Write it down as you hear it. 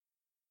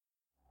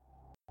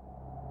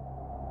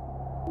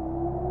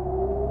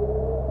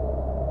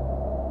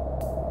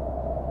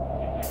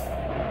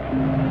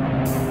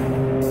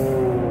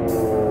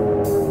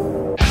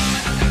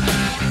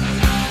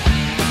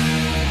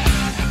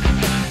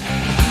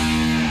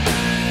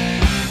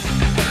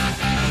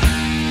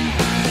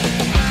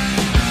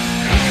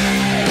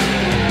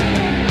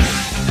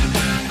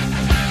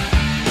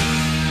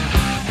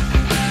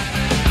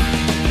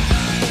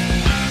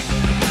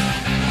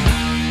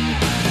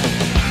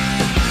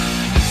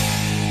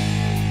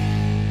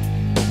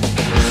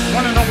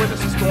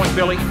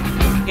Billy,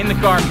 in the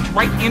garbage,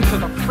 right into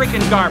the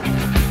freaking garbage.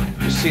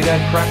 You see that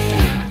crap?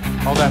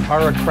 All that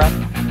horror crap?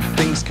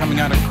 Things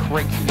coming out of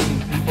crates eating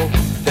people,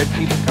 dead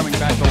people coming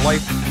back to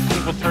life,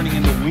 people turning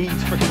into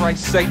weeds, for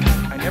Christ's sake.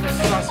 I never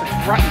saw such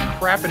rotten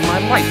crap in my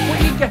life. Where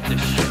do you get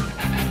this shit?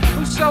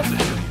 Who sells it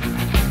to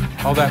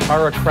you? All that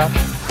horror crap?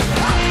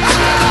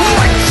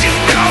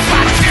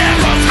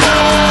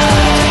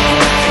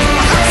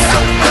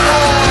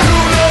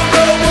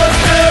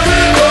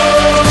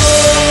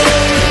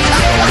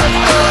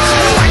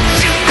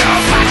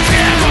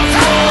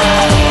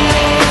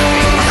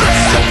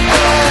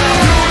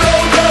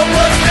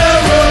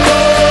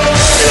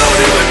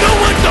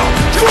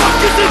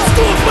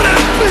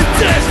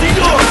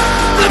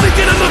 Let me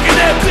get a look at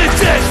that bitch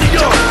ass of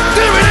yours.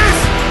 There it is.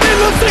 It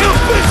looks like a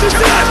bitch's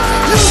ass.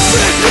 You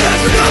bitch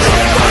ass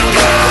motherfucker.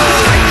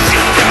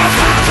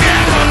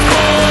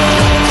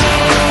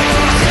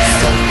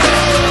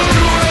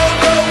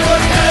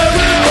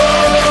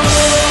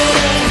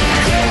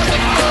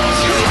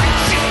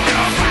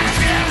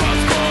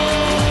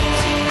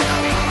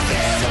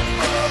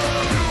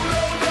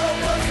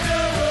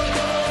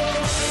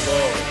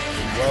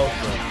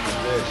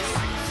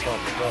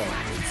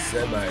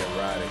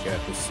 Semi-erotic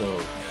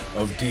episode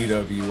of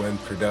DWN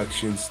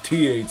Productions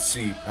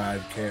THC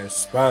podcast,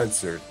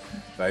 sponsored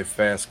by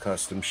Fast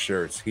Custom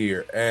Shirts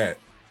here at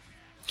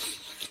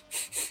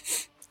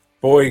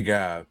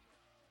BOYGOB.com,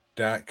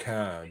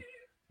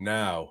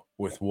 now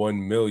with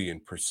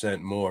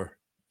 1,000,000% more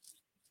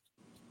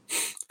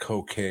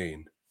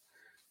cocaine.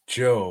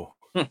 Joe,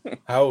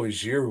 how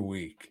was your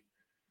week?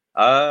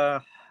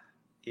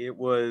 It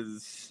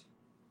was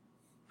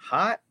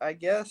hot, I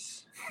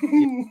guess.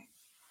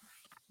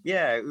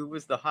 Yeah, it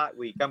was the hot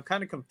week. I'm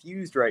kind of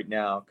confused right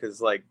now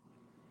because, like,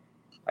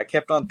 I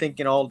kept on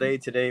thinking all day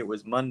today it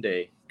was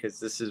Monday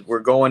because we're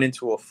going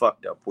into a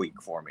fucked up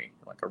week for me,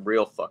 like a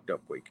real fucked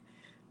up week.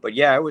 But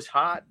yeah, it was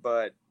hot,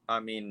 but I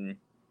mean,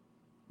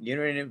 it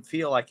didn't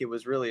feel like it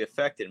was really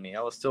affecting me.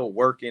 I was still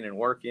working,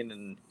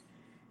 and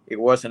it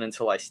wasn't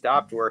until I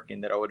stopped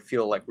working that I would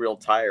feel like real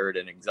tired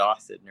and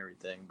exhausted and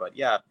everything. But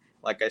yeah,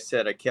 like I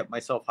said, I kept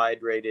myself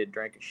hydrated,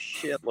 drank a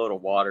shitload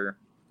of water.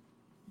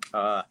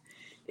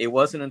 It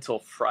wasn't until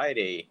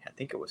Friday, I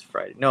think it was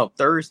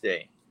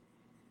Thursday,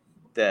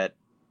 that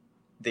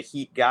the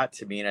heat got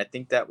to me. And I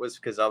think that was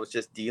because I was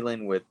just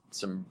dealing with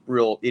some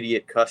real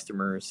idiot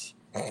customers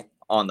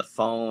on the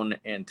phone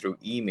and through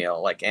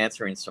email, like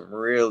answering some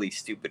really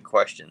stupid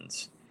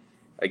questions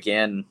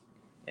again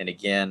and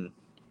again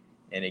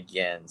and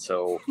again.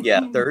 So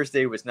yeah,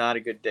 Thursday was not a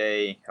good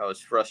day. I was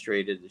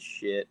frustrated as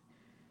shit.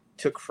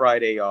 Took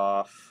Friday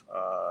off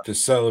to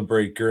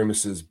celebrate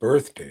Grimace's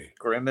birthday.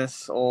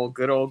 Grimace,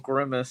 good old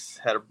Grimace,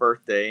 had a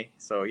birthday,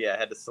 so yeah, I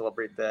had to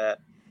celebrate that.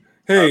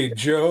 Hey,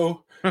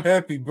 Joe,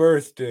 happy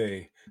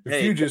birthday. If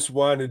Hey, you just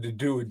wanted to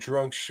do a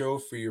drunk show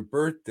for your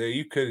birthday,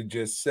 you could have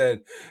just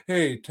said,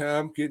 hey,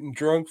 Tom, getting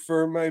drunk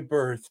for my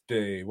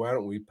birthday. Why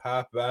don't we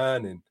pop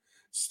on, and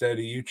instead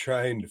of you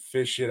trying to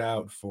fish it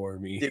out for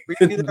me. Did we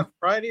do that on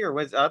Friday, or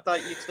I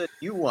thought you said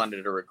you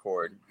wanted to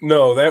record?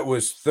 No, that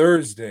was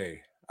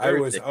Thursday. I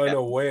was Thursday,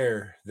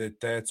 unaware that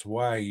that's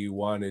why you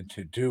wanted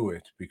to do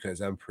it, because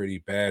I'm pretty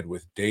bad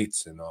with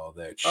dates and all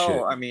that shit.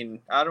 Oh, I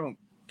mean, I don't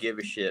give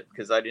a shit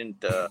because I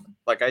didn't,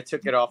 I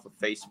took it off of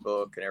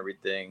Facebook and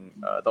everything.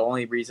 The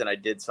only reason I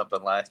did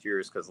something last year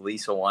is because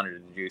Lisa wanted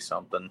to do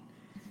something.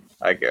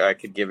 I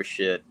could give a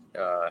shit.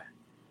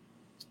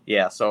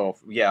 Yeah, so,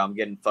 yeah, I'm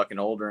getting fucking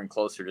older and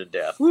closer to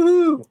death.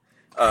 Woohoo!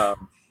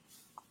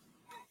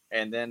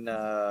 And then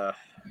at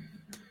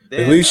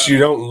least you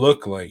don't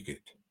look like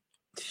it.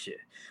 Shit.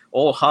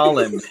 Old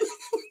Holland,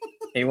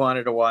 he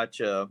wanted to watch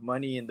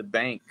Money in the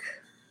Bank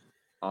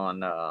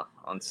on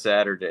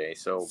Saturday.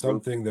 So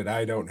something that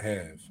I don't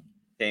have.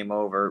 Came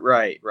over.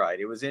 Right.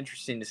 It was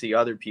interesting to see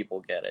other people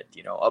get it.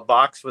 You know, a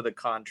box with a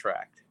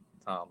contract,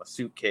 a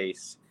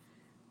suitcase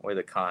with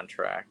a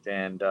contract.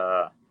 And,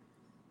 I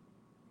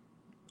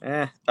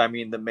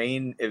mean, the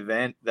main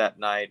event that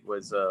night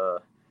was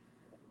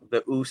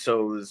the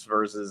Usos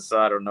versus,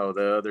 I don't know,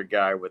 the other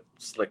guy with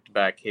slicked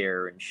back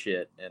hair and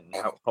shit, and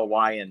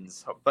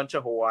Hawaiians, a bunch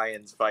of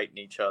Hawaiians fighting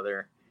each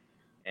other,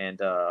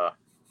 and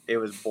it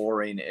was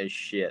boring as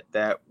shit.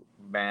 That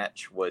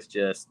match was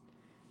just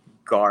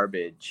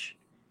garbage,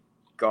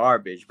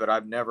 but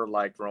I've never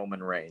liked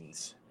Roman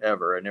Reigns,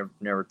 ever. I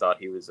never thought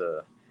he was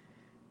a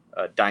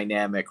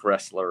dynamic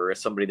wrestler or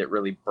somebody that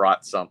really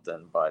brought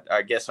something, but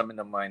I guess I'm in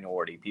the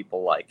minority.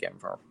 People like him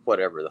for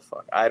whatever the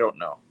fuck. I don't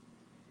know.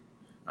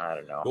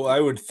 Well,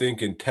 I would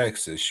think in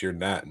Texas you're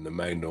not in the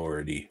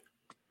minority.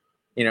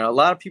 You know, a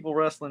lot of people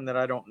wrestling that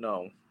I don't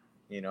know.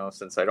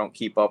 since I don't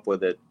keep up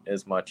with it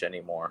as much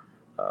anymore.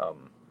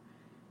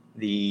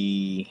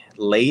 The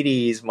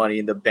ladies' Money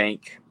in the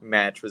Bank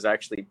match was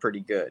actually pretty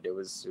good. It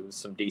was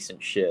some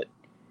decent shit.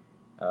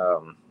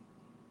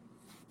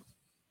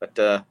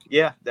 But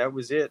yeah, that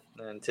was it.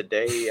 And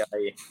today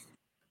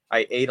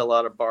I ate a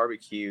lot of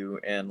barbecue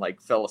and like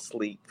fell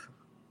asleep.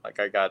 Like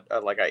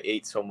I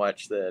ate so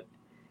much that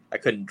I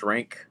couldn't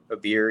drink a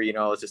beer.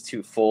 I was just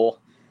too full.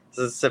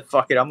 So I said,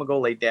 "Fuck it, I'm gonna go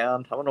lay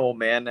down. I'm an old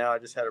man now. I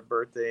just had a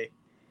birthday."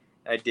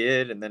 I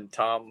did, and then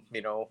Tom,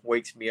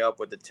 wakes me up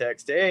with a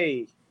text.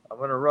 "Hey, I'm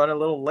gonna run a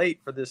little late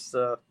for this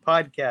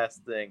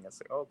podcast thing." I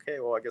said, "Okay,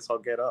 well, I guess I'll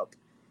get up,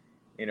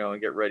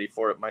 and get ready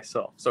for it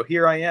myself." So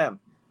here I am.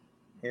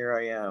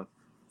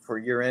 For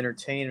your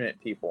entertainment,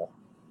 people.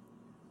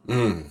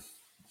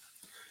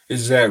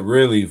 Is that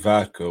really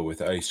vodka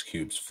with ice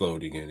cubes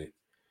floating in it?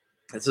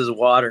 This is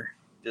water.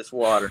 Just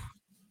water.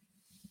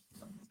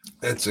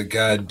 That's a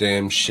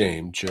goddamn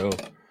shame, Joe.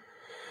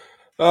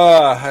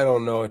 I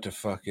don't know what to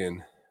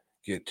fucking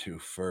get to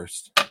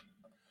first.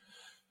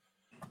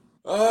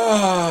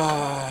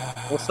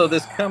 Well, so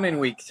this coming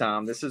week,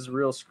 Tom, this is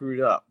real screwed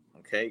up,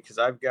 okay? Because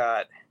I've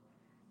got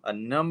a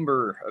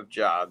number of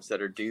jobs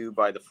that are due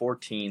by the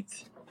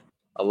 14th.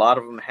 A lot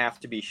of them have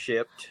to be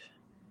shipped,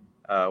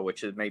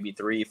 which is maybe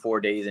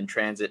 3-4 days in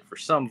transit for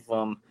some of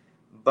them.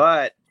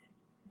 But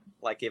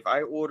like if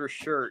I order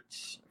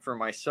shirts for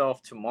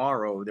myself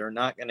tomorrow, they're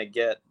not going to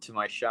get to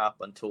my shop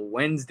until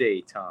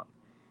Wednesday, Tom.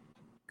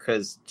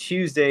 Because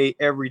Tuesday,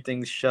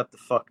 everything's shut the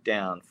fuck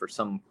down for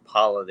some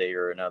holiday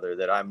or another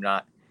that I'm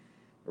not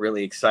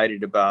really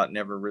excited about.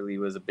 Never really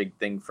was a big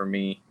thing for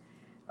me.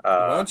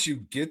 Why don't you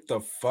get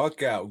the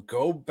fuck out?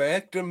 Go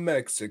back to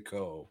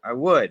Mexico. I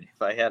would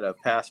if I had a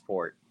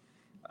passport,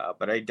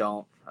 but I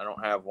don't. I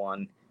don't have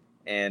one.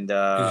 And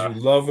because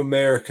you love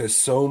America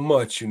so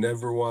much, you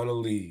never want to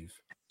leave.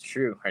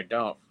 True, I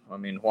don't. I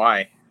mean,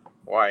 why?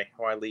 Why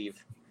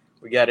leave?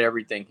 We got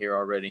everything here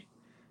already.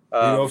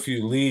 If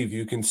you leave,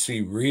 you can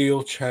see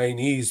real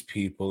Chinese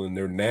people in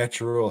their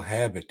natural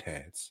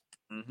habitats.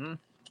 Mm-hmm.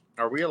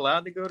 Are we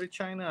allowed to go to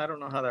China? I don't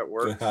know how that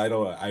works.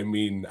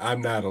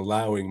 I'm not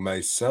allowing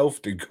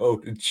myself to go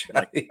to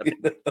China.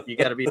 You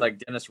got to be like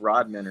Dennis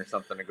Rodman or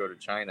something to go to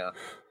China.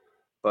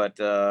 But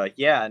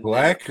yeah.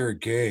 Black or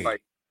gay? If I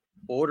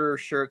order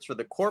shirts for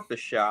the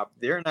Corpus shop,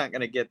 they're not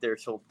going to get there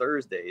till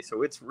Thursday.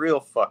 So it's real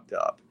fucked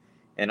up.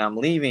 And I'm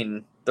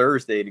leaving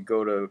Thursday to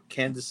go to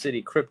Kansas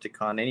City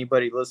Crypticon.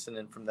 Anybody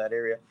listening from that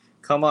area,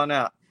 come on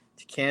out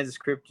to Kansas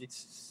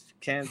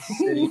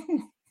City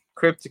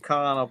Crypticon.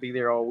 I'll be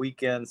there all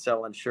weekend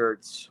selling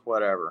shirts,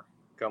 whatever.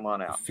 Come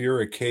on out. If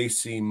you're a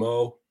KC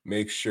Mo,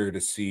 make sure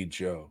to see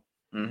Joe.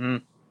 Mm-hmm.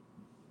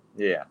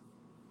 Yeah.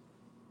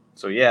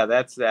 So yeah,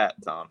 that's that,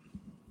 Tom.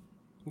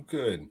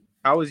 Good.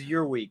 How was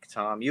your week,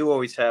 Tom? You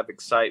always have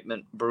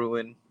excitement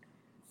brewing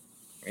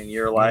in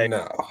your life.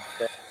 No,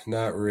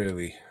 not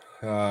really.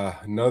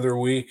 Another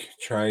week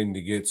trying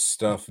to get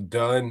stuff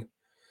done.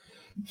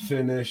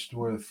 Finished.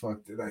 Where the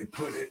fuck did I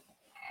put it?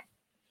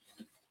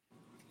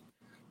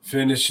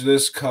 Finish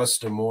this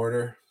custom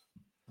order.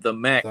 The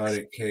mech. Thought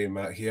it came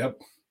out. Yep,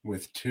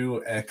 with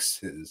 2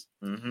 X's.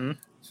 Mm-hmm.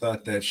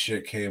 Thought that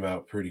shit came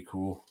out pretty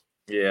cool.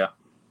 Yeah.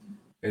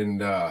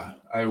 And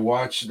I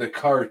watched the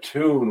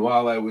cartoon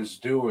while I was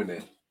doing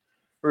it.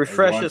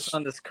 Refresh us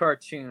on this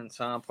cartoon,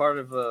 Tom. Part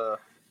of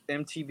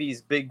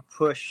MTV's big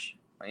push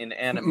in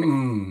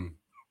anime.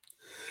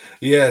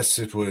 Yes,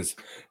 it was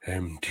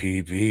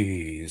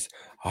MTV's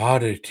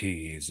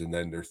Oddities. And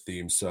then their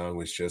theme song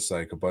was just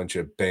like a bunch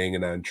of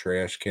banging on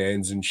trash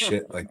cans and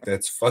shit. Like,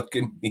 that's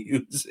fucking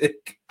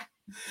music.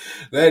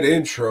 That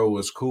intro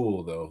was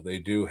cool, though. They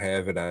do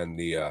have it on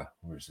the,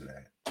 where's it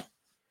at?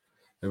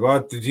 I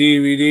bought the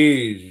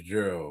DVDs,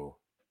 Joe.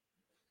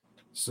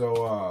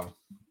 So,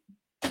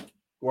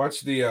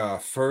 watch the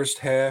first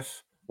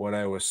half when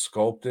I was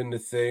sculpting the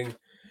thing.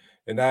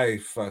 And I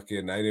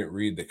didn't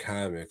read the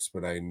comics,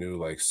 but I knew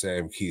like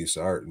Sam Keith's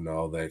art and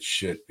all that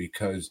shit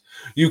because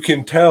you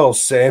can tell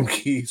Sam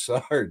Keith's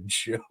art,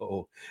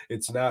 Joe.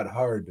 It's not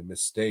hard to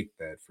mistake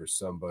that for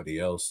somebody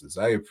else's.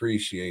 I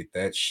appreciate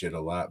that shit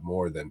a lot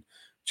more than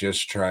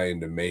just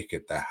trying to make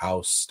it the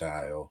house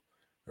style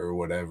or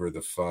whatever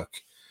the fuck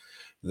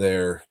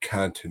their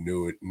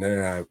continuity.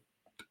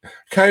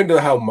 Kind of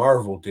how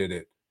Marvel did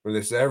it, where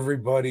this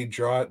everybody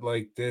draw it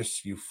like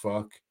this, you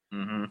fuck.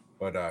 Mm-hmm.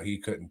 But he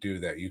couldn't do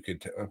that. You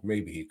could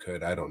maybe he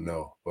could, I don't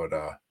know, but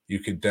you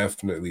could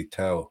definitely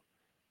tell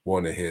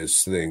one of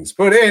his things.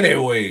 But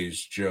anyways,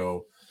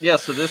 Joe. Yeah,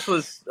 so this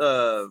was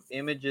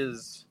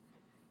Image's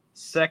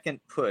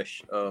second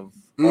push of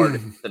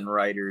artists and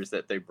writers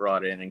that they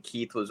brought in, and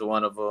Keith was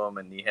one of them,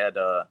 and he had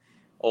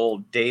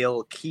old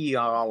Dale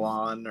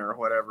Keown or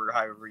whatever,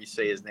 however you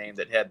say his name,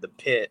 that had the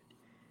pit,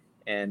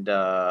 and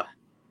a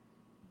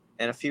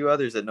few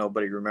others that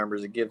nobody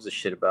remembers or gives a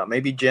shit about.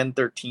 Maybe Gen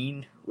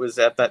 13 was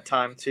at that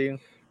time too.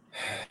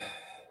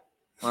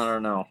 I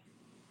don't know.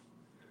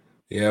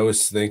 Yeah, I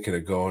was thinking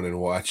of going and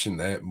watching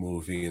that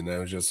movie, and I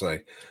was just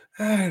like,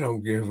 I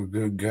don't give a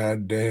good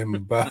goddamn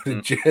about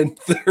a Gen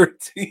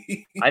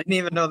 13. I didn't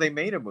even know they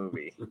made a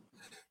movie.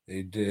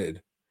 They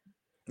did.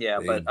 Yeah,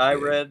 They but I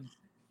did. read,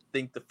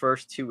 think the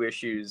first 2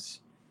 issues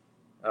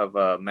of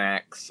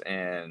Max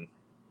and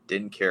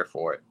didn't care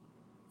for it.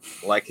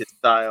 Like his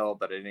style,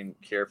 but I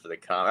didn't care for the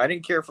comic. I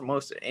didn't care for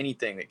most of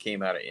anything that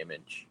came out of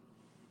Image.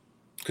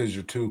 Because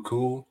you're too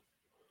cool?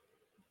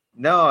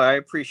 No, I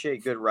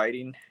appreciate good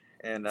writing,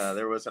 and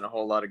there wasn't a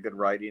whole lot of good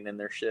writing in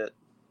their shit.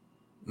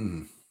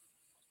 Mm.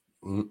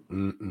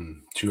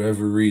 Did you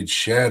ever read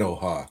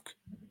Shadowhawk?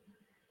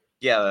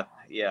 Yeah.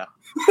 Do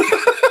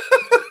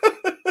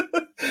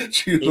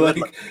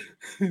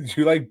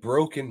you like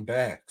broken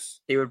backs?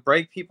 He would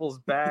break people's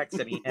backs,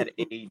 and he had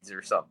AIDS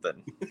or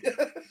something.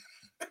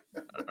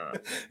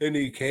 And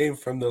he came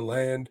from the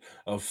land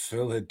of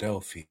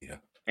Philadelphia.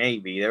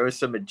 Maybe there was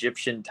some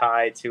Egyptian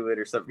tie to it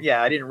or something.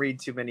 Yeah, I didn't read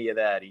too many of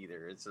that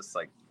either. It's just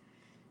like,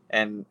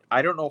 and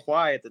I don't know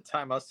why at the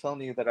time I was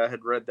telling you that I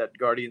had read that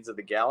Guardians of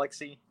the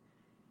Galaxy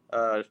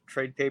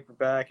trade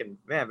paperback, and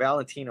man,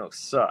 Valentino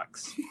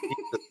sucks. He's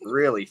just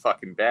really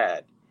fucking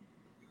bad.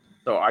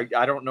 So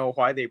I don't know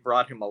why they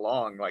brought him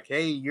along. Like,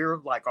 hey,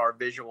 you're like our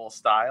visual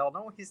style.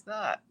 No, he's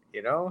not.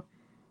 You know,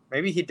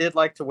 maybe he did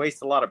like to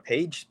waste a lot of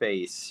page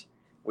space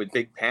with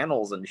big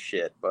panels and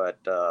shit, but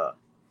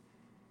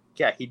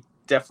yeah, he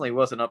definitely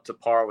wasn't up to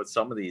par with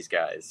some of these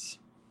guys.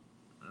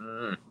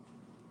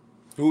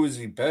 Who is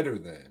he better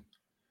than?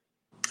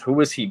 Who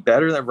was he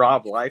better than?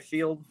 Rob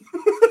Liefeld?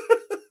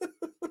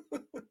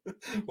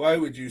 Why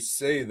would you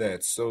say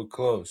that so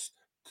close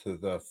to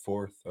the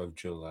 4th of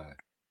July?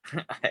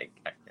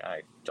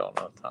 I don't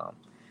know, Tom.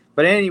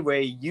 But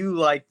anyway, you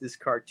like this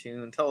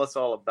cartoon. Tell us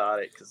all about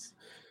it.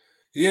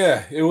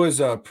 Yeah, it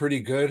was pretty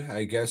good.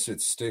 I guess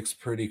it sticks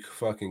pretty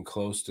fucking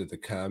close to the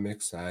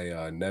comics.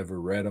 I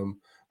never read them.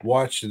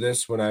 Watched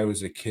this when I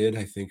was a kid.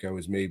 I think I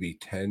was maybe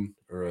 10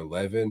 or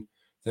 11.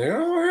 Think,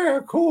 oh yeah,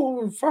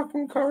 cool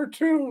fucking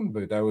cartoon.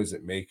 But I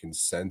wasn't making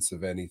sense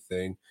of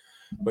anything.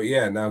 But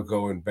yeah, now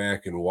going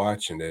back and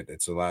watching it,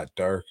 it's a lot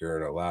darker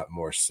and a lot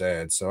more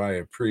sad. So I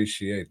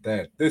appreciate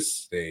that this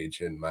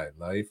stage in my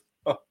life.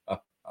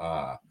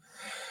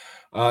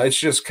 It's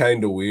just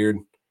kind of weird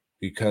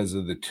because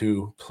of the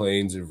two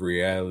planes of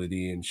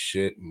reality and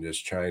shit, and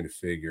just trying to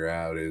figure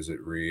out, is it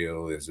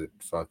real? Is it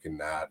fucking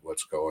not?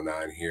 What's going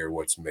on here?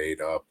 What's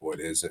made up? What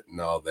isn't?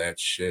 And all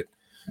that shit.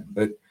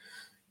 But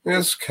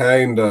just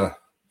kind of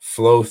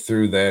flow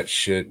through that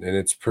shit, and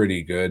it's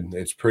pretty good.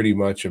 It's pretty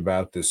much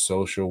about this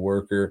social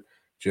worker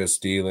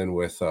just dealing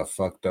with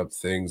fucked up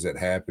things that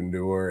happen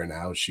to her and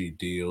how she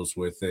deals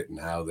with it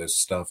and how this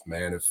stuff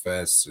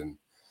manifests. And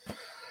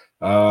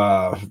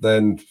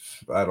then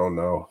I don't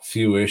know, a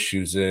few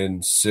issues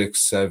in,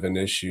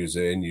 6-7 issues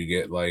in, you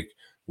get like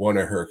one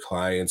of her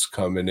clients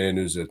coming in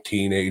who's a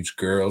teenage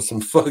girl,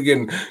 some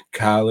fucking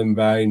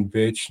Columbine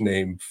bitch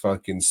named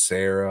fucking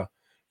Sarah.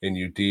 And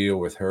you deal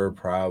with her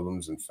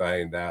problems and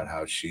find out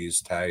how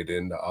she's tied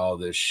into all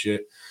this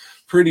shit.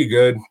 Pretty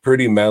good,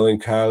 pretty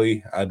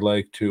melancholy. I'd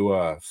like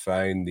to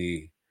find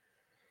the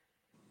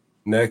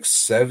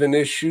next 7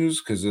 issues,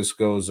 because this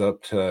goes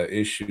up to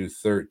issue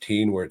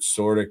 13, where it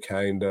sort of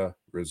kind of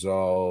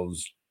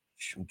resolves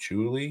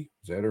Julie.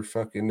 Is that her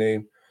fucking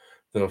name?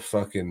 The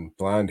fucking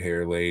blonde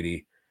hair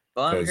lady.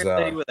 Blonde hair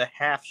lady with a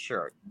half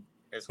shirt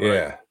is what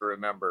I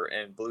remember,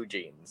 and blue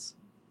jeans.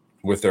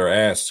 With her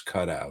ass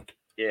cut out.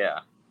 Yeah.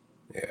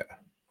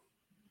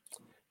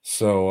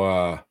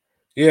 So,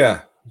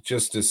 yeah,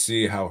 just to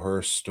see how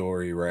her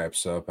story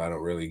wraps up. I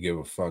don't really give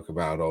a fuck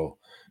about old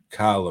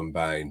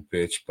Columbine,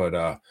 bitch.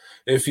 But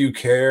if you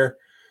care,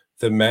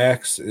 the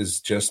Max is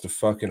just a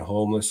fucking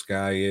homeless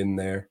guy in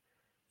there,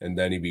 and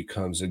then he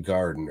becomes a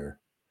gardener.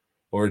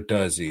 Or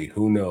does he?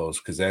 Who knows?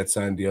 Because that's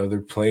on the other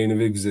plane of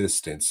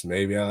existence.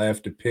 Maybe I'll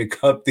have to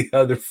pick up the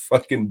other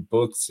fucking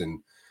books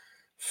and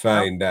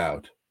find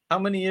out. How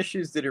many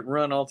issues did it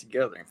run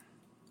altogether?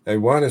 I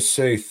want to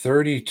say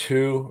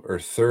 32 or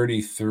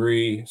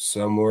 33,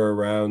 somewhere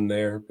around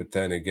there. But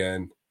then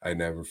again, I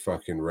never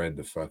fucking read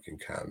the fucking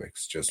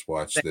comics. Just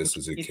watched this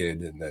as a kid,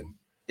 and then...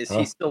 Is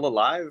he still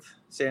alive,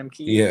 Sam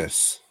Key?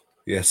 Yes,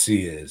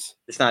 he is.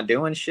 It's not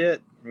doing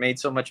shit? Made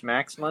so much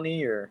Max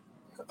money, or...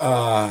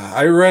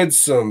 I read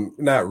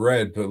not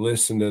read, but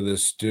listened to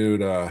this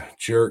dude,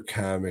 Jerk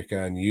Comic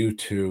on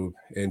YouTube,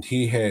 and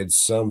he had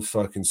some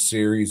fucking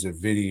series of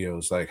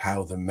videos like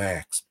how the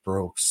Max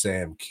broke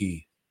Sam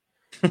Key.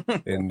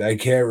 And I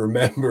can't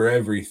remember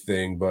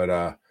everything,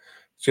 but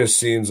just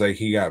seems like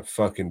he got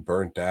fucking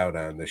burnt out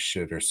on this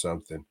shit or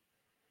something.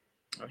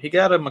 He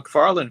got a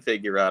McFarlane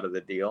figure out of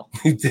the deal.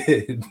 He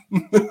did.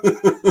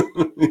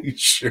 He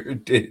sure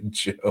did,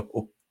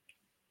 Joe.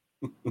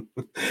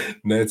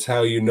 And that's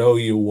how you know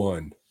you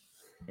won.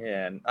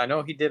 Yeah, and I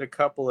know he did a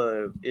couple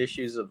of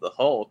issues of the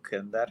Hulk,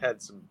 and that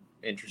had some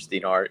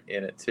interesting art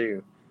in it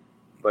too.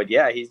 But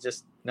yeah, he's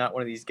just not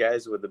one of these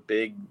guys with a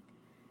big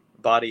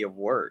body of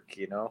work,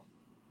 you know?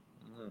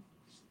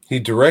 He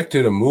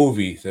directed a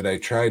movie that I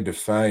tried to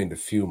find a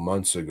few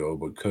months ago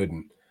but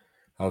couldn't.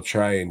 I'll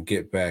try and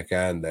get back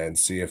on that and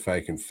see if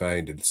I can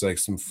find it. It's like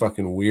some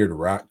fucking weird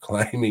rock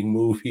climbing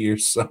movie or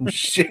some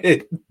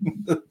shit.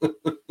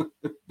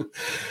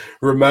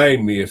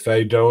 Remind me if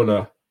I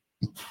don't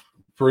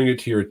bring it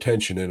to your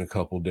attention in a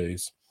couple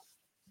days.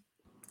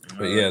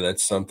 But yeah,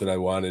 that's something I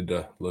wanted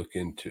to look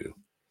into.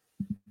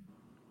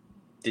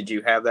 Did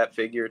you have that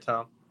figure,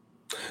 Tom?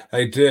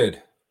 I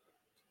did.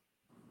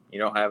 You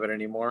don't have it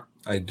anymore?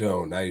 I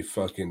don't. I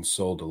fucking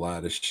sold a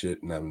lot of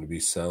shit, and I'm going to be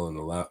selling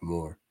a lot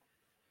more.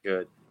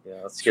 Good.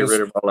 Yeah, let's get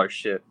rid of all our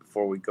shit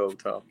before we go,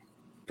 Tom.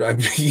 I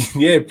mean,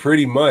 yeah,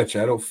 pretty much.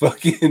 I don't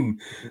fucking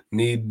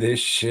need this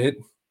shit.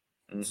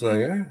 It's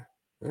like,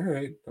 all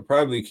right. I'll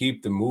probably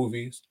keep the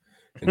movies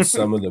and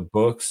some of the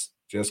books,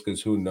 just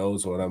because who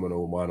knows what I'm going to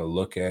want to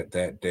look at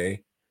that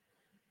day.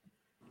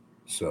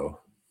 So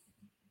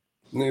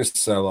I'm going to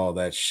sell all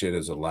that shit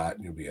as a lot,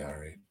 and you'll be all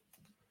right.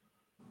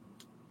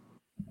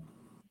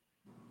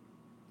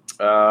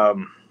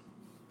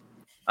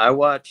 I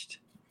watched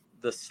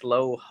The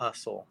Slow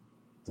Hustle.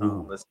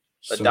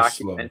 A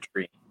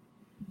documentary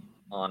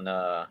on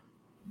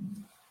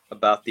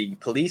about the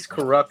police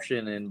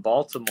corruption in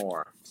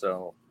Baltimore.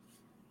 So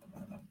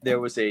there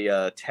was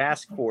a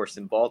task force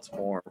in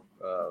Baltimore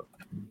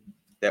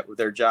that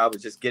their job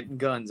was just getting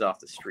guns off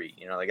the street.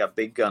 You know, they got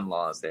big gun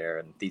laws there,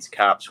 and these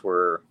cops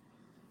were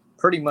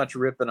pretty much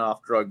ripping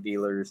off drug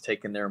dealers,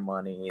 taking their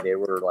money. They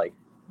were like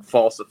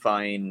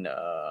falsifying,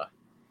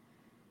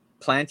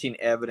 planting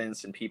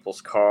evidence in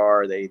people's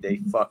car. They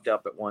fucked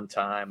up at one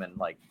time and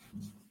like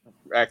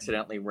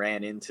accidentally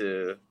ran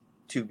into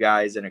two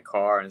guys in a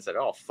car and said,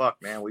 "Oh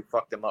fuck, man, we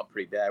fucked them up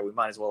pretty bad. We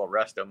might as well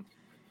arrest them."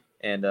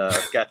 And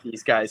got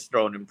these guys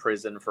thrown in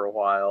prison for a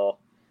while.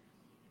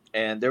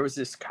 And there was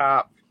this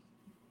cop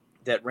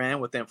that ran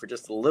with them for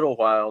just a little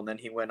while, and then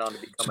he went on to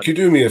become. Could you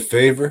do me a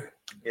favor?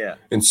 Yeah.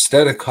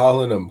 Instead of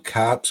calling them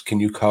cops, can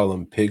you call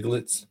them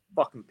piglets?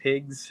 Fucking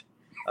pigs.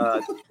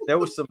 There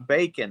was some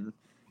bacon,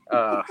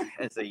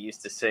 as they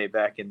used to say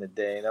back in the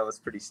day. That was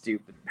pretty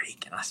stupid.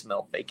 Bacon. I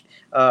smell bacon.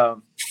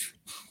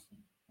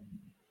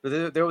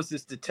 But there was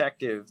this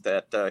detective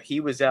that he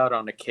was out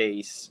on a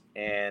case,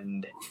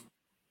 and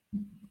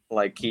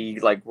like he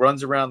like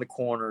runs around the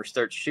corner,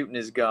 starts shooting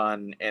his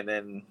gun, and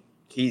then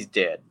he's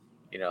dead.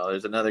 You know,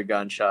 there's another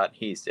gunshot,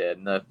 he's dead.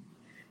 And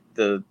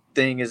the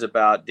thing is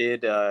about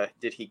did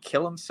he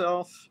kill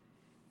himself?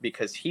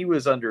 Because he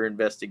was under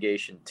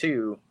investigation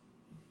too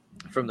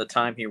from the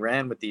time he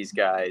ran with these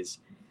guys,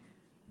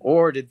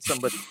 or did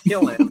somebody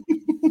kill him?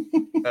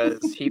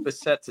 Because he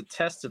was set to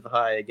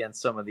testify against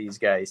some of these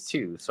guys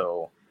too.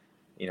 So,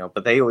 you know,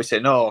 but they always say,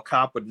 no, a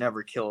cop would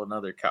never kill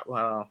another cop.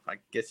 Well, I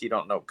guess you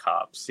don't know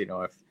cops. You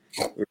know, if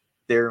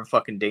they're in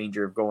fucking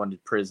danger of going to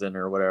prison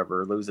or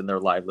whatever, losing their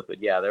livelihood,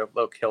 yeah,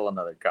 they'll kill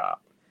another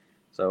cop.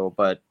 So,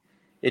 but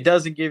it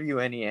doesn't give you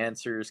any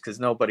answers because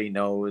nobody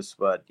knows.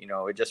 But, you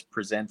know, it just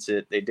presents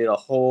it. They did a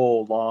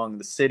whole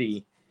the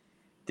city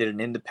did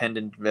an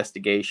independent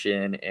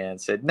investigation and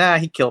said, nah,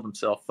 he killed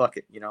himself. Fuck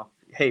it. You know,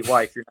 hey,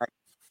 wife,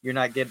 you're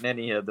not getting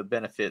any of the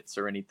benefits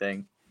or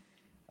anything.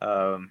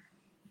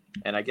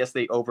 And I guess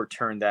they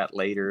overturned that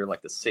later.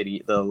 Like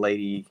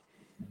the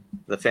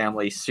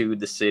family sued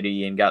the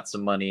city and got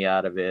some money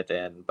out of it.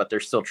 But they're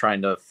still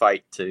trying to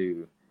fight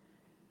to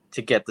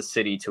get the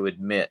city to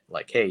admit,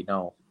 like, hey,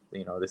 no,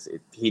 you know,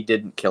 he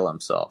didn't kill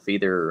himself.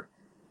 Either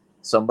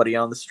somebody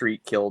on the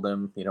street killed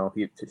him, you know,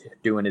 he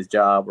doing his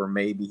job, or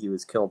maybe he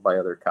was killed by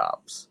other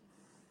cops.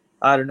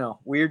 I don't know.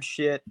 Weird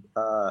shit.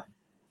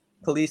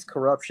 Police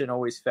corruption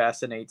always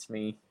fascinates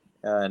me,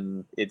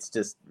 and it's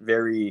just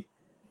very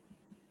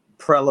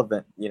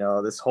prevalent. You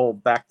know, this whole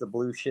back the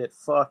blue shit.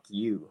 Fuck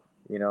you.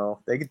 You know,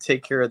 they can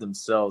take care of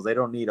themselves. They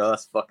don't need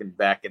us fucking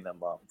backing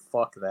them up.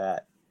 Fuck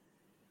that.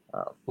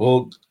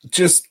 Well,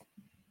 just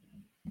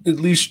at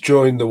least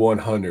join the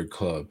 100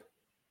 Club.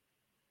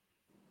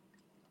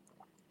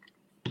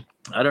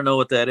 I don't know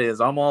what that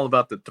is. I'm all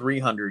about the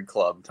 300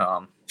 Club,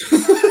 Tom.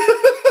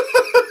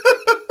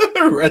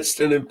 Rest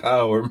and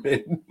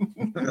empowerment.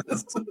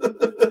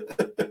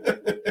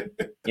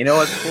 You know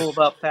what's cool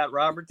about Pat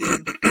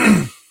Robertson?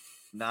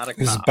 Not a cop.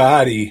 His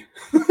body.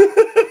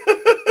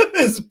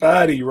 His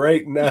body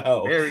right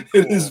now. Very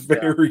cool, it is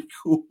very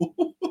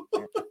cool.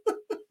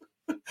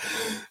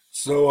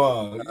 So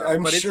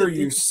I'm sure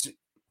you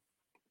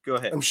go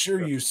ahead. I'm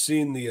sure you've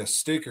seen the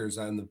stickers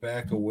on the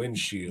back of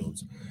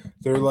windshields.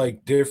 They're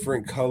like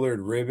different colored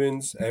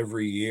ribbons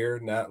every year,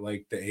 not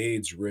like the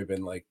AIDS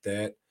ribbon like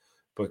that,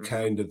 but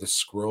kind of the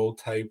scroll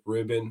type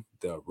ribbon,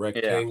 the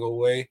rectangle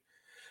way.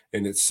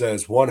 And it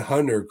says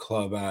 100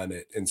 Club on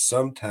it. And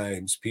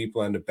sometimes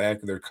people on the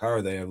back of their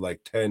car, they have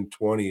like 10,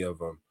 20 of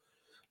them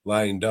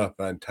lined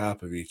up on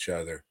top of each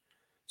other.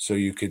 So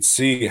you could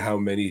see how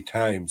many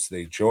times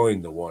they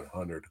joined the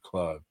 100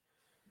 Club.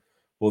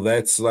 Well,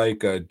 that's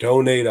like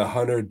donate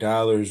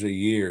 $100 a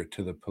year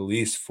to the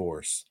police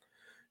force,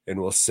 and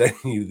we'll send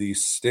you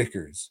these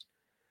stickers.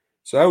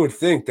 So I would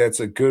think that's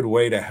a good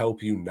way to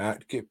help you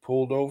not get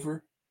pulled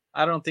over.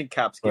 I don't think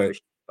cops give a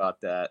shit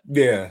about that.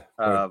 Yeah.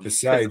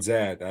 Besides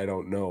that, I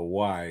don't know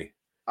why.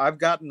 I've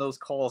gotten those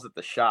calls at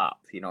the shop.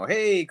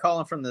 Hey,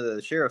 calling from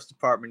the sheriff's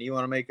department. You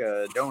want to make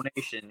a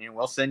donation?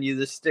 We'll send you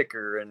this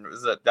sticker. And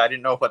I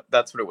didn't know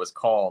that's what it was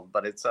called,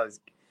 but it says,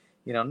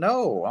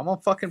 no, I'm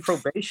on fucking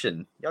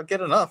probation. Y'all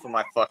get enough of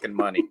my fucking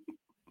money.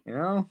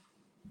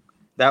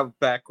 That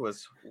back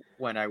was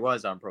when I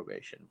was on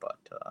probation, but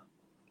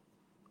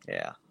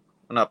yeah.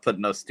 I'm not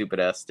putting no stupid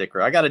ass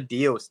sticker. I got a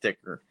Dio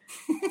sticker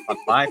on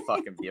my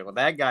fucking vehicle.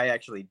 That guy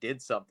actually did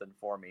something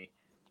for me.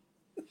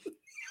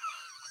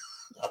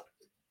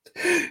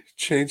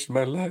 Changed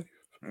my life.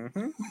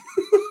 Mm-hmm.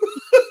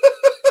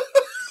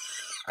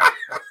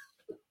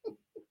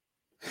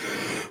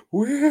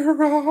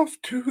 We're off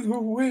to the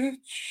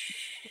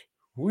witch.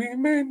 We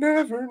may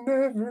never,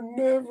 never,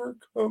 never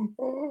come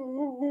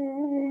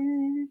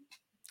home.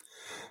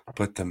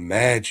 But the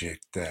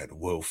magic that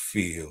we'll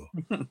feel.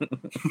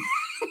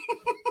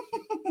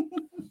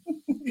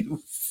 You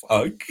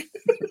fuck.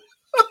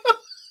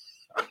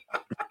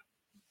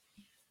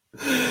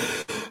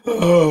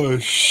 Oh,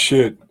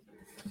 shit.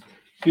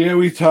 Yeah,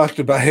 we talked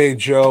about, hey,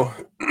 Joe.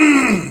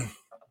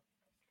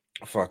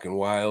 Fucking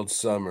wild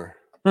summer.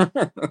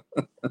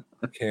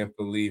 Can't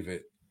believe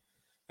it.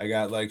 I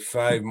got like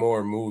 5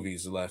 more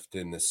movies left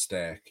in the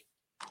stack.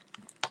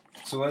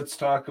 So let's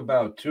talk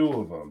about 2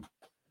 of them.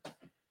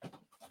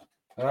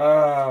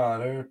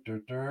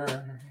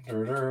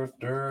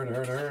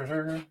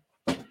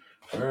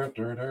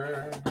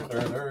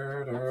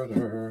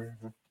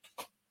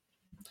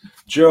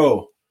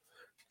 Joe,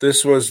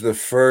 this was the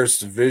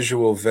first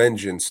Visual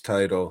Vengeance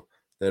title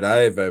that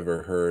I've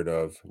ever heard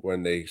of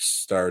when they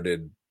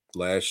started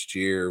last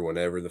year,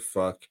 whenever the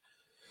fuck.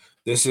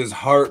 This is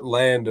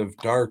Heartland of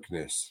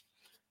Darkness.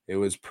 It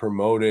was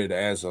promoted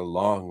as a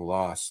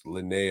long-lost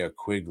Linnea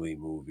Quigley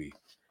movie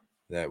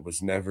that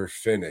was never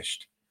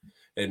finished.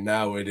 And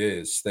now it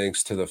is,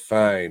 thanks to the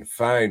fine,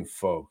 fine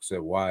folks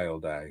at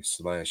Wild Eye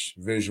 /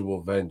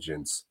 Visual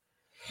Vengeance.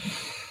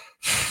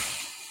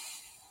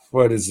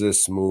 What is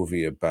this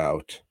movie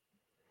about?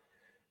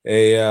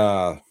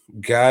 A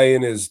guy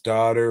and his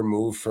daughter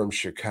moved from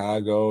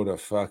Chicago to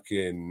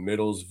fucking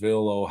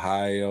Middlesville,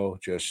 Ohio.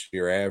 Just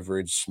your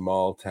average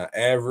small town,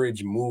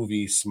 average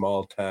movie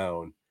small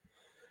town.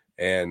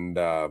 And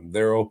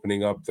they're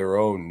opening up their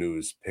own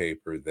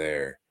newspaper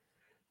there.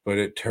 But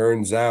it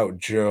turns out,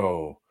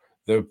 Joe,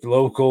 the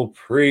local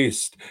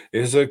priest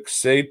is a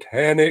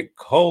satanic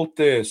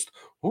cultist.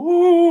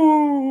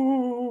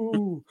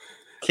 Ooh!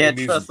 Can't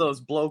trust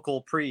those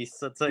local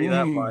priests, I'll tell you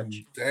that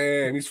much.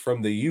 Damn, he's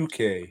from the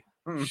UK.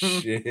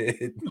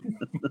 Shit.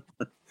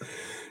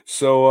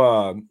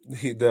 So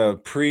the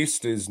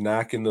priest is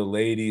knocking the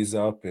ladies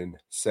up and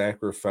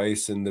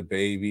sacrificing the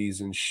babies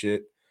and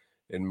shit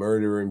and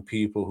murdering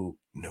people who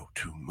know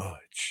too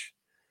much.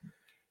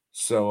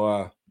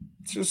 So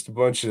it's just a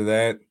bunch of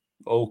that.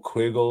 Old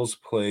Quiggles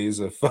plays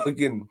a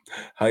fucking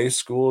high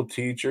school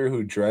teacher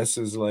who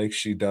dresses like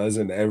she does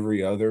in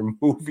every other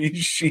movie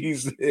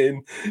she's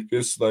in,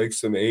 just like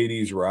some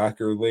 80s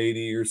rocker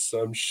lady or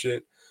some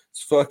shit.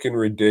 It's fucking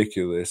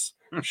ridiculous.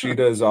 She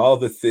does all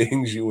the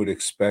things you would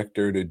expect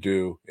her to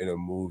do in a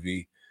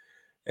movie.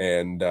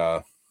 And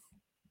yeah,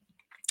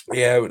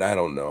 but I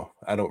don't know.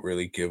 I don't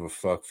really give a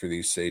fuck for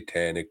these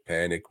satanic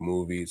panic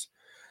movies.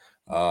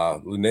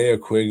 Linnea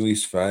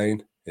Quigley's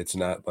fine. It's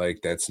not like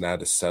that's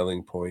not a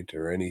selling point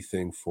or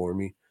anything for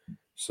me.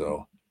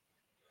 So,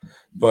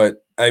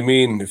 but I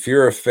mean, if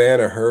you're a fan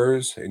of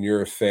hers and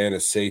you're a fan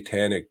of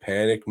satanic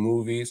panic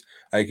movies,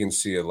 I can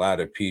see a lot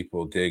of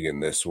people digging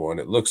this one.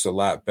 It looks a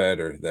lot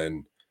better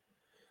than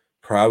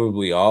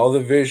probably all the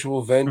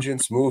Visual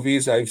Vengeance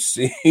movies I've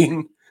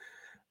seen.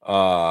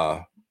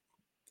 It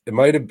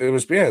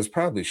was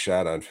probably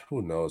shot on,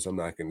 who knows? I'm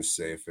not going to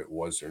say if it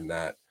was or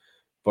not.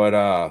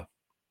 But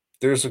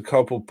there's a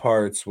couple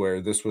parts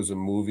where this was a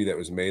movie that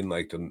was made in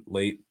like the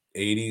late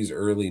 80s,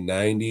 early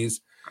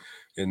 90s,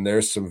 and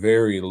there's some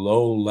very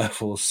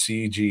low-level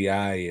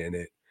CGI in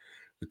it.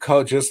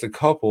 Just a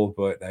couple,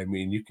 but I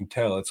mean, you can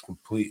tell it's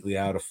completely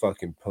out of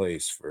fucking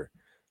place for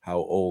how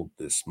old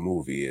this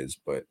movie is.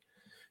 But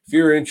if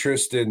you're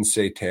interested in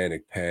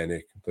satanic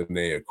panic,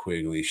 Linnea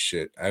Quigley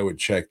shit, I would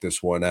check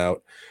this one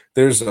out.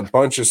 There's a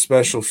bunch of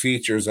special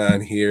features on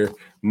here,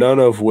 none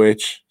of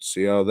which,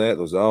 see all that?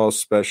 Those are all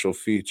special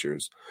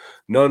features,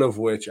 none of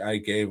which I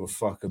gave a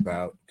fuck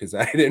about because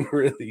I didn't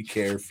really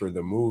care for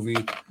the movie.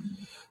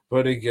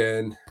 But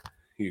again,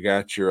 you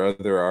got your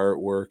other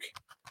artwork.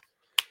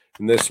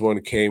 And this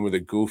one came with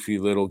a goofy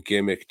little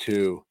gimmick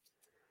too.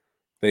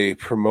 They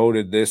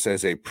promoted this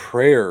as a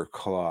prayer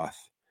cloth.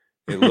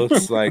 It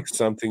looks like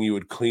something you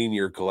would clean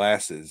your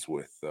glasses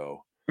with,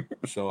 though.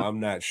 So I'm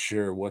not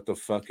sure what the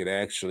fuck it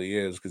actually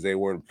is because they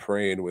weren't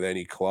praying with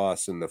any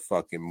cloths in the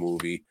fucking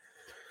movie.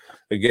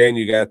 Again,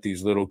 you got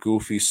these little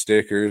goofy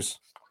stickers.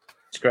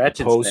 Scratch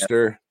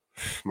Poster.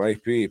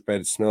 Might be,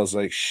 but it smells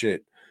like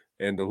shit.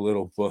 And a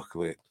little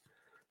booklet.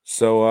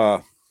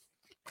 So,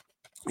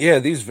 yeah,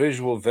 these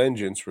Visual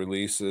Vengeance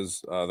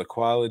releases, the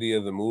quality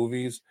of the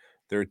movies,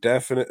 they're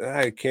definite.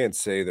 I can't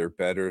say they're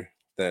better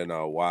than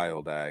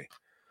Wild Eye.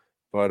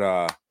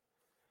 But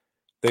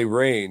they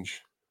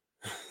range.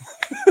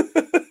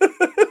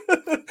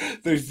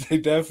 They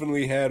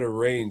definitely had a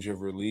range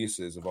of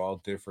releases of all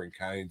different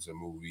kinds of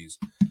movies.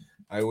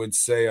 I would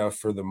say,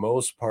 for the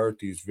most part,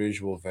 these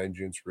Visual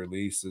Vengeance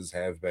releases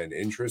have been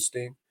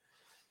interesting.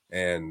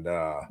 And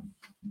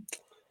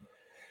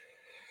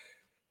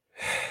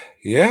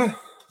yeah.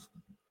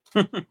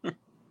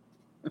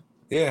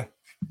 Yeah.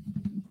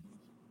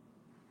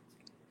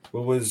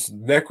 What was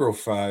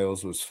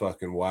Necrophiles was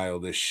fucking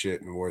wild as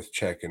shit and worth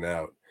checking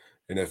out.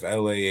 And if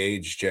LA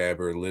Age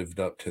Jabber lived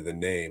up to the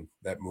name,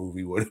 that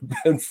movie would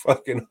have been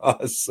fucking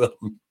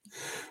awesome.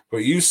 But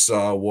you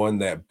saw one,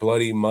 that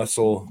bloody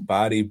muscle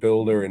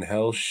bodybuilder in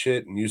hell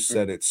shit, and you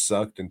said it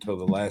sucked until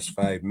the last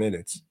 5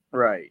 minutes.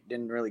 Right.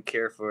 Didn't really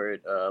care for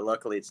it.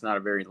 Luckily, it's not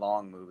a very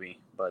long movie.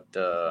 But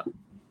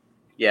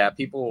yeah,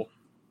 people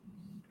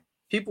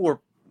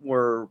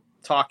were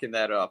talking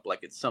that up like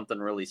it's something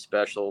really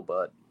special,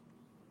 but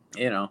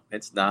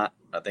it's not.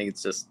 I think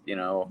it's just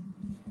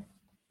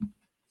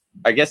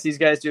I guess these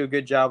guys do a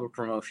good job of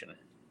promoting.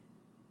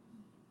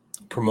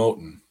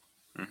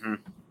 Mm-hmm.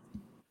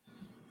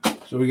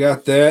 So we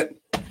got that,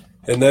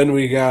 and then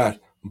we got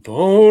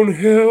Bone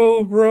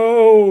Hill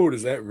Road.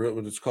 Is that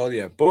what it's called?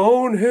 Yeah,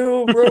 Bone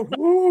Hill Road.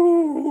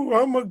 Ooh,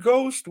 I'm a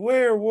ghost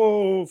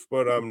werewolf,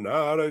 but I'm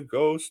not a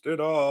ghost at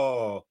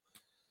all.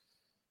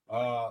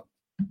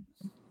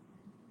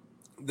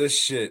 This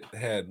shit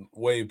had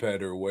way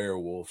better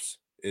werewolves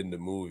in the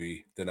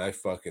movie than I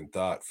fucking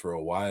thought for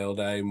a Wild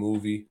Eye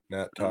movie.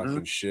 Not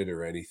talking shit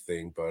or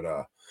anything, but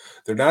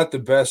they're not the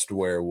best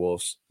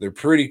werewolves. They're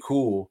pretty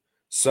cool.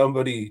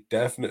 Somebody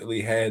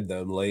definitely had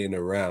them laying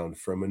around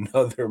from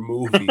another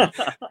movie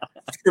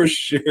for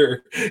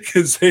sure,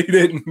 because they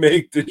didn't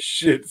make the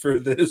shit for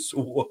this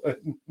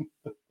one.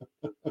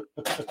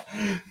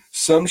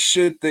 Some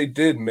shit they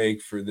did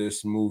make for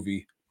this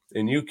movie,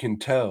 and you can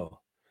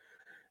tell.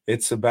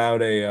 It's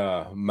about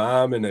a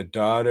mom and a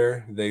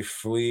daughter. They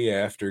flee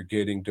after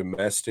getting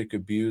domestic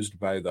abused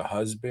by the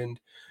husband.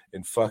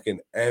 And fucking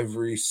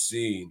every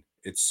scene,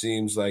 it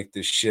seems like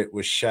the shit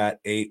was shot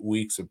 8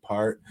 weeks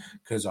apart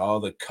because all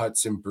the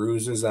cuts and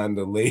bruises on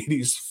the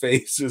lady's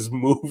face is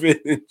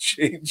moving and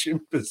changing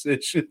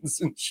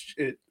positions and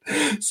shit.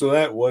 So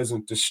that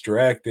wasn't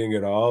distracting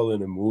at all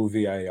in a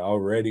movie I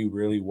already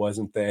really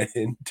wasn't that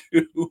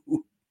into.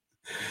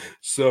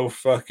 So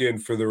fucking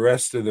for the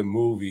rest of the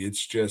movie,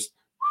 it's just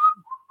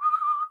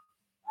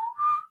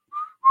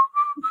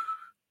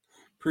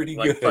pretty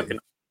like good. Fucking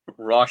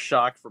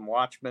Rorschach from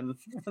Watchmen.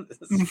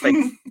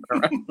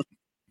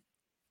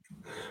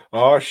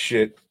 Oh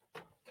shit.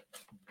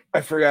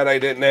 I forgot I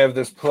didn't have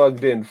this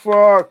plugged in.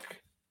 Fuck.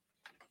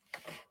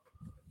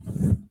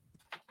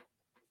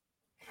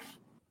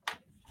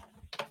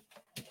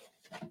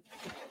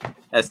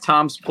 As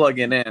Tom's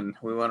plugging in,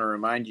 we want to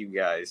remind you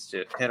guys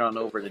to head on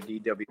over to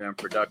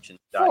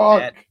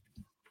dwmproductions.net.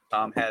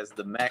 Tom has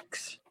the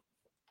Mex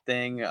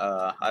thing.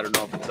 I don't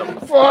know if it's up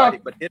to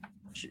Friday, but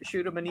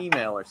shoot him an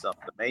email or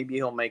something. Maybe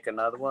he'll make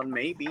another one.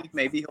 Maybe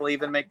he'll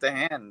even make the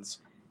hands.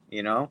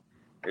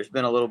 There's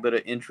been a little bit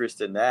of interest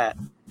in that.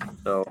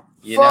 So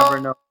you never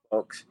know,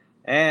 folks.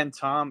 And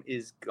Tom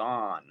is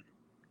gone.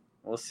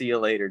 We'll see you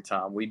later,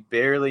 Tom. We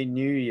barely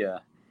knew you.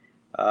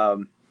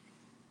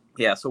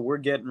 Yeah, so we're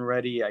getting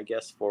ready, I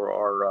guess, for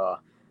our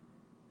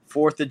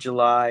 4th of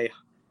July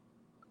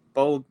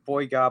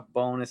BOYGOB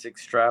bonus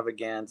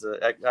extravaganza.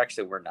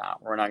 Actually, we're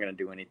not. We're not going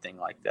to do anything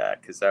like that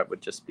because that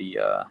would just be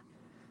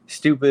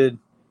stupid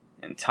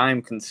and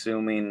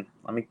time-consuming.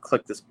 Let me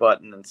click this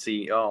button and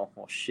see. Oh,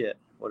 well, shit.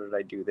 What did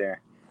I do there?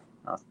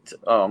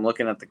 I'm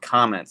looking at the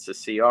comments to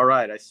see. All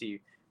right, I see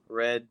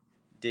Red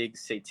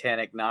digs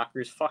Satanic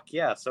Knockers. Fuck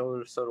yeah,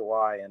 so do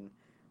I. And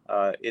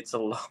it's a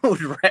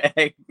load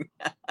rag.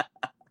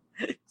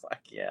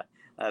 Fuck yeah,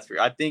 that's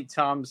weird. I think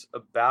Tom's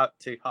about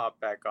to hop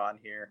back on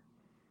here.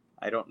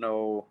 I don't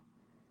know.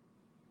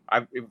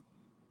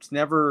 It's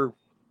never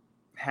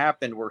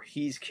happened where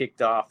he's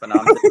kicked off and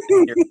I'm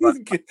here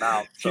running my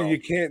mouth. So you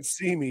can't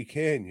see me,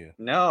 can you?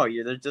 No,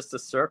 there's just a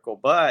circle.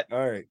 But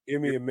all right,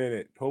 give me a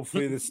minute.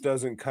 Hopefully this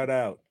doesn't cut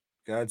out.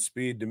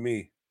 Godspeed to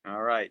me.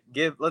 All right,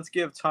 let's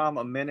give Tom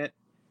a minute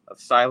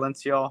of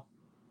silence, y'all.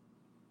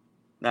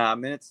 Nah, a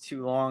minute's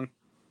too long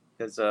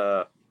because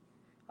I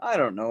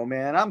don't know,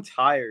 man. I'm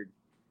tired.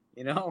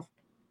 I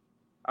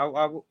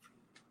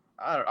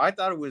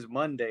thought it was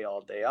Monday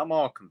all day. I'm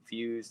all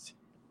confused.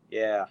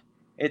 Yeah,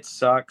 it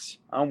sucks.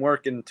 I'm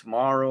working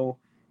tomorrow,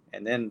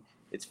 and then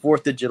it's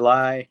 4th of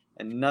July,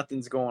 and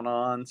nothing's going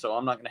on, so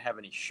I'm not going to have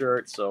any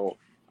shirts, so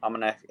I'm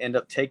going to end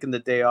up taking the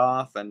day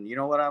off, and you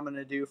know what I'm going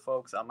to do,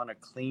 folks? I'm going to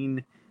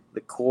clean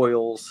the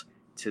coils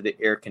to the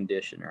air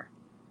conditioner,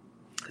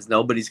 because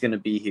nobody's going to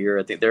be here.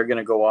 I think they're going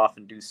to go off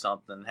and do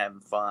something, having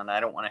fun. I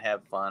don't want to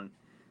have fun,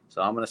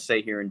 so I'm going to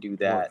stay here and do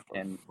that,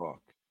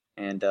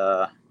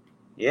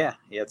 Yeah,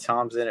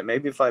 Tom's in it.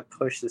 Maybe if I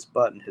push this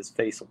button, his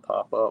face will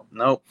pop up.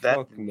 Nope.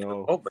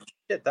 No. Oh, but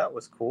shit, that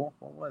was cool.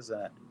 What was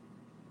that?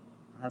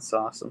 That's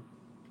awesome.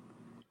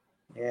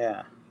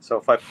 Yeah. So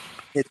if I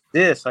hit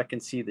this, I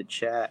can see the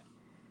chat.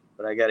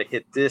 But I got to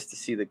hit this to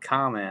see the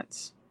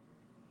comments.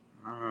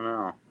 I don't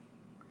know.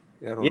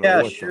 I don't Yeah,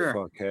 know what sure. the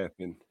fuck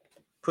happened.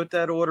 Put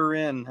that order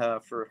in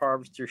for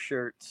Harvester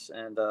shirts,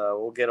 and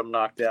we'll get them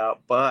knocked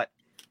out. But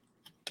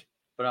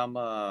I'm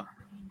got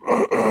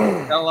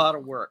a lot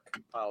of work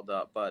piled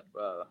up, but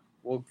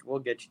we'll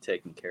get you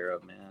taken care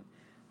of, man.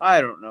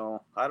 I don't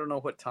know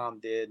what Tom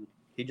did.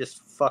 He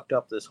just fucked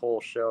up this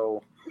whole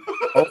show.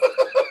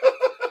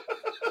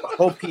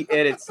 Hope he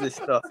edits this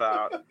stuff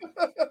out.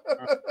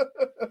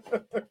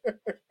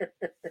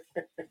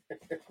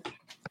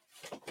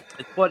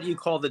 It's what you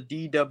call the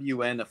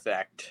DWN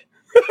effect.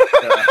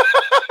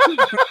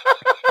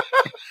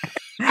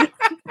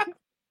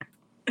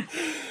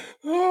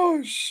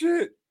 Oh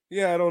shit.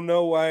 Yeah, I don't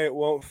know why it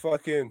won't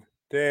fucking.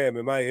 Damn,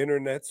 and my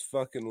internet's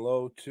fucking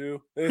low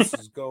too. This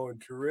is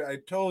going to. I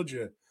told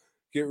you,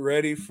 get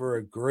ready for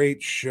a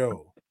great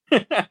show.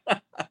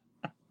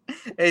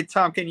 Hey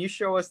Tom, can you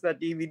show us that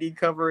DVD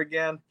cover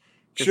again?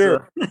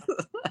 Sure.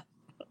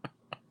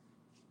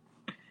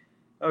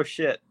 Oh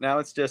shit! Now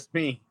it's just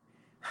me.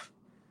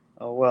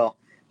 Oh well.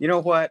 You know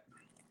what?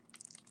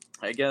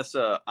 I guess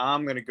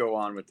I'm gonna go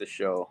on with the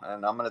show,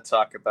 and I'm gonna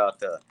talk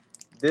about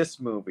this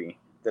movie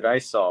that I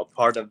saw,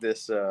 part of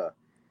this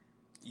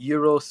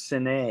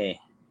Eurocine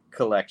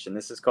collection.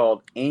 This is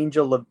called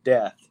Angel of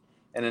Death,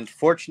 and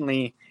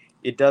unfortunately,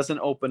 it doesn't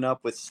open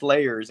up with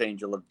Slayer's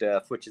Angel of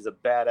Death, which is a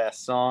badass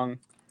song.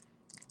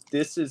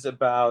 This is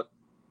about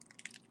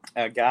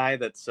a guy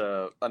that's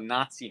a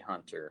Nazi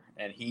hunter,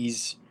 and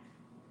he's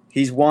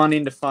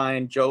wanting to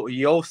find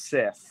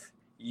Josef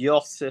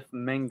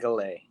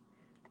Mengele,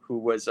 who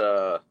was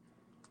a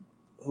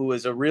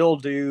real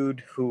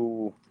dude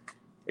who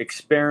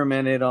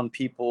experimented on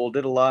people,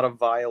 did a lot of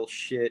vile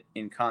shit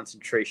in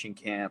concentration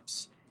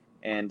camps,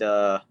 and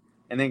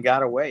then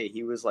got away.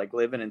 He was like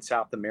living in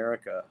South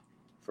America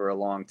for a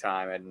long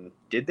time. And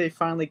did they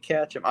finally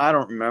catch him? I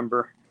don't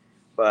remember,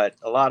 but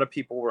a lot of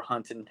people were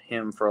hunting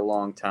him for a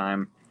long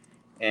time.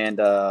 And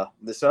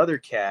this other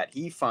cat,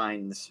 he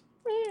finds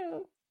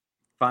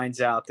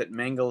out that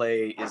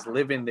Mengele is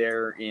living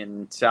there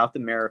in South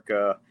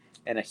America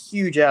in a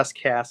huge ass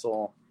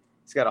castle.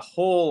 He's got a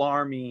whole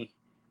army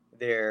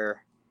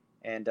there,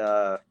 and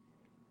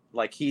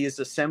like he is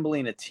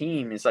assembling a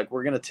team. He's like,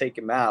 we're gonna take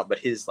him out, but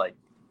his like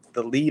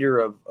the leader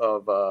of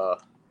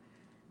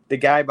the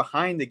guy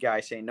behind the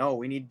guy saying, no,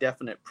 we need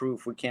definite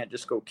proof. We can't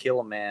just go kill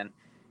a man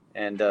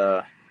and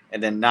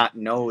then not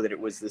know that it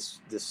was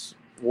this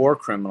war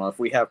criminal. If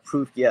we have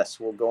proof, yes,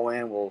 we'll go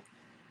in, we'll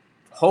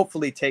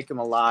hopefully take him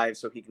alive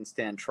so he can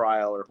stand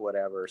trial or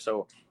whatever.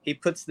 So he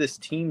puts this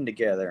team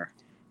together,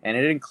 and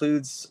it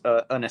includes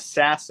an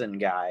assassin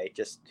guy.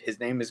 Just his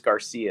name is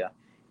Garcia,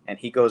 and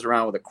he goes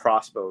around with a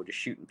crossbow, just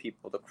shooting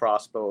people with a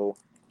crossbow,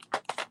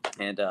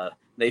 and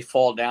they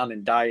fall down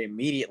and die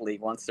immediately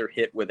once they're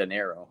hit with an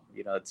arrow.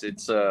 You know, it's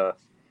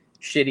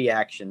shitty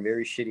action,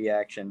 very shitty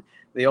action.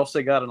 They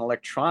also got an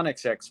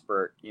electronics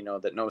expert, you know,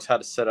 that knows how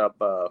to set up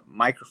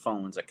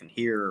microphones that can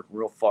hear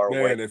real far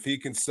away. Man, if he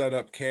can set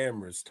up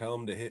cameras, tell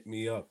him to hit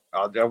me up.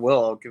 I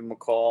will. I'll give him a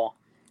call.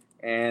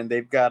 And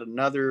they've got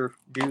another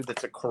dude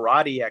that's a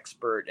karate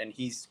expert, and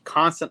he's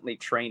constantly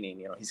training.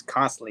 You know, he's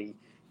constantly,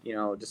 you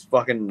know, just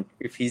fucking.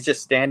 If he's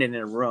just standing in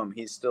a room,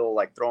 he's still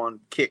like throwing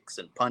kicks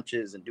and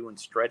punches and doing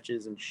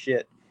stretches and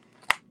shit.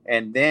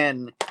 And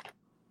then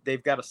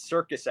they've got a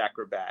circus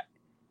acrobat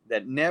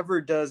that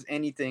never does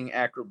anything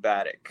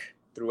acrobatic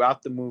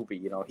throughout the movie.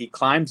 You know, he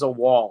climbs a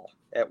wall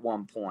at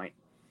one point,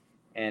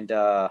 and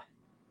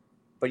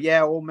but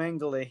yeah, old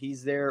Mengele,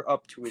 he's there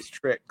up to his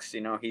tricks.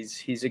 You know,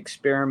 he's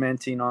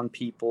experimenting on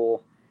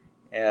people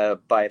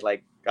by,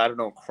 like, I don't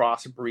know,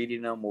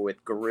 crossbreeding them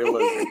with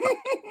gorillas.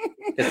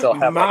 They'll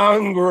have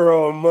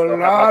mongrel,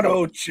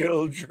 mulatto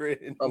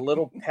children. A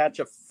little patch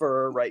of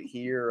fur right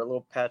here, a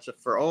little patch of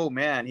fur. Oh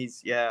man,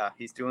 he's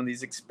doing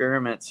these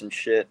experiments and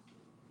shit.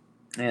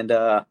 And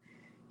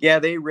yeah,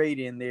 they raid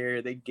in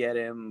there, they get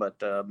him, but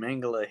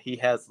Mengele, he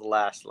has the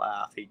last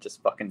laugh. He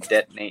just fucking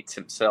detonates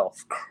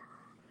himself.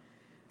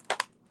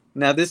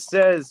 Now this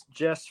says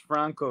Jess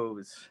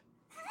Franco's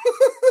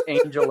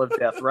Angel of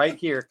Death right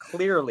here.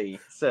 Clearly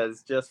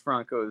says Jess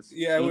Franco's.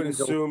 Yeah, I would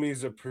assume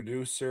he's a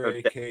producer,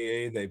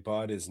 aka they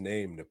bought his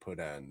name to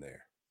put on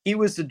there. He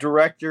was the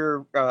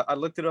director. I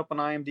looked it up on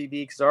IMDb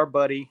because our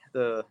buddy,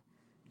 the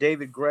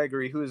David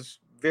Gregory, who's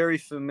very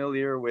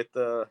familiar with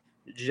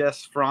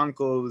Jess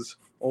Franco's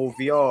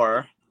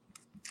OVR,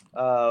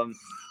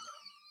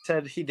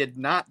 said he did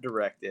not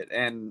direct it.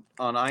 And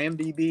on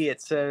IMDb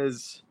it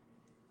says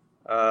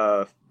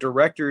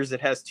directors,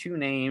 it has two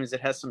names. It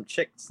has some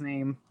chick's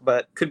name,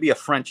 but could be a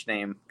French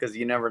name because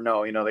you never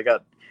know. You know, they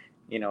got,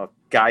 you know,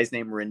 guys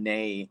named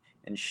Renee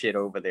and shit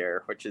over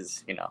there, which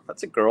is, you know,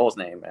 that's a girl's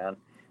name, man.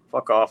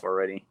 Fuck off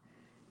already.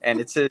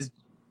 And it says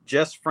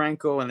Jess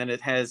Franco, and then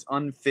it has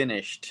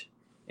unfinished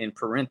in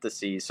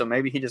parentheses. So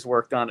maybe he just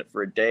worked on it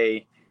for a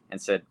day and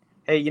said,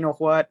 hey, you know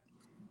what?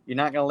 You're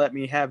not going to let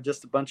me have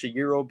just a bunch of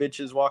Euro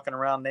bitches walking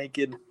around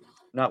naked?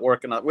 Not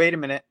working on. Wait a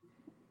minute.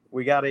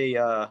 We got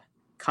a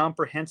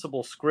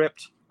comprehensible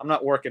script. I'm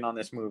not working on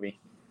this movie.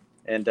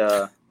 And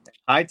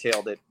I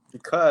tailed it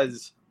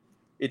because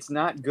it's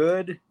not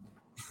good,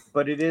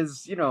 but it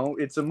is,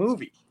 it's a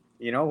movie,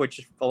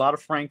 which a lot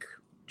of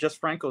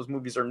Franco's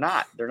movies are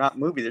not. They're not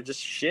movies. They're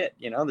just shit.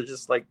 They're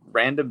just like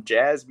random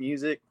jazz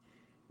music,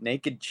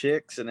 naked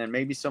chicks, and then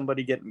maybe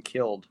somebody getting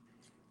killed.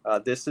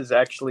 This is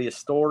actually a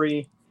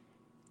story.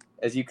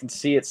 As you can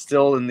see, it's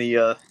still in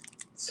the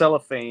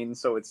cellophane,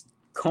 so it's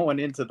going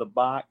into the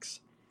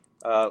box.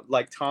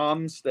 Like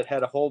Tom's that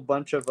had a whole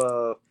bunch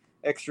of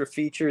extra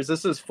features.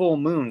 This is Full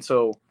Moon,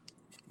 so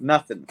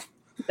nothing.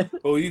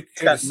 Well, you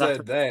could have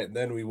said that, and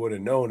then we would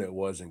have known it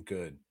wasn't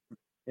good.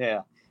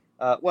 Yeah.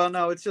 Well,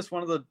 no, it's just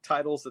one of the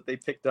titles that they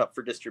picked up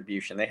for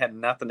distribution. They had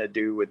nothing to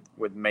do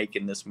with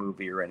making this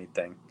movie or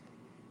anything.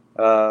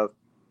 But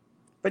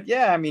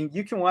yeah, I mean,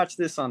 you can watch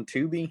this on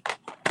Tubi.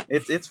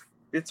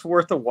 It's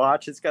worth a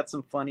watch. It's got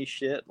some funny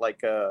shit,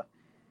 like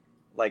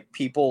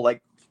people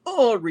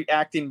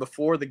reacting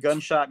before the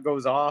gunshot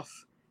goes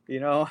off,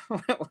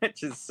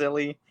 which is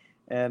silly,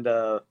 and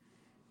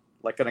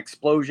like an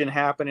explosion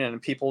happening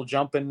and people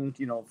jumping,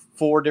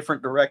 4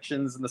 different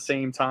directions in the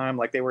same time,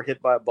 like they were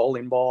hit by a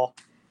bowling ball.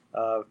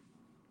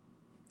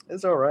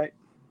 It's all right.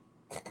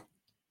 I'll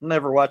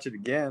never watch it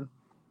again.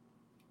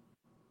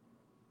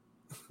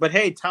 But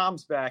hey,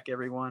 Tom's back,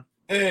 everyone.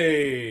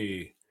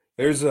 Hey,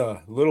 there's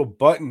a little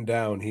button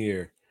down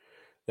here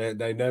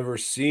that I never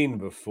seen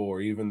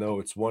before, even though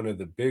it's one of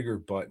the bigger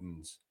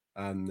buttons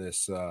on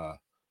this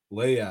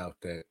layout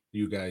that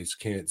you guys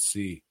can't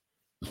see.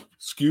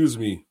 Excuse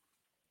me.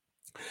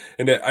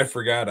 And I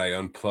forgot I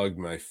unplugged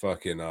my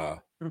fucking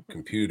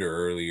computer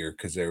earlier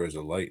because there was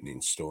a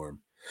lightning storm.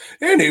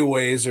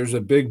 Anyways, there's a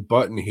big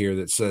button here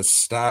that says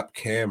stop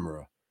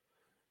camera.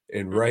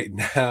 And right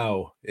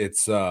now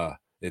it's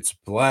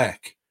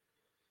black.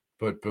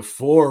 But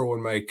before,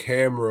 when my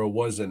camera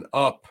wasn't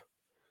up,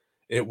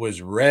 it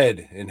was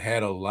red and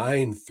had a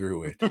line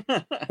through it.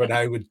 But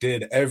I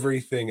did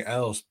everything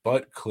else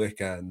but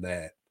click on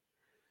that.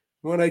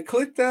 When I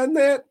clicked on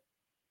that,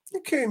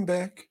 it came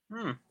back.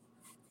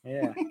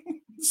 Yeah.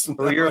 So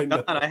well, you're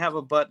now done. I have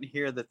a button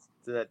here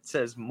that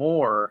says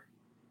more,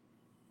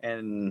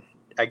 and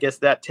I guess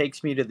that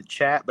takes me to the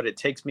chat, but it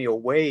takes me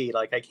away.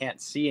 Like I can't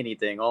see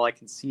anything. All I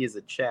can see is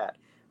the chat.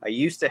 I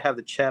used to have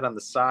the chat on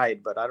the side,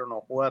 but I don't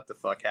know what the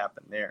fuck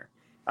happened there.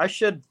 I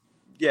should,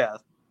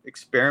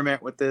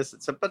 experiment with this.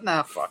 But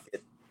nah, fuck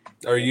it.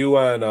 Are you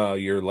on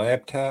your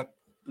laptop?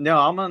 No,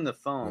 I'm on the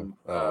phone.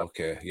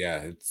 Okay. Yeah,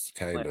 it's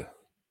kind of.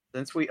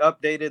 Since we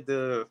updated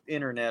the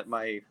internet,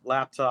 my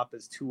laptop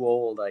is too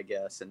old, I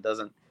guess, and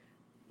doesn't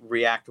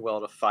react well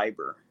to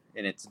fiber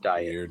in its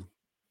diet. Weird.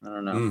 I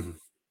don't know.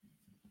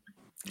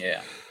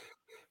 Yeah.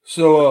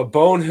 So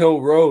Bone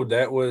Hill Road,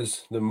 that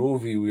was the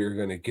movie we were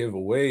going to give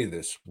away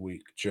this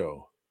week,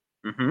 Joe.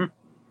 Mm-hmm.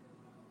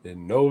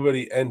 And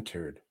nobody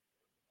entered.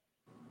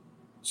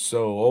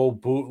 So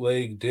old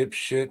bootleg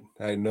dipshit,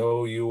 I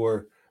know you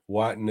were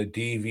wanting a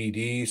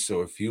DVD,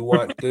 so if you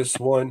want this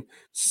one,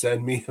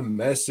 send me a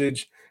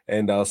message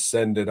and I'll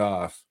send it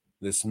off.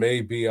 This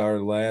may be our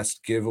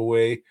last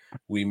giveaway.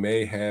 We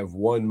may have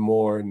one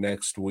more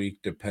next week,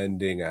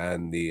 depending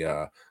on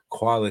the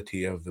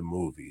quality of the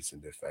movies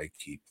and if I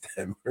keep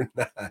them or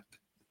not.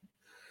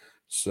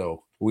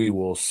 So we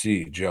will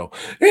see, Joe.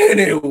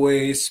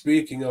 Anyway,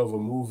 speaking of a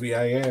movie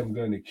I am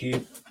going to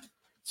keep,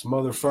 it's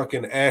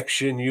motherfucking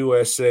Action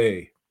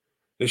USA.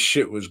 This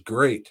shit was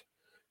great.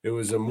 It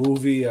was a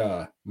movie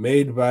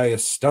made by a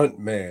stunt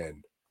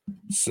man.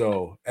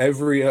 So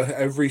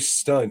every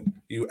stunt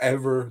you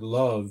ever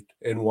loved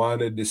and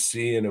wanted to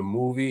see in a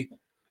movie,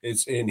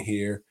 it's in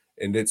here,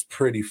 and it's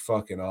pretty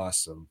fucking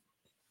awesome.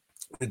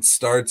 It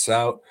starts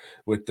out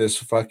with this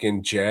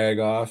fucking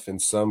jag-off in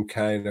some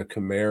kind of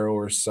Camaro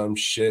or some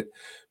shit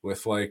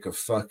with like a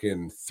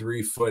fucking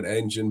 3-foot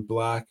engine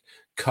block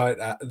cut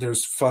out.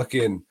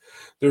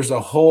 There's a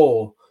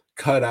hole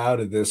cut out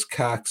of this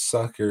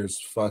cocksucker's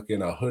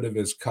fucking a hood of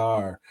his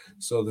car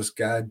so this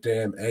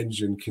goddamn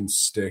engine can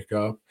stick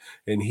up,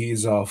 and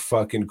he's all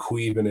fucking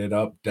queeving it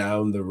up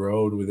down the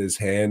road with his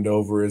hand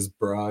over his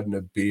broad and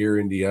a beer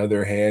in the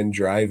other hand,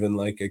 driving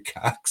like a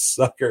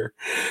cocksucker.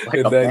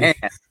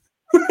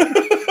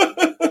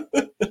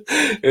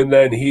 And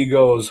then he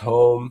goes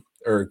home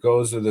or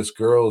goes to this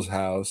girl's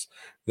house.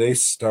 They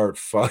start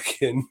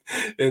fucking,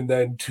 and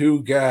then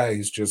 2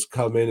 guys just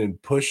come in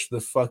and push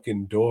the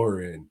fucking door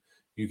in.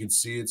 You can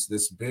see it's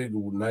this big,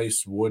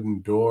 nice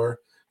wooden door.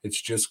 It's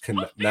just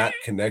not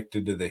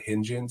connected to the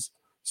hinges.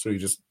 So he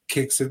just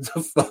kicks it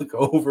the fuck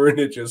over and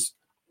it just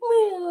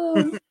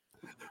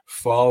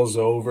falls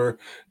over.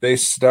 They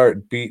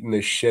start beating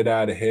the shit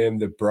out of him.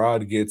 The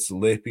broad gets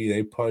lippy.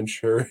 They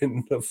punch her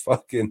in the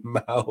fucking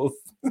mouth.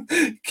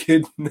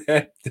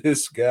 Kidnap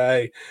this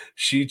guy.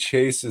 She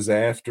chases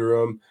after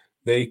him.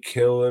 They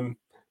kill him.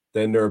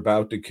 Then they're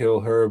about to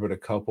kill her, but a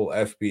couple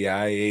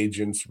FBI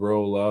agents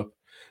roll up.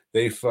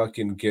 They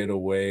fucking get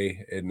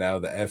away, and now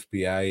the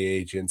FBI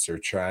agents are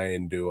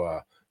trying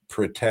to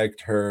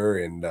protect her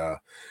and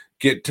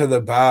get to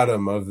the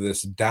bottom of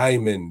this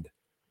diamond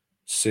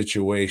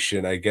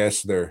situation. I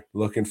guess they're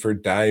looking for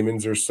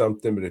diamonds or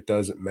something, but it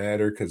doesn't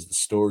matter because the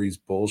story's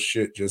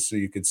bullshit, just so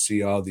you could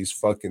see all these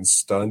fucking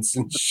stunts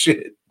and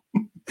shit.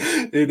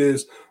 It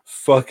is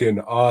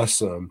fucking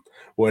awesome.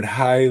 Would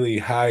highly,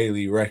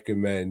 highly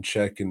recommend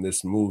checking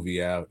this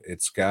movie out.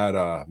 It's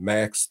got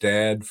Mac's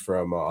dad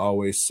from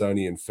Always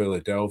Sunny in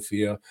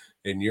Philadelphia,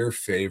 and your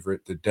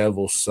favorite, the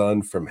Devil's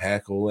Son from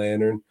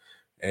Hack-O-Lantern,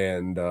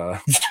 and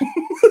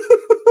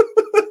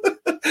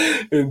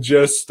and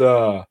just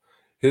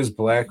his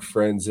black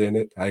friend's in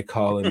it. I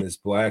call him his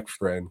black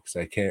friend because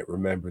I can't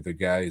remember the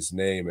guy's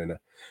name. And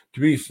to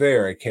be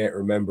fair, I can't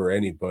remember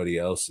anybody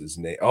else's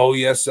name. Oh,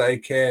 yes, I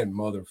can,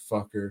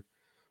 motherfucker.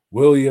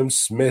 William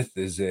Smith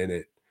is in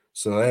it.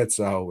 So that's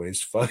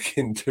always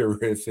fucking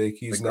terrific.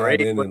 He's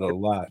not in it a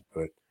lot,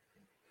 but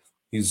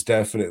he's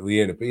definitely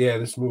in it. But yeah,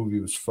 this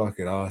movie was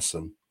fucking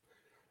awesome.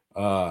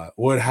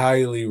 Would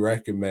highly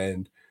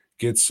recommend.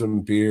 Get some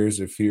beers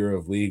if you're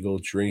of legal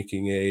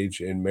drinking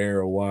age, and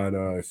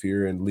marijuana if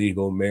you're in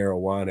legal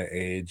marijuana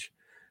age,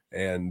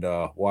 and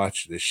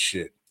watch this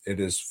shit. It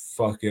is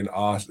fucking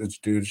awesome. This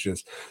dude's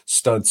just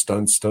stunt,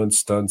 stunt, stunt,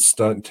 stunt,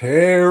 stunt.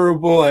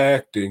 Terrible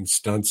acting.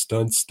 Stunt,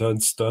 stunt,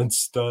 stunt, stunt,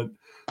 stunt.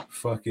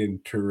 Fucking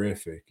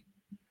terrific.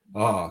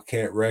 Oh,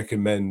 can't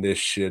recommend this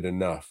shit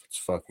enough. It's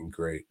fucking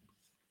great.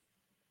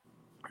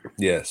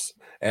 Yes.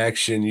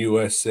 Action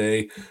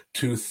USA,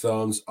 2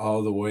 thumbs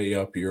all the way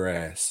up your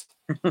ass.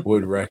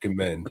 Would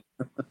recommend.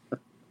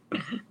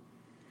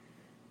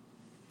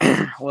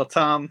 Well,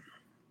 Tom,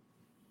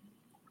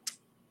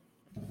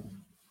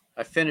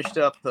 I finished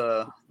up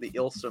the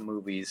Ilsa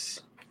movies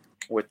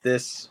with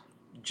this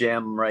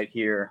gem right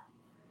here.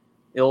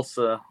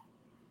 Ilsa,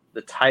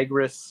 the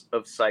Tigress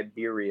of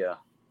Siberia.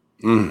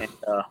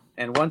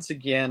 And once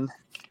again,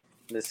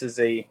 this is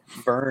a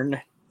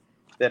burn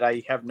that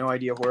I have no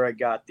idea where I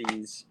got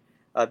these.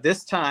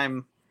 This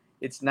time,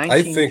 it's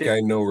 1950. I think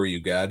I know where you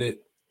got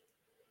it.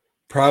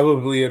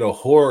 Probably at a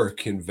horror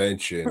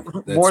convention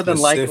that More than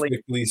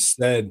specifically likely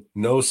said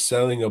no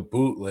selling of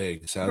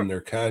bootlegs on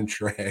their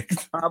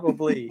contract.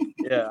 Probably,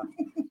 yeah.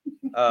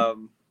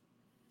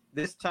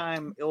 This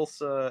time,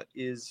 Ilsa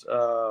is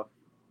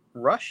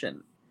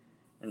Russian,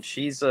 and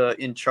she's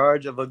in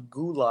charge of a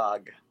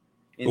gulag.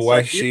 But why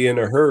is she in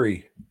a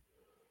hurry?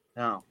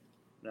 No.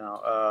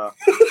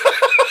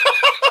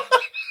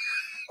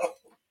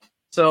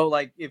 So,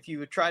 like, if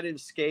you try to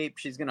escape,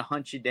 she's going to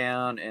hunt you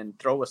down and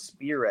throw a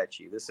spear at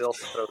you. This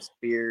Ilsa throws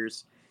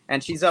spears.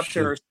 And she's up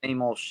to her same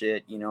old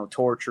shit, you know,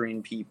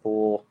 torturing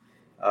people.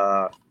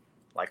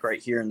 Like right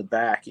here in the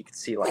back, you can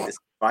see, like, this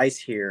device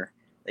here.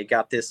 They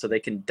got this so they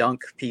can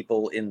dunk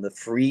people in the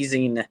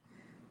freezing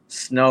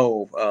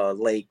snow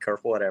lake or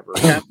whatever.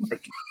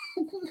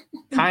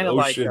 Kind of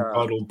like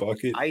puddle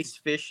bucket. Ice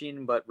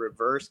fishing, but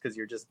reverse, because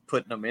you're just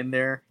putting them in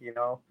there, you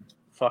know,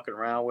 fucking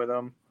around with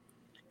them.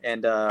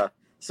 And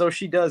so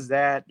she does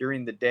that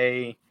during the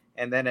day,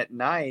 and then at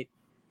night,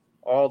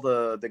 all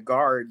the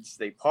guards,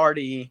 they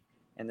party,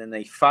 and then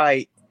they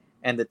fight,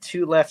 and the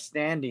 2 left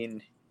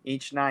standing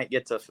each night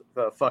gets a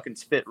fucking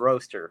spit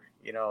roaster.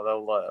 You know,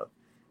 they'll,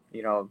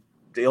 you know,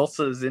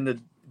 Ilsa's into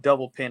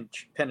double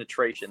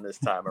penetration this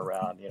time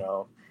around, you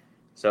know.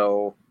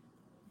 So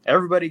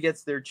everybody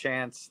gets their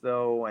chance,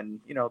 though,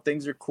 and, you know,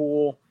 things are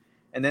cool.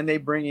 And then they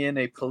bring in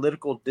a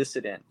political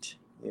dissident,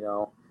 you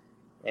know.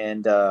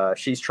 And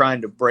she's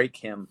trying to break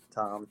him,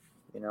 Tom.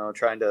 You know,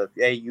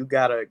 hey, you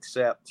got to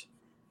accept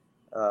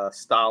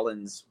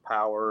Stalin's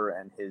power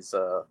and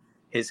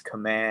his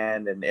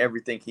command, and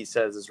everything he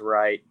says is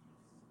right.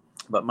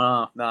 But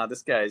nah,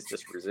 this guy is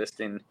just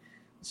resisting.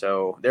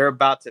 So they're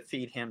about to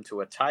feed him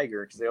to a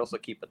tiger, because they also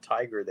keep a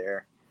tiger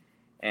there.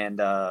 And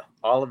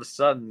all of a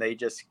sudden, they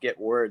just get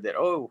word that,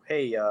 oh,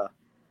 hey,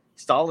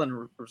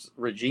 Stalin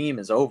regime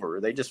is over.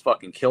 They just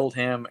fucking killed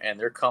him, and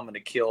they're coming to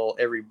kill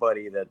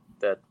everybody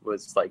that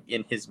was, like,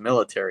 in his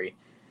military.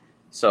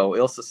 So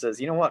Ilsa says,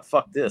 you know what?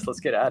 Fuck this. Let's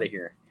get out of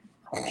here.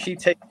 She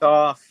takes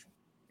off,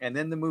 and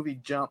then the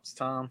movie jumps,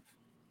 Tom.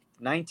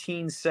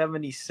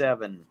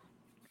 1977.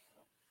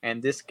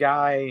 And this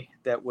guy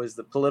that was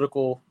the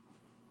political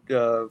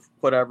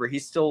whatever,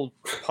 he's still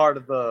part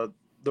of the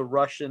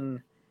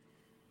Russian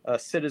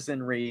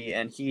citizenry,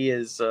 and he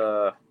is...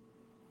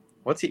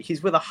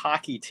 he's with a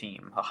hockey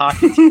team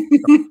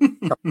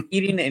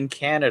competing in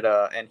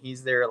Canada, and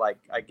he's there, like,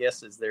 I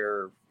guess is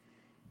their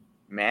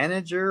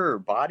manager or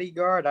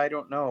bodyguard, I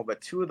don't know,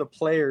 but 2 of the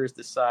players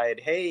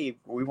decide, hey,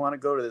 we want to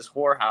go to this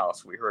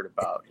whorehouse we heard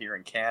about here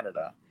in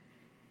Canada.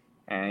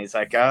 And he's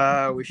like,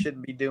 we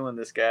shouldn't be doing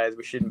this, guys,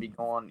 we shouldn't be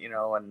going, you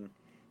know. And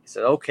he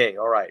said, okay,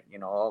 all right, you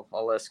know,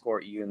 I'll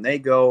escort you. And they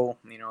go,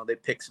 you know, they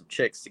pick some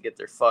chicks to get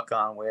their fuck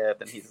on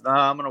with, and he's,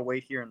 I'm gonna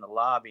wait here in the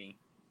lobby.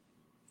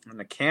 And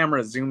the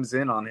camera zooms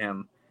in on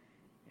him.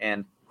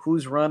 And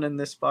who's running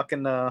this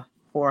fucking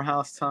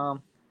whorehouse,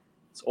 Tom?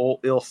 It's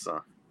old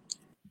Ilsa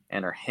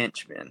and her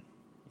henchmen.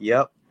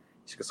 Yep.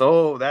 She goes,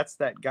 oh, that's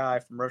that guy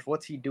from Russia.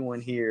 What's he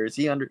doing here? Is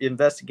he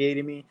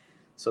investigating me?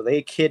 So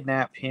they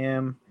kidnap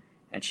him,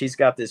 and she's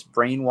got this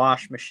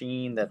brainwash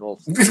machine that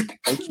will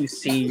make you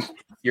see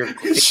your.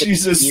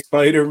 She's a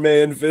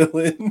Spider-Man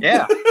villain.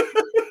 Yeah.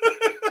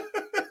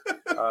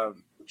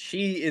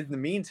 She, in the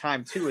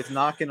meantime, too, is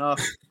knocking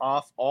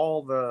off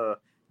all the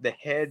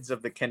heads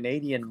of the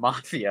Canadian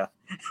mafia,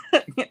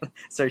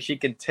 so she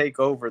can take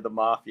over the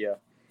mafia.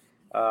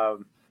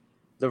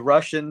 The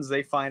Russians,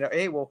 they find out,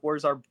 hey, well,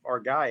 where's our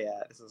guy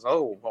at? It says,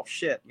 oh, well,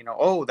 shit,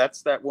 oh,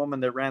 that's that woman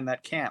that ran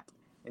that camp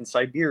in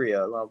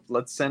Siberia. Well,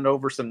 let's send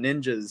over some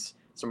ninjas,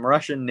 some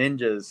Russian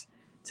ninjas,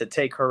 to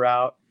take her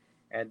out.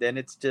 And then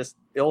it's just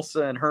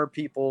Ilsa and her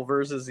people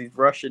versus these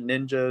Russian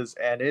ninjas,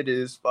 and it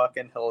is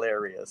fucking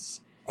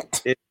hilarious.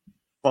 It's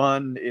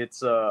fun.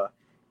 It's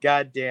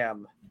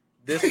goddamn.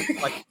 This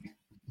like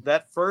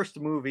that first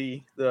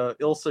movie, the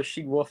Ilsa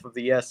She-Wolf of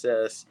the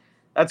SS.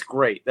 That's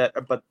great.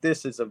 But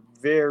this is a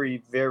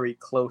very, very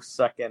close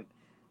second.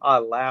 I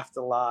laughed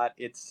a lot.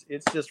 It's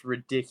just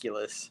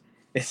ridiculous.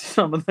 It's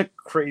some of the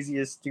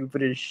craziest,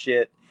 stupidest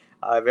shit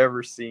I've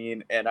ever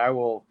seen, and I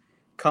will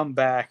come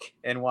back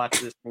and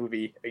watch this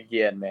movie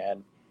again,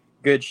 man.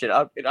 Good shit.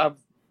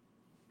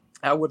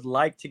 I would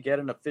like to get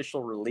an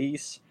official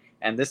release,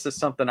 and this is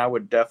something I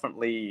would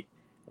definitely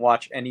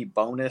watch any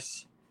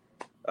bonus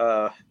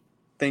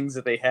things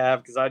that they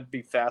have, because I'd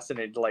be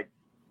fascinated, like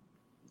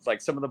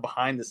some of the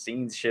behind the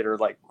scenes shit, or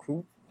like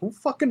who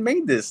fucking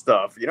made this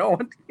stuff,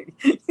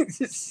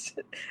 Just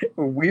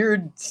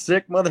weird,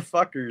 sick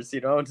motherfuckers,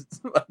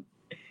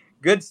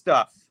 Good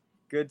stuff.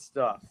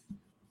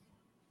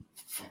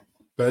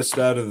 Best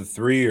out of the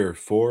 3 or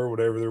 4,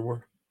 whatever there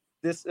were.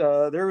 This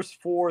there was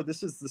 4.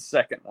 This is the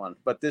second one,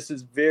 but this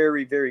is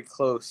very, very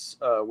close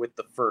with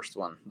the first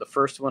one. The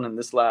first one and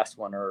this last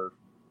one are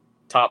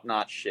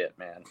top-notch shit,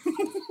 man.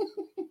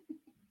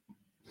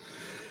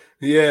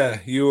 Yeah,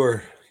 you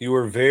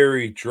were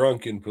very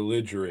drunk and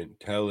belligerent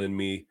telling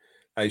me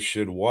I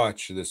should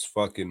watch this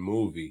fucking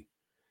movie.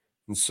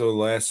 And so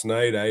last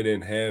night I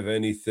didn't have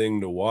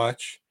anything to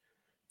watch.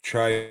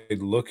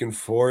 Tried looking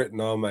for it in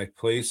all my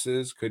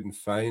places, couldn't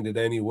find it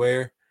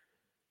anywhere.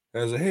 I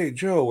was like, hey,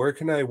 Joe, where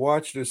can I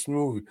watch this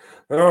movie?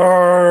 Like,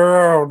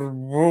 oh,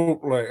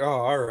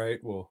 all right,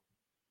 well,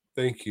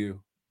 thank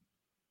you.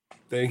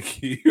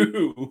 Thank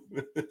you.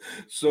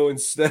 So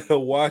instead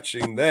of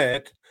watching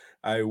that,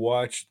 I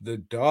watched The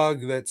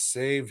Dog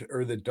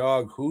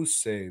Who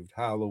Saved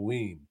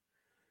Halloween.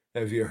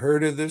 Have you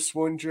heard of this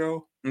one,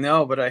 Joe?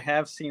 No, but I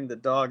have seen The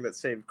Dog That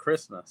Saved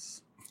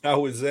Christmas.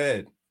 How was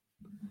that?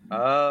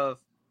 I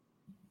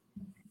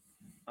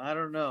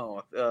don't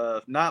know.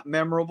 Not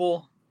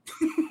memorable.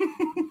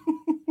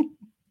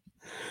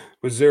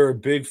 Was there a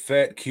big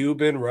fat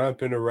Cuban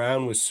romping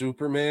around with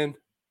Superman?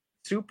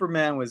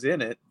 Superman was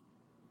in it.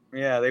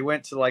 Yeah, they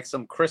went to like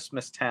some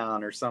Christmas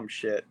town or some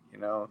shit,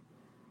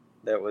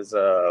 that was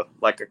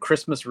like a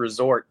Christmas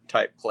resort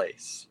type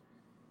place.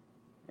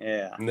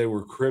 Yeah. And they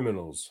were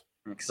criminals.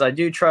 Because I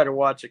do try to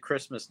watch a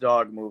Christmas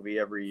dog movie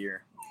every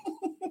year.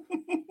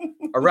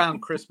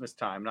 Around Christmas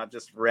time, not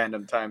just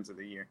random times of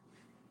the year.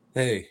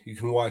 Hey, you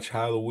can watch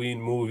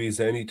Halloween movies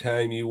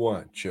anytime you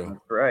want, Joe.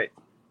 That's right.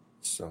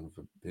 Son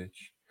of a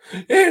bitch.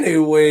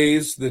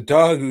 Anyways, The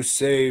Dog Who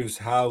Saves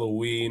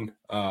Halloween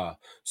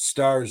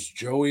stars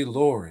Joey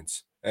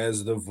Lawrence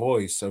as the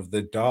voice of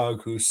the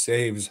dog who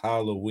saves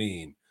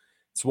Halloween.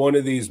 It's one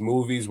of these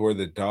movies where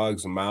the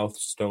dog's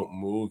mouths don't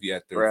move,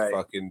 yet they're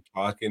fucking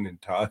talking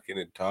and talking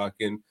and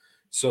talking.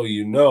 So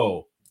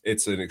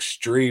it's an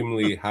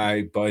extremely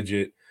high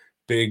budget,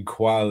 big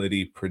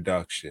quality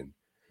production.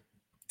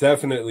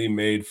 Definitely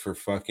made for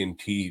fucking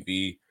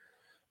TV.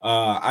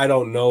 I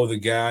don't know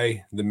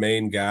the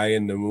main guy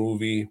in the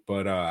movie,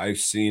 but I've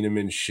seen him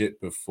in shit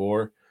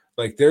before.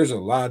 Like, there's a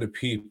lot of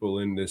people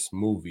in this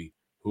movie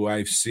who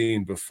I've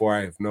seen before.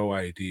 I have no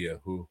idea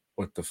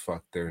what the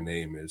fuck their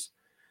name is.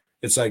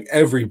 It's like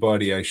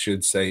everybody, I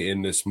should say,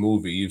 in this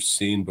movie you've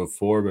seen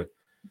before, but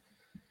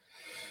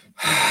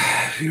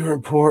if you were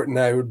important,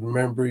 I would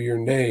remember your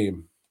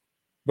name.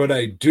 But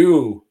I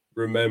do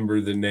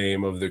remember the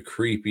name of the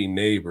creepy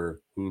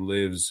neighbor who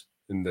lives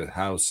in the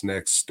house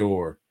next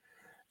door.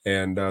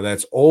 And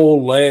that's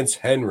old Lance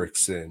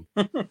Henriksen.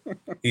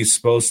 He's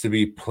supposed to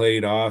be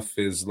played off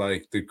as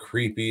like the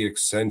creepy,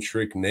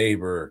 eccentric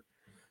neighbor.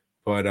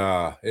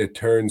 But it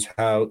turns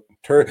out,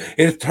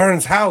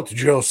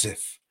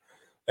 Joseph,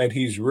 and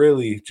he's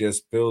really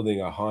just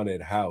building a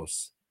haunted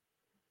house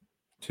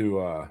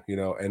to,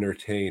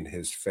 entertain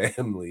his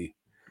family.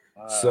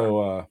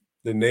 So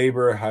the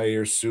neighbor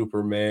hires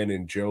Superman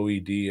and Joey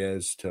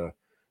Diaz to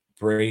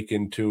break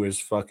into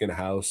his fucking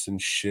house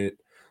and shit.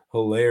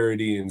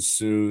 Hilarity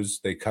ensues.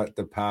 They cut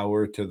the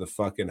power to the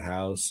fucking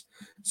house,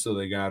 so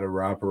they gotta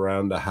wrap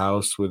around the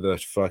house with a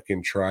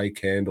fucking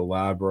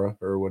tri-candelabra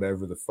or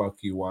whatever the fuck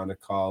you want to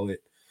call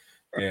it.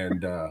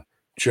 And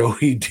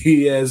Joey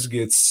Diaz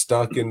gets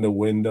stuck in the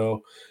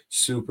window.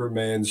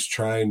 Superman's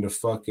trying to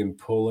fucking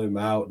pull him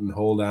out and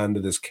hold on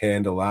to this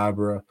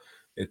candelabra,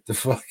 at the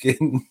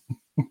fucking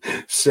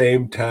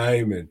same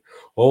time, and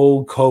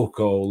old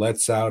Coco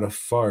lets out a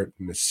fart,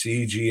 and the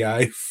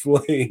CGI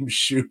flame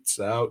shoots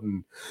out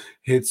and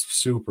hits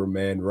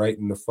Superman right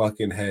in the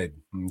fucking head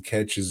and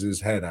catches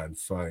his head on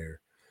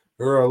fire.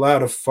 There are a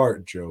lot of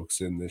fart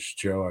jokes in this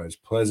show. I was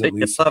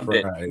pleasantly you loved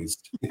it.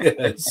 surprised.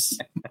 Yes.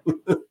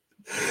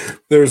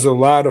 There's a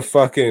lot of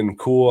fucking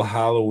cool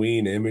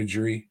Halloween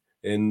imagery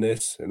in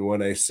this. And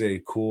when I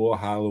say cool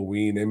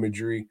Halloween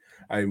imagery,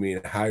 I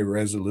mean high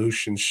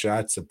resolution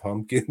shots of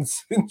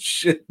pumpkins and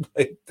shit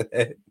like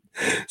that.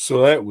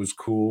 So that was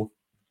cool.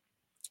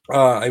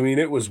 I mean,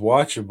 it was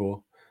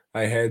watchable.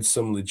 I had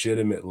some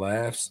legitimate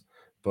laughs,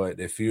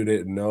 but if you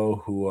didn't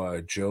know who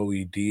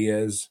Joey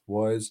Diaz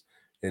was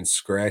and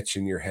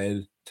scratching your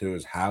head to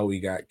how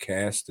he got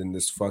cast in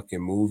this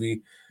fucking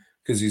movie,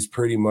 because he's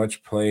pretty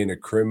much playing a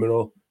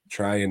criminal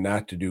trying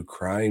not to do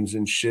crimes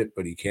and shit,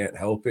 but he can't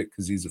help it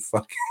because he's a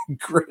fucking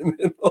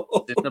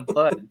criminal. In the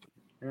blood.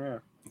 Yeah.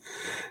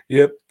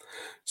 Yep.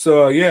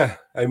 So, yeah,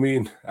 I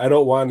mean, I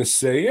don't want to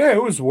say, yeah,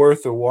 it was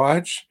worth a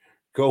watch.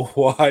 Go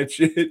watch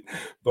it.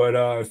 But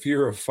if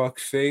you're a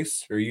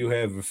fuckface or you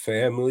have a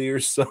family or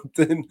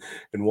something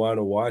and want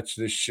to watch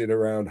this shit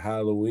around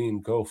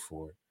Halloween, go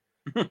for it.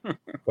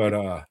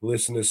 But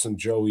listen to some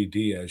Joey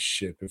Diaz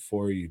shit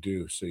before you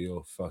do, so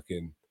you'll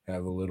fucking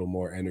have a little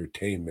more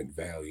entertainment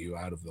value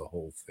out of the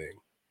whole thing.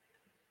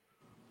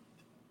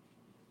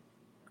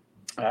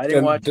 I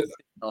didn't watch anything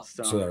else.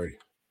 So. Sorry.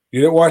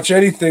 You didn't watch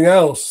anything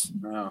else?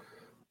 No.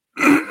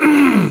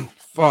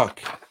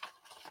 Fuck.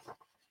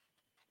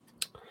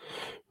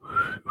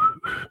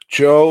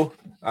 Joe,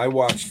 I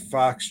watched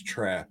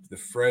Foxtrap, the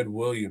Fred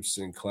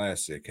Williamson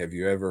classic. Have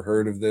you ever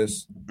heard of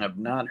this? I've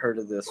not heard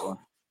of this one.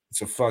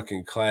 It's a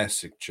fucking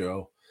classic,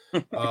 Joe.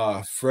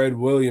 Fred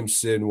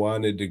Williamson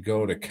wanted to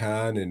go to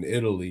Cannes in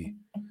Italy,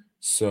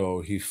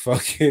 so he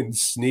fucking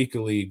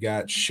sneakily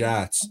got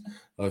shots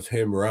of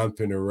him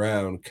romping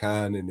around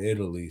Cannes in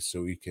Italy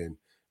so he can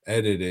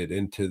edit it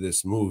into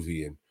this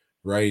movie and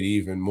write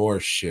even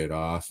more shit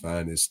off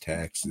on his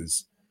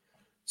taxes.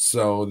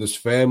 So this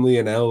family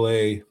in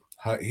LA,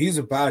 he's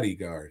a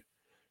bodyguard.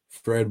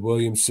 Fred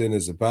Williamson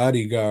is a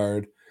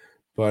bodyguard,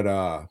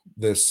 but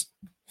this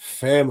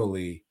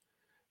family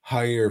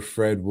hire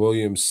Fred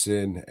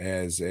Williamson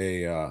as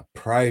a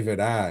private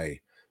eye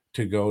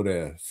to go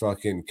to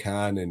fucking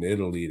Cannes in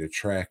Italy to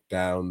track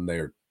down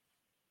their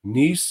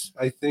niece,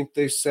 I think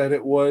they said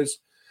it was.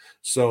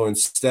 So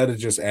instead of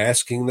just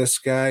asking this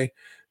guy,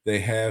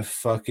 they have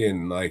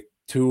fucking like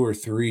 2 or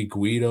 3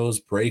 Guidos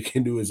break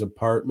into his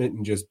apartment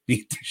and just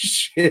beat the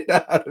shit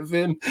out of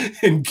him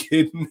and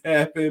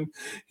kidnap him.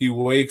 He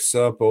wakes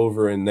up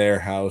over in their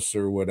house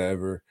or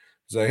whatever.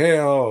 He's like, hey,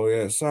 oh,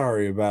 yeah,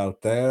 sorry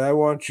about that. I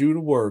want you to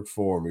work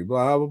for me,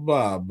 blah, blah,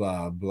 blah,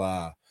 blah,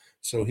 blah.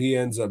 So he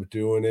ends up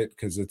doing it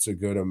because it's a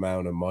good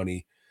amount of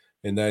money.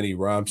 And then he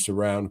romps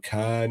around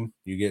Cannes.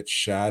 You get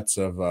shots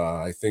of,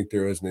 I think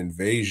there was an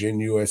Invasion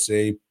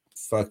USA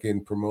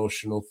fucking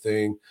promotional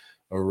thing,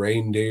 a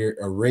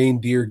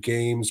reindeer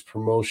games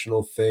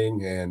promotional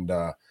thing, and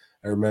I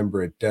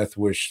remember a Death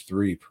Wish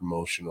 3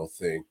 promotional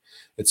thing.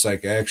 It's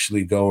like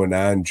actually going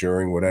on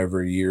during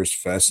whatever year's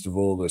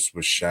festival this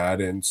was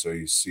shot in, so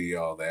you see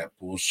all that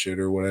bullshit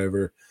or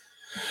whatever.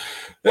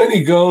 Then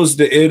he goes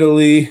to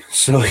Italy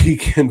so he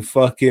can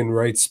fucking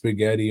write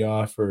spaghetti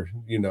off, or,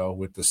 you know,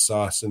 with the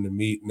sauce and the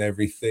meat and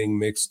everything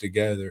mixed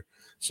together,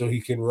 so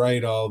he can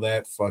write all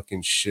that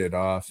fucking shit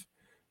off.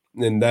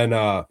 And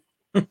then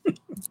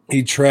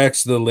he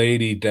tracks the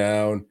lady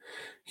down.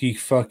 He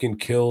fucking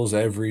kills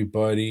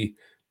everybody.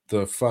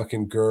 The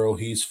fucking girl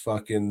he's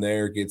fucking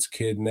there gets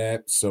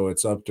kidnapped, so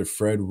it's up to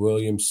Fred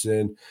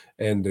Williamson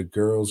and the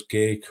girl's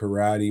gay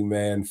karate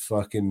man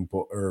fucking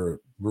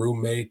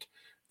roommate.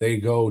 They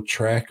go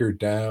track her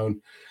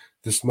down.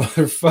 This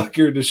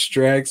motherfucker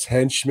distracts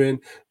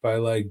henchmen by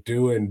like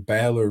doing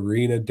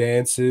ballerina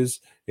dances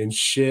and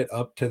shit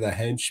up to the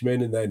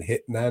henchmen and then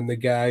hitting on the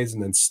guys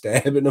and then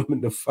stabbing them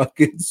in the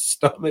fucking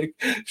stomach.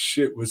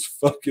 Shit was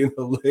fucking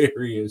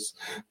hilarious.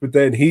 But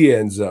then he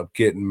ends up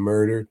getting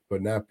murdered,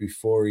 but not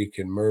before he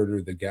can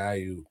murder the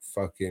guy who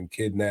fucking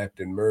kidnapped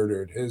and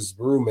murdered his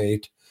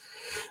roommate.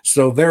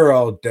 So they're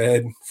all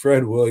dead.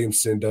 Fred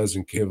Williamson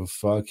doesn't give a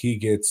fuck. He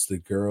gets the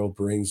girl,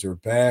 brings her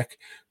back.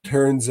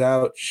 Turns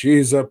out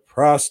she's a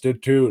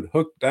prostitute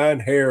hooked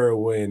on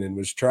heroin and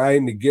was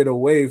trying to get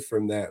away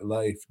from that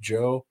life,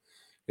 Joe.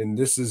 And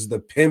this is the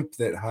pimp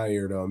that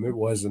hired him. It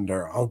wasn't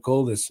her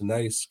uncle, this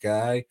nice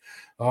guy.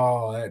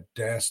 Oh, that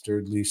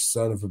dastardly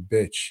son of a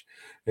bitch.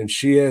 And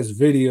she has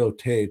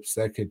videotapes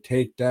that could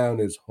take down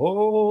his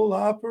whole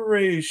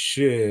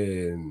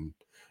operation.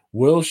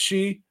 Will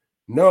she?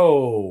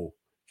 No.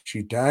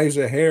 She dies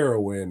of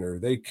heroin or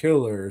they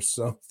kill her or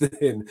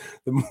something.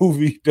 The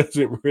movie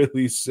doesn't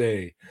really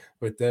say.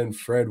 But then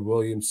Fred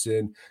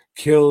Williamson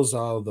kills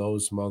all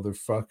those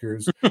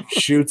motherfuckers,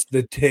 shoots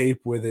the tape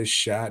with his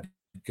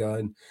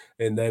shotgun,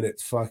 and then it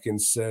fucking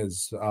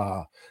says,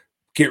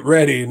 get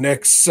ready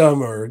next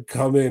summer,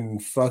 come in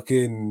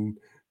fucking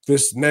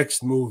this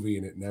next movie,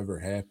 and it never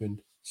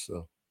happened.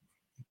 So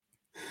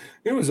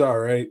It was all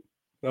right.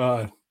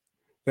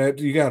 That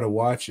you got to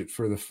watch it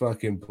for the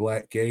fucking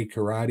black gay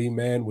karate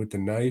man with the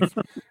knife.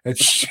 That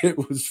shit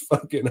was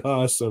fucking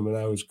awesome, and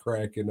I was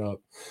cracking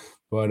up.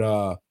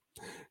 But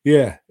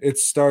yeah, it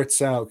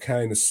starts out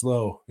kind of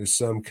slow. There's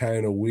some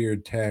kind of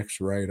weird tax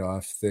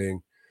write-off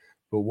thing.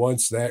 But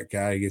once that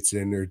guy gets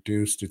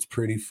introduced, it's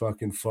pretty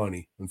fucking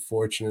funny.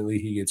 Unfortunately,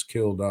 he gets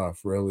killed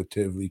off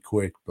relatively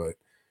quick, but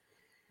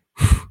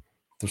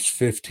those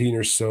 15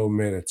 or so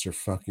minutes are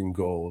fucking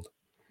gold.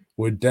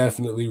 Would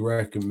definitely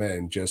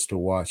recommend just to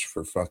watch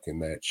for fucking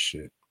that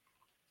shit.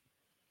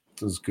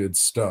 It was good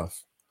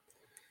stuff.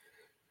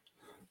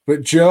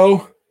 But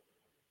Joe,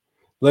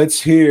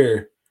 let's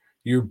hear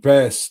your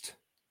best.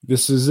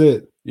 This is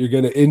it. You're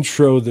going to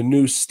intro the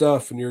new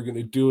stuff and you're going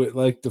to do it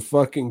like the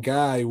fucking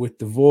guy with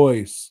the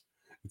voice.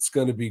 It's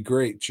going to be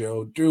great,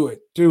 Joe. Do it.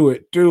 Do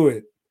it. Do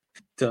it.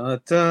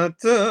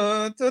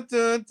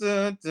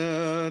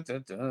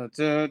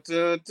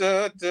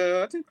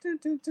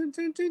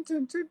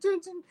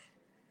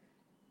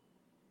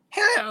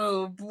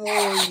 Hello,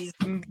 boys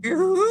and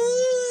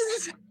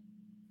girls.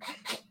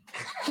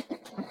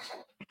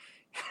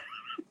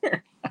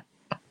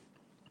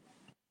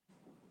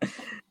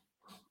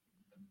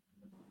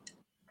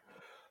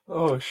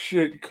 Oh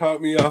shit,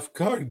 caught me off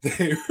guard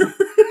there.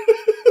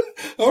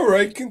 All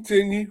right,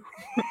 continue.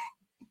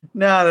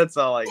 No, that's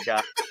all I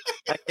got.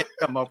 I can't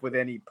come up with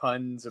any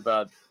puns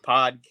about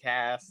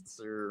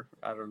podcasts or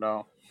I don't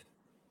know.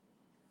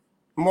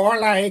 More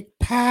like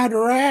pod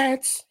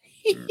rats.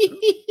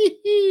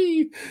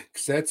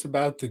 Cause that's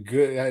about the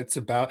good. That's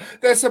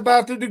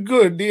about the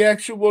good. The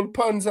actual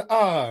puns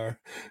are.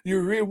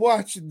 You're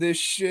rewatching this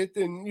shit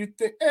and you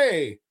think,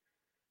 hey,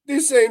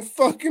 this ain't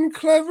fucking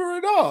clever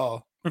at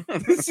all.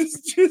 This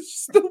is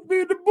just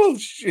stupid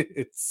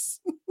bullshit.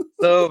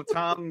 So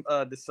Tom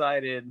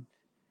decided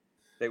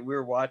that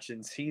we're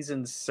watching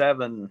season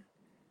 7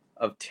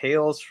 of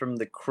Tales from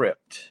the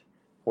Crypt,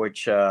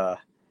 which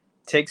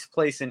takes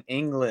place in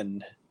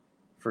England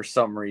for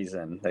some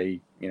reason.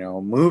 They,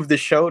 moved the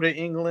show to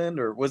England,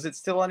 or was it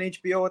still on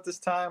HBO at this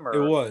time? Or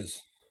It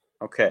was.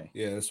 Okay.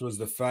 Yeah, this was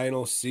the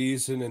final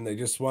season, and they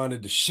just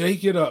wanted to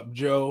shake it up,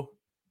 Joe.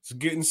 It's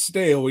getting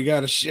stale. We got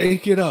to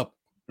shake it up.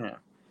 Yeah.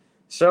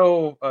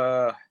 So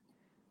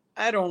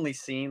I'd only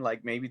seen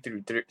like maybe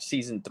through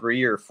season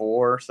 3 or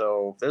 4.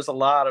 So there's a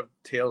lot of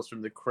Tales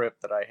from the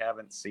Crypt that I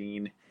haven't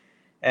seen.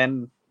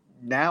 And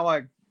now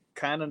I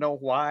kind of know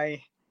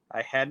why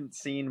I hadn't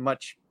seen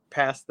much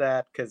past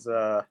that. Because,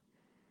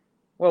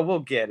 well, we'll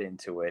get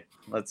into it.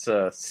 Let's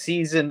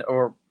season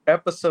or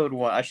episode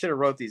 1. I should have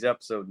wrote these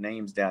episode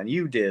names down.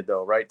 You did,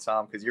 though, right,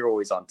 Tom? Because you're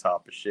always on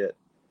top of shit.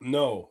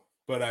 No,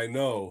 but I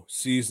know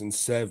season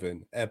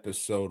 7,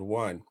 episode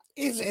 1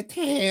 is a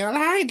tale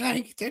I'd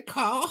like to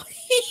call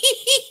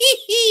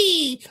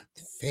The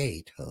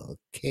Fatal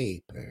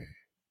Caper.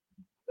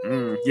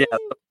 Yeah,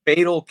 the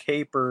Fatal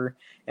Caper.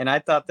 And I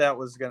thought that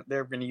was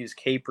they're gonna use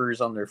capers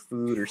on their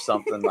food or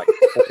something like.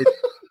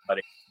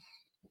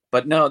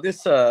 But no,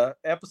 this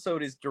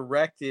episode is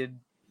directed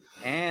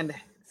and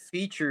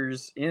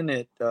features in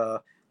it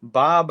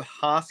Bob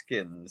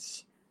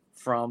Hoskins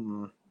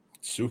from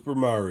Super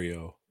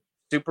Mario,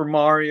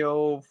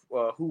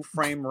 Who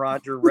Framed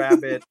Roger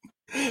Rabbit,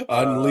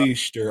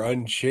 Unleashed or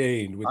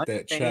Unchained with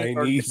that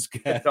Chinese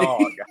guy.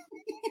 Dog.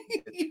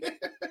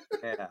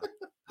 Yeah.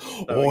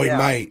 So, Oi,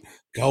 mate,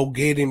 go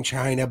get him,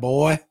 China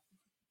boy.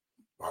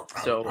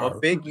 So a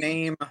big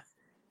name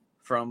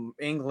from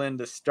England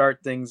to start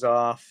things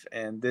off,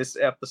 and this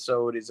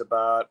episode is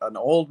about an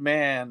old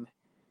man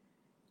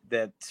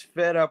that's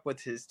fed up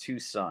with his 2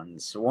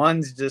 sons.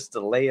 One's just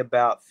a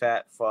layabout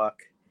fat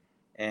fuck,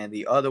 and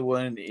the other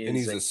one is and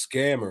he's a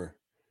scammer.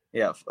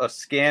 Yeah, a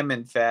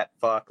scamming fat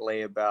fuck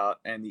layabout,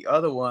 and the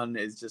other one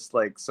is just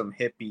like some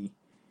hippie,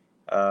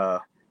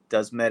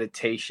 does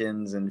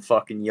meditations and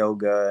fucking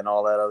yoga and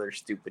all that other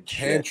stupid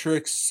shit.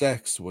 Tantric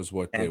sex was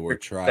what they were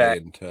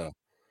trying to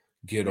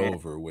get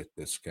over with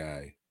this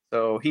guy.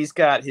 So he's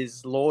got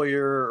his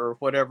lawyer or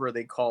whatever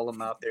they call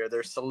him out there.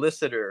 Their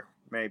solicitor,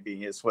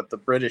 maybe, is what the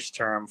British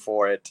term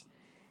for it.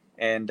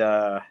 And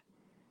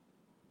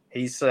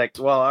he's like,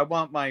 well, I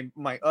want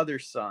my other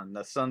son,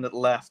 the son that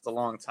left a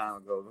long time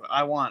ago.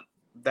 I want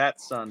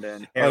that son to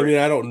inherit. I mean,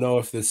 I don't know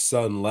if this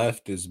son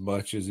left as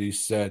much as he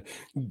said,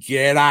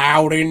 get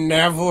out and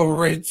never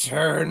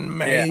return,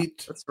 mate.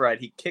 Yeah, that's right.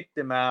 He kicked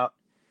him out.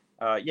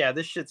 Yeah,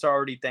 this shit's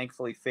already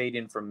thankfully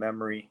fading from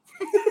memory.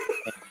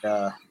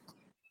 And,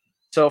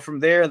 so from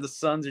there, the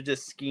sons are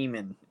just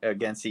scheming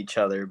against each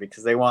other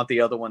because they want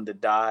the other one to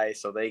die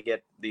so they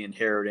get the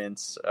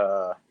inheritance.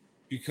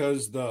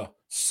 Because the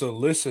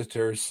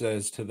solicitor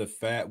says to the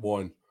fat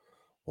one,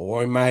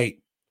 oi,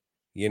 mate,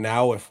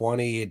 if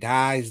one of you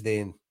dies,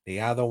 then the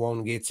other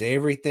one gets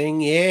everything,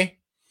 yeah?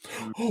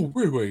 Oh,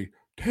 wait,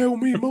 tell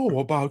me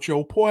more about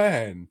your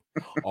plan.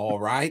 All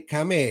right,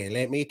 come here,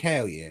 let me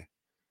tell you.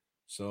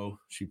 So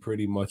she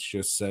pretty much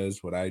just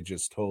says what I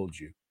just told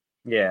you.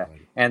 Yeah,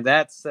 and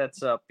that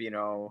sets up,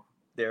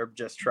 they're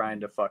just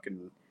trying to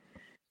fucking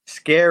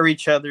scare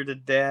each other to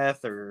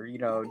death, or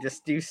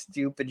just do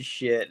stupid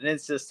shit, and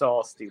it's just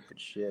all stupid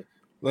shit.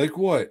 Like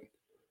what?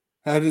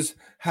 How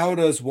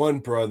does one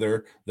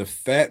brother, the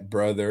fat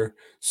brother,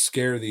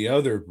 scare the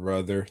other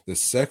brother, the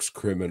sex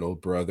criminal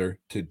brother,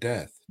 to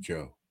death,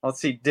 Joe? Let's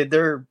see. Did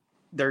their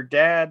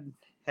dad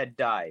had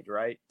died,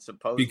 right?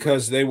 Supposedly.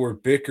 Because they were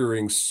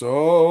bickering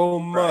so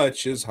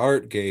much, his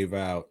heart gave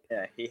out.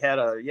 Yeah, he had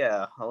a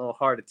little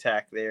heart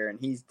attack there, and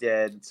he's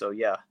dead. So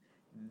yeah,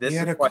 He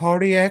had a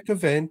cardiac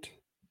event.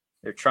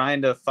 They're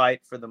trying to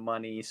fight for the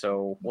money.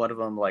 So one of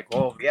them like,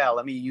 well, yeah,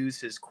 let me use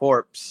his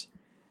corpse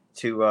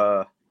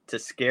to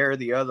scare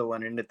the other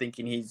one into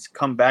thinking he's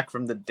come back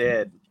from the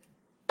dead.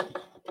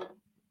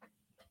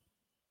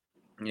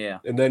 Yeah.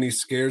 And then he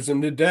scares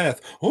him to death.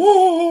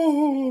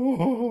 Oh!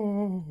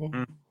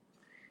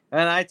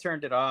 And I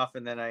turned it off,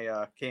 and then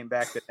I came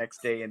back the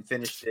next day and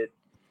finished it.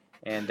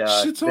 And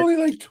it's only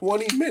like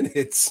 20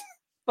 minutes.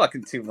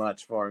 Fucking too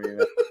much for me.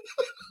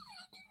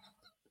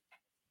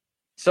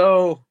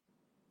 So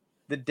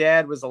the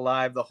dad was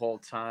alive the whole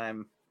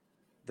time.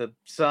 The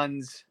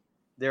sons,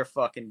 they're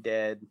fucking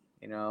dead.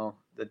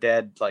 The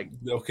dad, like...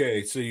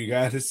 Okay, so you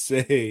gotta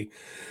say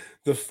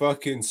the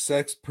fucking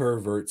sex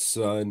pervert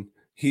son,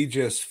 he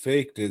just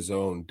faked his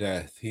own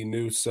death. He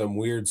knew some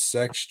weird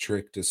sex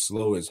trick to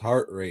slow his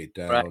heart rate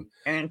down.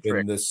 Right.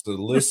 And the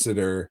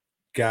solicitor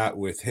got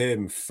with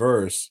him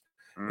first,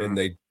 and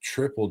they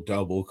triple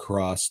double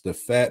crossed the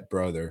fat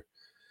brother.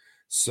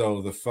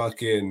 So the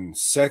fucking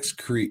sex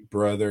creep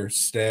brother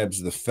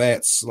stabs the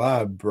fat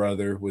slob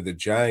brother with a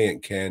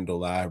giant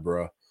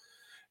candelabra.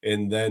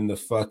 And then the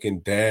fucking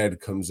dad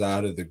comes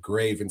out of the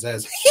grave and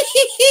says,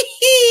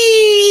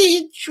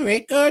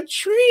 trick or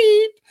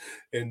treat.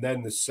 And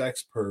then the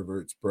sex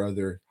pervert's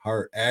brother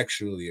heart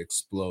actually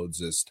explodes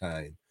this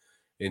time.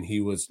 And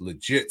he was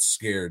legit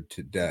scared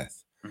to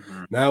death.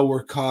 Mm-hmm. Now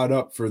we're caught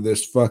up for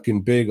this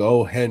fucking big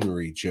O.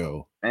 Henry,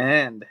 Joe.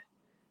 And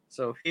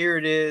so here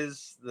it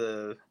is.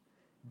 The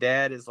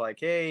dad is like,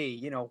 hey,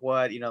 you know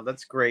what?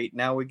 That's great.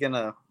 Now we're going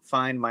to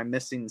find my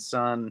missing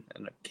son,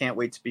 and I can't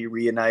wait to be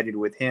reunited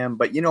with him.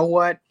 But you know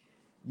what?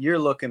 You're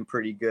looking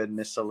pretty good,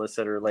 Miss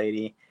Solicitor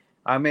Lady.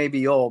 I may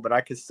be old, but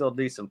I could still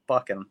do some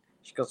fucking.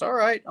 She goes, all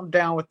right, I'm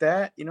down with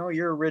that.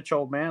 You're a rich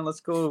old man.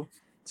 Let's go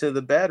to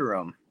the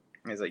bedroom.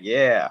 And he's like,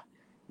 yeah,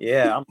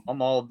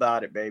 I'm all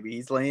about it, baby.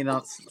 He's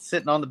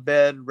sitting on the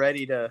bed,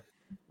 ready to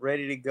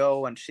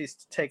go. And she's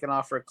taking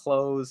off her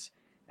clothes,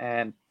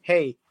 and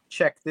hey,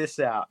 check this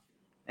out.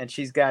 And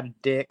she's got a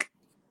dick,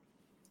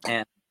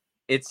 and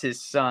it's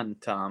his son,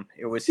 Tom.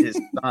 It was his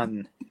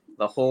son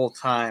the whole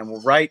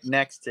time, right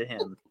next to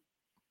him.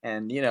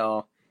 And,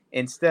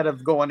 instead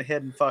of going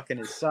ahead and fucking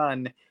his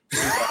son, he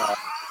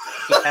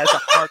has a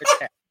heart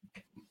attack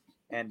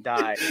and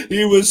died.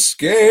 He was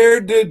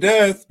scared to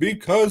death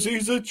because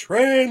he's a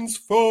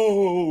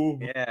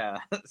transphobe. Yeah.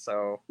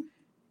 So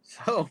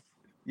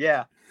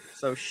yeah.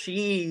 So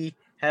she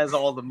has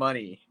all the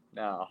money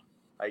now,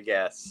 I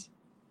guess.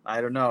 I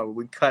don't know.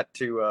 We cut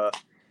to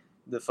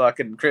the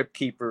fucking crypt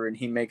keeper, and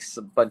he makes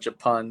a bunch of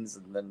puns,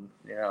 and then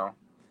Well,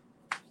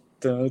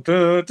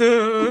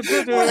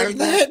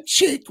 that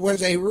chick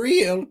was a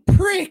real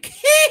prick.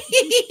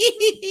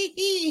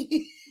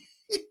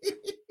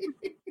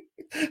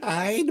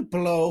 I'd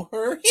blow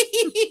her.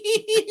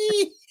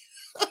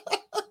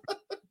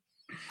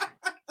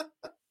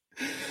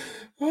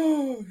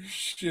 Oh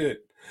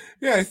shit!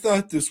 Yeah, I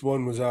thought this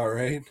one was all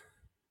right.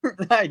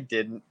 I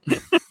didn't.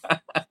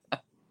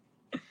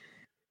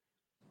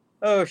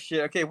 Oh, shit.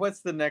 Okay,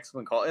 what's the next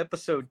one called?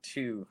 Episode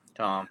 2,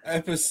 Tom.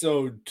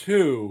 Episode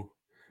 2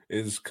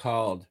 is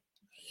called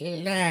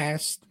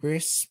Last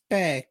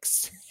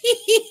Respects.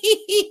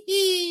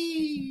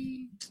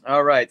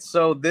 All right,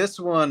 so this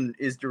one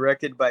is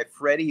directed by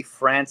Freddie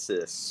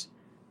Francis,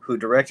 who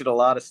directed a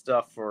lot of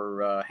stuff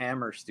for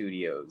Hammer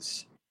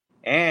Studios.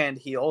 And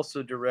he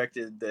also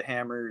directed the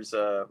Hammer's,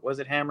 was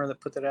it Hammer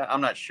that put that out?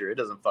 I'm not sure. It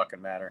doesn't fucking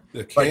matter.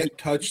 The Can't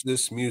Touch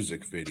This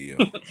music video.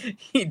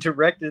 He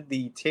directed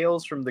the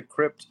Tales from the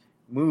Crypt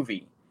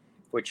movie,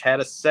 which had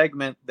a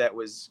segment that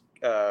was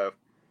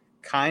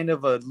kind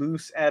of a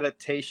loose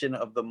adaptation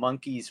of The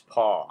Monkey's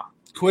Paw.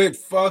 Quit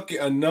fucking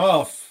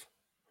enough.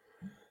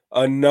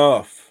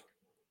 Enough.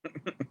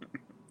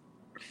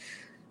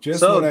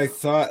 Just when I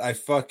thought I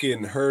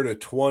fucking heard a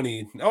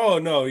 20. Oh,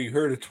 no, you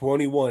heard a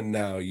 21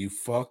 now, you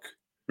fuck.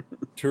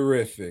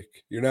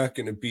 Terrific. You're not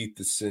going to beat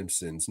The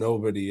Simpsons.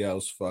 Nobody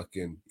else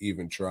fucking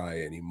even try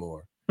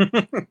anymore.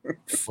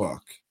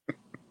 Fuck.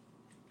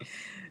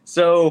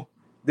 So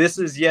this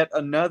is yet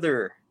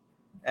another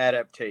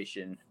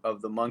adaptation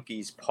of The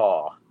Monkey's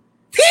Paw.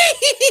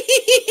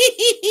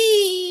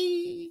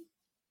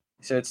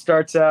 So it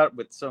starts out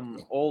with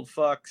some old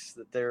fucks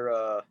that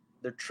they're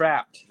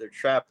trapped. They're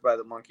trapped by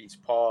the monkey's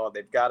paw.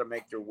 They've got to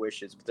make their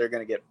wishes, but they're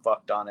going to get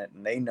fucked on it,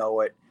 and they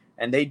know it.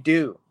 And they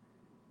do.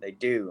 They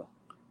do.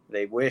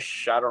 They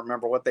wish. I don't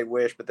remember what they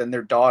wish, but then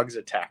their dogs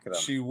attack them.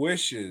 She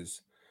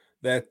wishes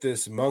that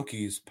this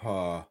monkey's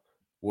paw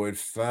would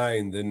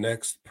find the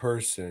next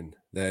person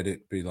that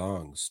it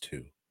belongs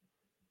to.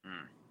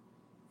 Mm.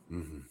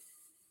 Mm-hmm.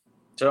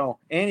 So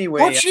anyway,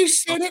 But she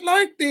said it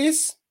like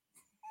this.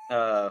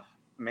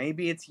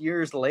 maybe it's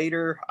years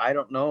later. I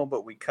don't know,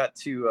 but we cut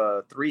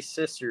to three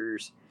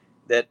sisters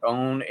that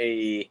own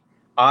a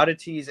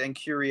oddities and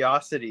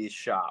curiosities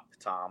shop.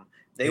 Tom,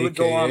 they would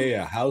go on. AKA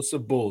a house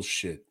of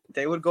bullshit.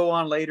 They would go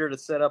on later to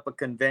set up a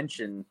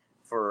convention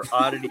for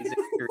oddities and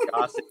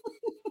curiosities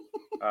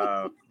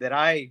that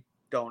I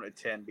don't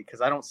attend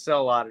because I don't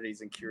sell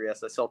oddities and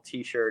curiosities. I sell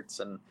T-shirts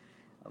and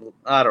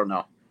I don't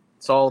know.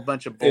 It's all a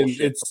bunch of bullshit.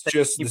 And it's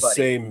just the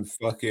same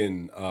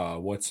fucking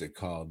what's it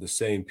called? The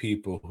same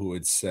people who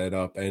would set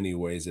up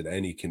anyways at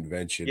any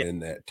convention in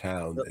that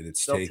town that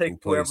it's They'll taking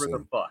take place whoever in.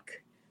 the fuck.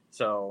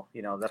 So,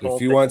 you know, So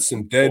if you want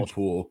some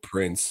Deadpool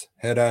prints,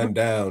 head on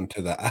down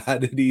to the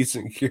Oddities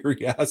and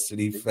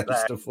Curiosity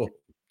Festival.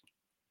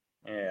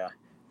 Yeah.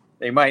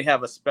 They might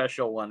have a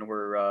special one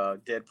where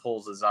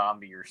Deadpool's a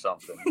zombie or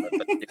something.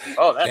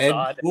 Oh, that's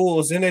odd.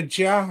 Deadpool's in a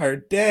jar,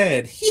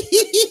 dead.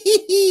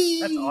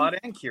 That's odd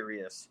and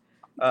curious.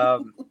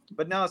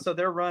 But no, so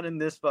they're running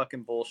this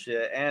fucking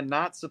bullshit, and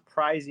not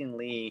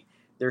surprisingly,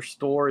 their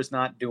store is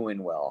not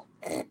doing well.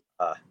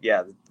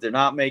 Yeah, they're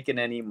not making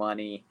any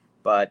money,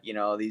 but you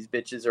know, these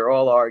bitches are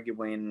all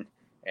arguing,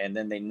 and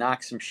then they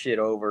knock some shit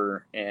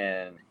over,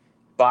 and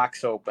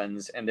box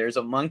opens, and there's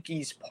a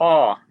monkey's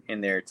paw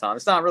in there, Tom.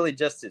 It's not really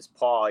just his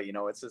paw, you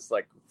know, it's just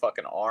like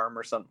fucking arm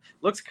or something.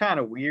 Looks kind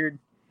of weird.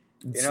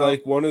 It's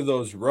like one of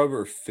those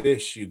rubber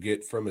fish you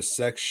get from a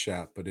sex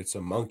shop, but it's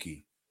a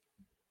monkey.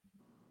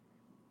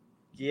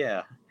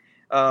 Yeah.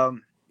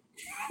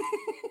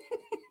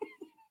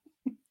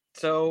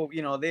 So,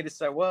 you know, they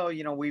decide, well,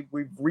 you know, we've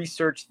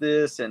researched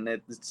this, and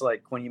it's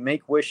like when you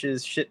make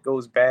wishes, shit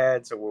goes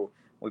bad. So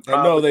we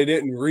probably... I know they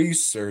didn't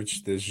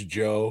research this,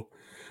 Joe.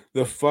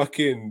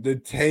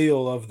 The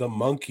tale of the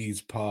monkey's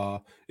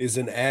paw is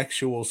an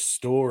actual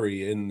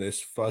story in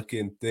this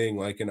fucking thing.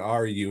 Like in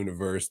our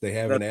universe, they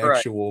have an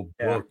actual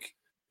book.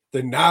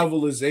 The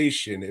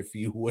novelization, if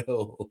you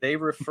will. They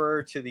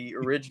refer to the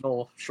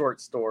original short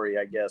story,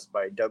 I guess,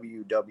 by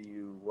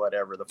WW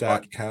whatever the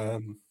fuck.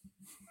 .com.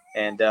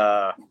 And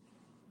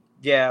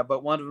yeah,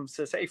 but one of them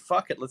says, "Hey,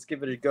 fuck it, let's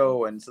give it a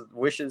go." And so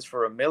wishes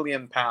for £1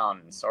 million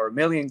or £1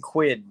 million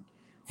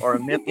or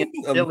 $1 million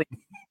billion.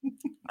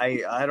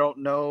 I don't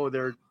know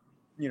their,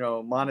 you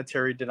know,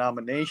 monetary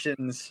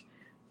denominations,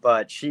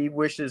 but she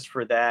wishes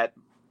for that.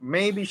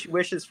 Maybe she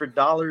wishes for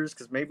dollars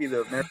because maybe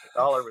the American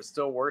dollar was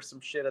still worth some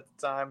shit at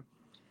the time.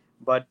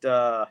 But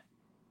what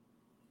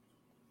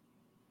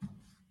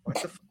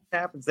the fuck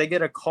happens? They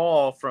get a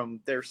call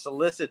from their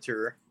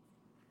solicitor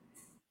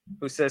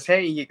who says,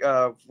 "Hey,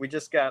 we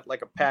just got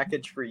like a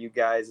package for you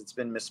guys. It's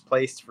been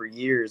misplaced for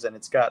years, and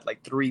it's got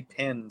like 3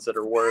 pins that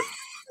are worth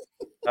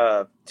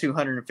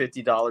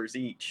 $250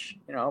 each."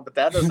 You know, but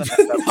that doesn't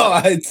add up.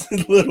 Oh, it's a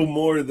little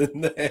more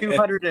than that.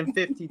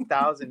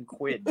 250,000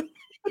 quid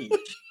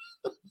each.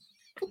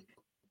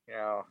 You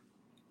know,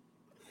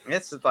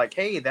 it's like,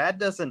 hey, that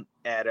doesn't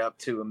add up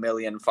to 1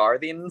 million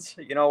farthings.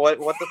 You know what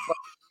the fuck?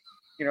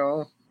 You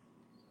know,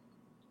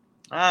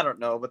 I don't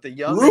know, but the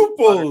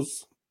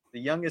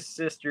youngest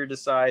sister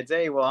decides,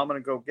 hey, well, I'm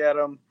gonna go get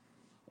them,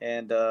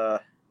 and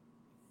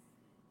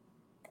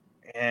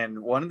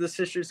one of the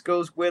sisters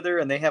goes with her,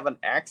 and they have an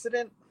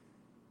accident.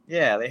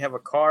 Yeah, they have a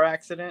car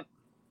accident.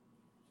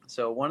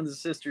 So one of the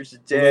sisters is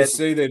dead. Well, they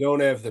say they don't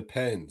have the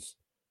pens.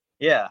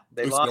 Yeah,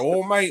 they lost.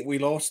 Oh, mate, we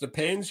lost the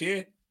pens.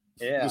 Yeah.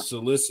 Yeah. The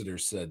solicitor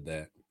said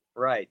that.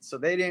 Right. So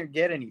they didn't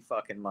get any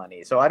fucking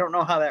money. So I don't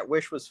know how that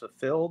wish was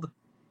fulfilled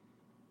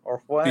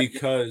or what.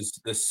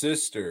 Because the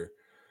sister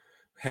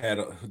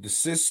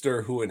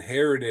who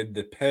inherited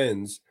the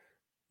pens,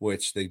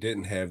 which they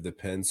didn't have the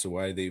pens. So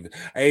why they even,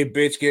 hey,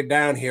 bitch, get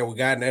down here. We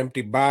got an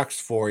empty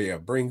box for you.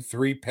 Bring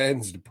 3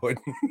 pens to put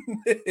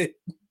in it.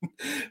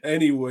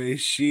 Anyway,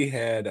 she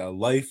had a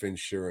life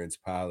insurance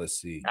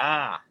policy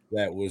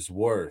that was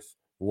worth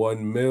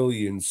 1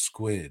 million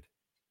squid.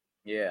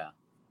 Yeah.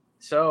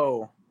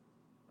 So,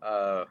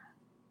 yeah,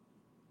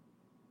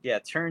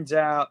 it turns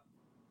out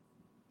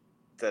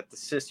that the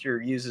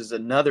sister uses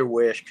another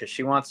wish because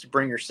she wants to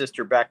bring her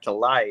sister back to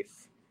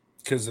life.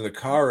 Because of the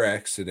car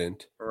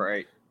accident.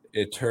 Right.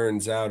 It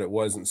turns out it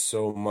wasn't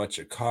so much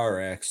a car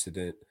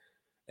accident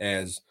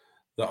as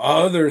the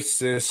other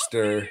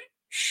sister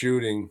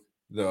shooting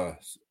the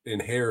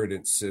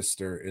inheritance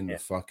sister in the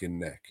fucking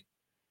neck.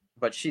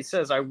 But she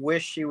says, I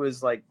wish she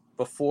was like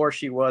before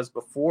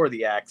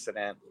the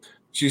accident.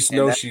 She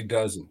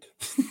doesn't.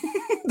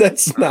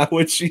 That's not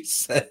what she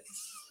says.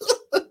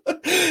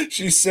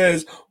 She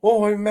says,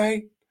 Oi,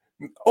 mate,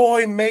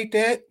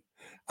 that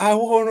I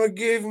want to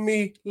give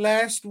me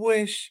last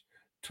wish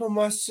to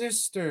my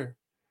sister.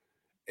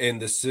 And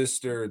the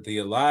sister, the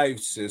alive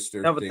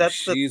sister, no, but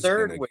that's the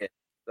third wish,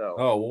 though.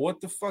 Oh, well,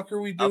 what the fuck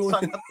are we doing? I was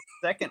talking about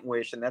the second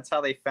wish, and that's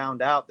how they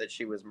found out that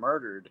she was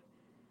murdered.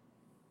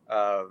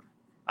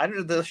 I don't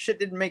know. The shit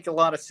didn't make a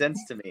lot of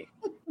sense to me.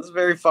 I was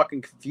very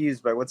fucking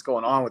confused by what's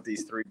going on with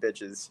these 3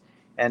 bitches.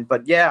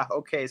 But yeah,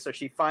 okay. So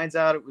she finds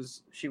out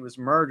she was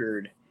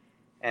murdered,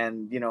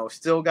 and you know,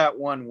 still got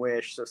one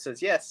wish. So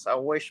says, yes, I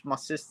wish my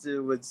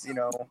sister was, you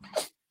know,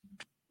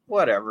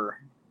 whatever,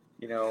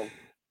 you know.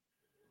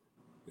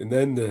 And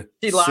then the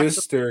She locks up the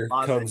sister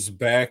closet. comes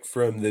back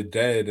from the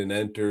dead and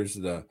enters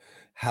the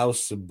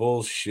house of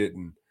bullshit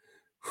and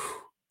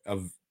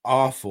of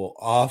awful,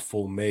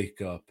 awful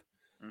makeup.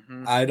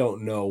 Mm-hmm. I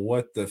don't know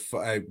what the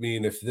I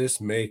mean, if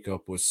this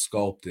makeup was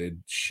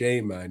sculpted,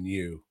 shame on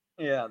you.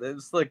 Yeah,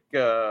 there's like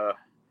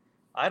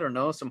I don't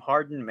know, some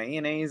hardened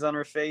mayonnaise on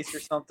her face or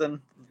something.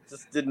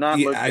 Just did not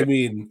look Yeah, I good.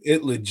 mean,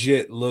 it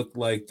legit looked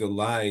like the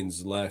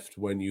lines left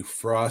when you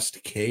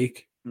frost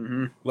cake.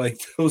 Mm-hmm.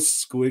 Like those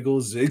squiggle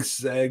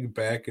zigzag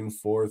back and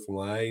forth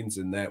lines,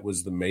 and that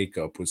was the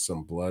makeup with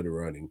some blood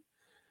running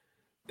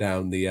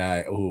down the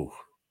eye. Oh,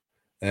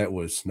 that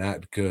was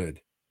not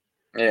good.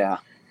 Yeah.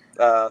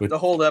 But The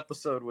whole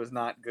episode was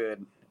not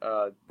good.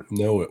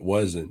 no, it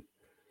wasn't.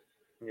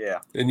 Yeah.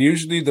 And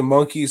usually the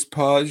monkey's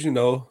paws,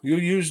 you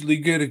usually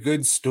get a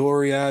good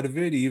story out of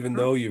it, even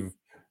though you've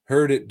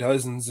heard it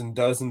dozens and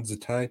dozens of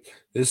times.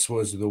 This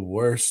was the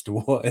worst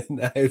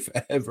one I've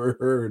ever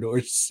heard or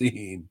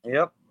seen.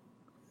 Yep.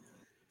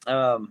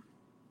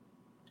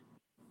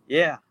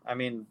 Yeah, I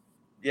mean,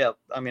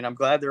 I'm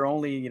glad they're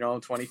only,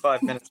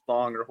 25 minutes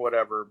long or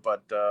whatever,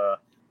 but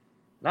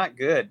not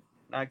good.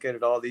 Not good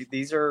at all.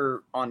 These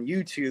are on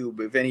YouTube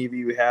if any of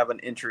you have an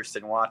interest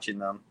in watching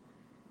them.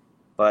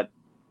 But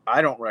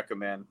I don't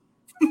recommend.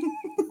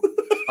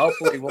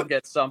 Hopefully we'll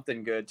get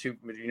something good.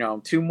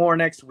 Two more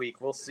next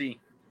week. We'll see.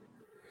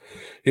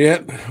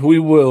 Yep, we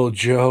will,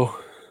 Joe,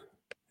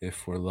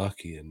 if we're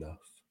lucky enough.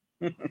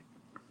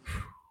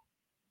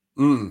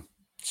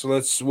 So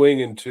let's swing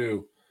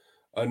into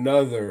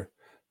another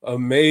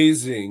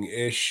amazing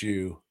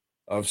issue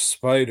of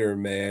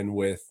Spider-Man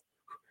with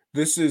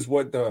this is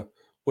what the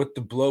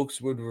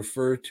blokes would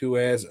refer to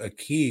as a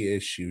key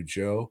issue,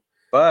 Joe.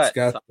 But It's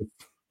got the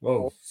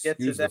we'll get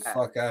to excuse the that.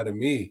 fuck out of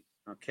me.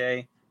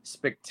 Okay.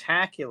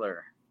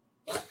 Spectacular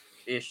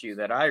issue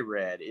that I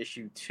read,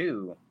 issue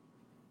 2.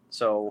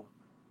 So,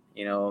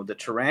 the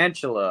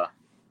tarantula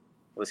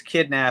was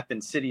kidnapping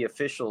city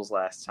officials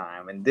last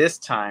time, and this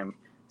time,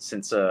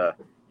 since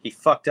he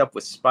fucked up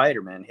with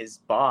Spider-Man, his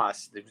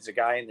boss, there was a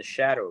guy in the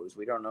shadows,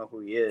 we don't know who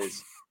he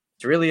is,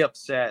 he's really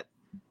upset,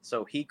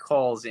 so he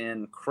calls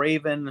in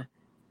Kraven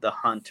the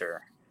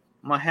Hunter.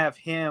 I'm gonna have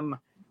him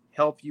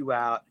help you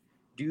out,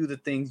 do the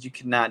things you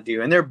cannot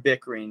do, and they're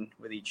bickering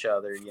with each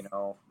other,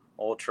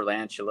 old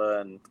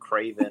Tarantula and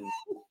Kraven,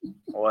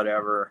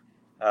 whatever.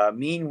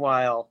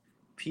 Meanwhile,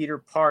 Peter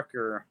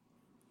Parker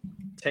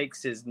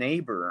takes his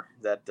neighbor,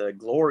 that the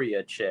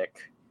Gloria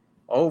chick,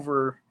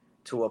 over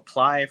to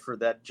apply for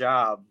that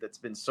job that's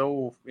been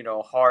so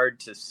hard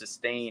to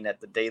sustain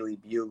at the Daily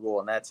Bugle,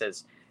 and that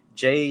says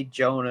J.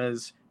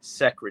 Jonah's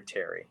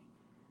secretary.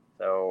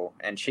 So,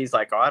 and she's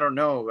like, oh, I don't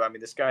know. I mean,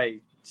 this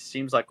guy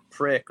seems like a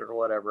prick or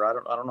whatever. I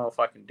don't know if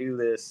I can do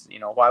this.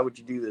 Why would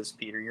you do this,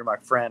 Peter? You're my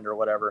friend or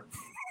whatever.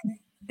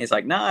 He's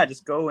like, nah,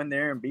 just go in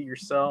there and be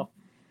yourself.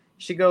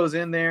 She goes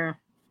in there,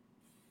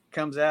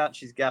 comes out,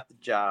 she's got the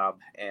job,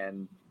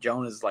 and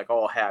Jonah's like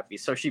all happy.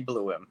 So she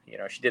blew him.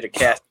 She did a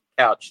cast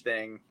couch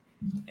thing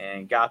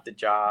and got the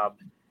job.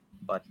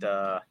 But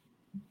then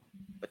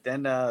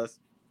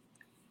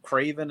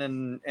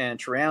Kraven and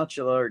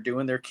Tarantula are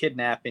doing their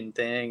kidnapping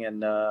thing,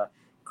 and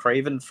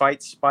Kraven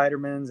fights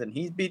Spider-Man's, and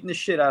he's beating the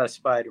shit out of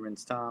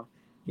Spider-Man's, Tom.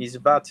 He's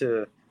about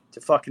to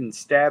fucking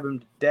stab him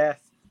to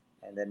death,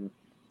 and then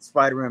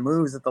Spider-Man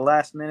moves at the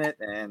last minute,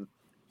 and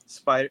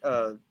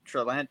Tarantula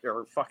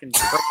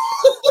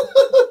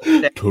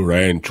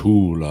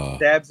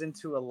stabs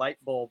into a light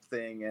bulb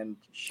thing and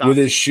shocks with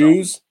his himself.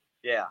 shoes.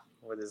 Yeah,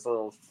 with his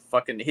little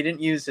fucking. He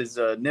didn't use his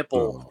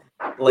nipple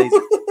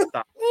laser.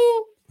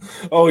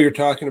 Oh, you're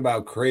talking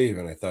about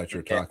Kraven. I thought you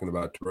were talking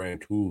about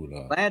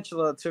Tarantula.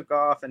 Tarantula took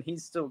off, and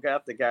he's still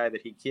got the guy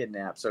that he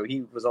kidnapped, so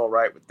he was all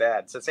right with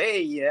that. Says,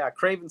 hey, yeah,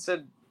 Kraven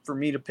said for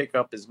me to pick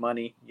up his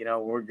money.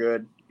 We're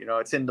good.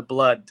 It's in the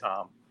blood,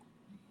 Tom.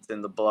 It's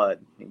in the blood.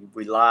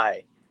 We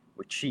lie.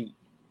 We cheat.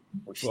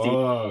 We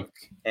steal.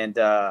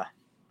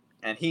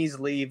 And he's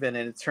leaving,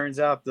 and it turns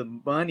out the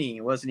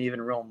money wasn't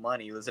even real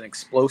money. It was an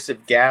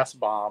explosive gas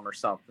bomb or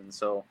something.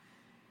 So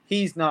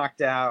he's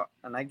knocked out,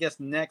 and I guess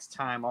next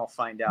time I'll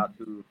find out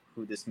who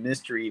this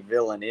mystery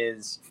villain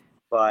is.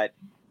 But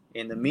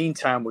in the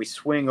meantime, we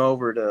swing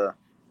over to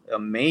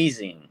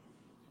amazing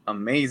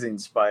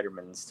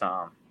Spider-Man's,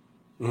 Tom.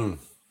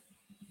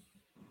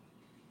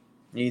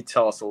 You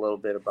tell us a little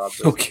bit about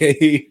this.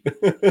 Okay.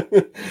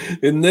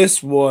 In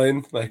this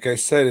one, like I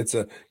said, it's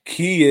a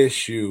key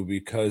issue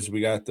because we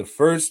got the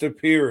first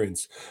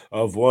appearance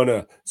of one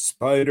of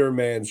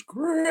Spider-Man's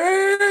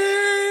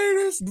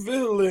greatest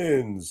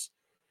villains,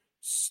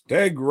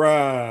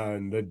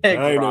 Stegron, the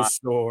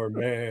Dinosaur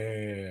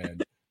Man.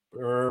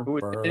 Who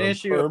was an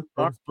issue of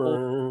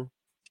Marvel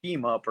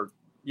Team Up,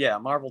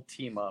 Marvel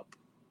Team Up.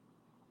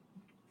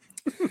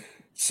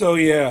 So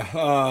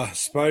yeah,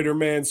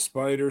 Spider-Man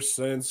Spider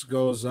Sense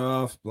goes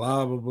off,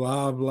 blah blah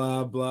blah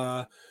blah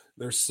blah.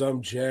 There's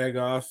some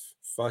jagoff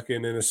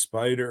fucking in a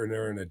spider, and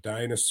they're in a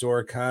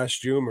dinosaur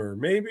costume, or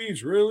maybe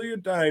he's really a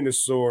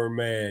dinosaur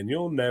man.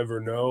 You'll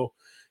never know.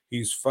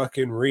 he's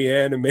fucking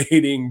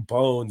reanimating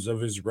bones of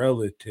his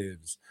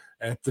relatives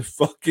at the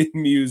fucking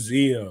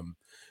museum.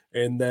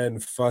 And then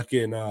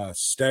fucking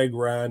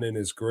Stegron and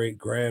his great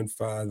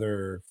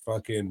grandfather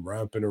fucking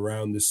romping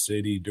around the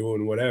city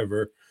doing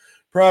whatever,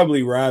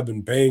 probably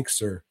robbing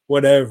banks or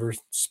whatever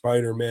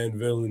Spider-Man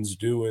villains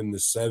do in the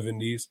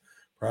 70s.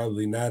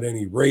 Probably not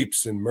any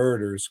rapes and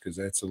murders because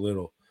that's a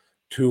little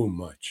too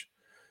much.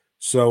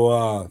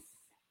 So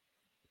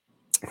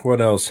what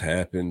else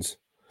happens?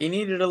 He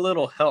needed a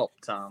little help,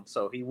 Tom.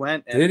 So he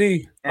went and Did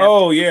he? after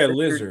Oh the yeah,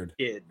 lizard.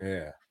 kid.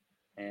 Yeah.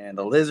 And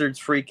the lizard's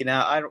freaking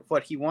out.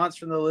 What he wants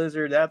from the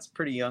lizard, that's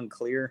pretty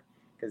unclear.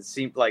 Because it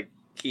seemed like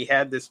he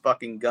had this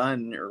fucking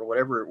gun or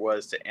whatever it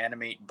was to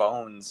animate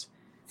bones.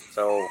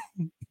 So,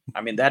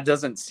 I mean, that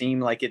doesn't seem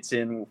like it's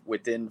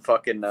within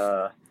fucking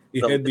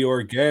He had the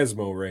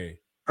orgasmo ray.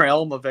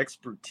 realm of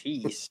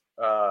expertise.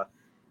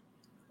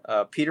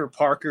 Peter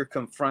Parker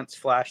confronts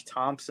Flash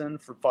Thompson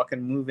for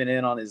fucking moving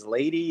in on his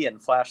lady,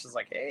 and Flash is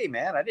like, "Hey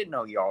man, I didn't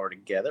know y'all were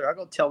together. I'll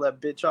go tell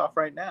that bitch off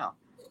right now."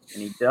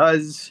 And he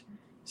does.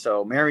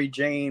 So Mary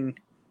Jane,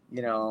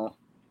 you know,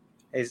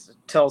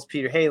 tells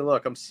Peter, "Hey,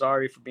 look, I'm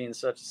sorry for being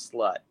such a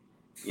slut.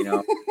 You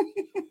know,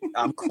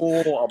 I'm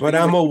cool, but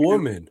I'm a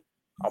woman.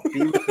 I'll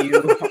be with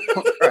you."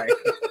 Right.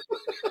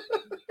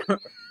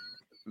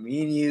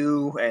 Me and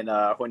you, and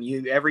when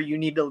you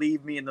need to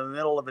leave me in the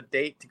middle of a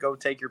date to go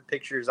take your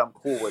pictures, I'm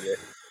cool with it.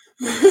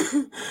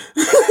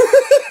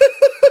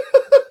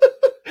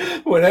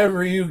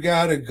 Whenever you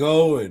gotta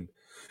go and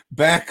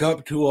back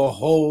up to a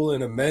hole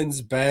in a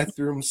men's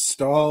bathroom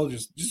stall,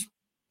 just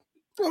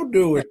go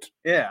do it.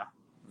 Yeah,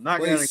 I'm not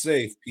Play gonna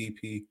safe,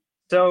 PP.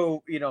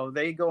 So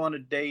they go on a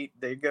date.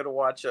 They go to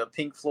watch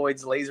Pink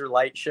Floyd's Laser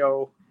Light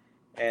Show.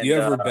 And You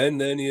ever been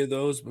to any of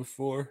those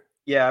before?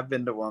 Yeah, I've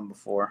been to one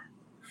before.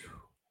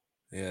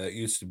 Yeah, it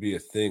used to be a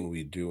thing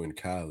we'd do in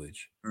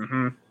college.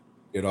 Mm-hmm.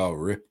 Get all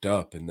ripped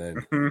up and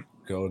then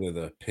go to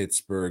the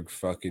Pittsburgh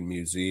fucking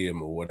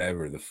museum or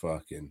whatever the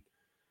fucking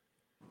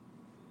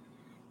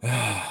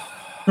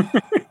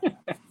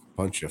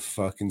bunch of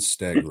fucking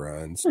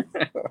stegrons.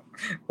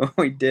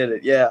 We did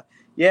it,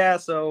 yeah.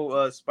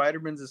 So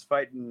Spider-Man's is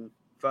fighting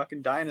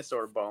fucking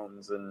dinosaur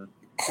bones, and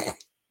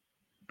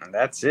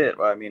that's it.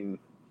 I mean,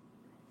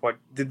 what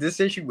did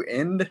this issue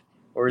end,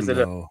 or is it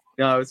no?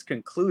 It's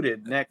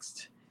concluded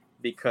next.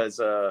 Because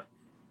the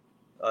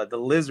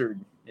lizard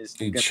is...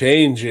 He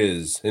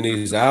changes, and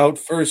he's out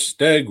for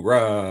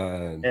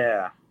Stegron.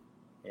 Yeah.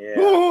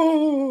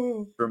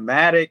 Oh.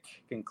 Dramatic,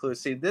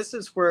 conclusive. This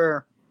is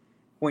where,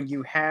 when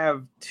you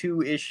have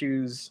two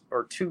issues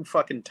or two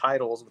fucking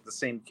titles with the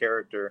same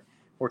character,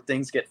 where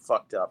things get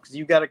fucked up. Because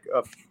you got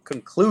a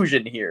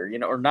conclusion here,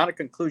 or not a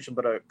conclusion,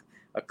 but a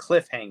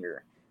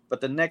cliffhanger.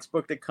 But the next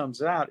book that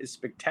comes out is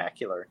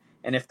spectacular.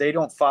 And if they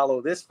don't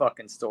follow this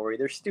fucking story,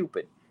 they're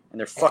stupid. And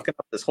they're fucking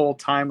up this whole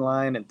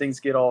timeline, and things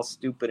get all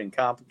stupid and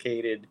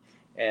complicated.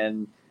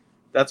 And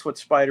that's what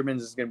Spider-Man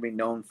is going to be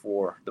known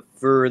for. The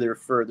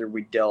further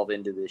we delve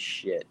into this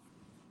shit.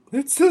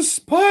 It's the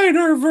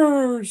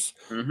Spider-Verse!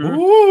 Mm-hmm.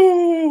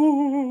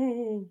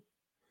 Ooh!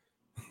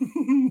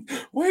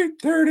 Wait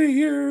 30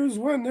 years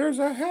when there's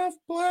a half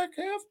black,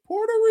 half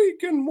Puerto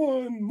Rican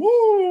one.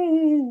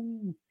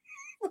 Woo!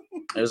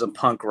 There's a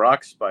punk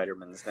rock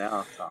Spider-Man's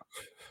now, Tom.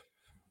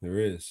 There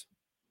is.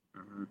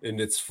 Mm-hmm. And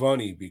it's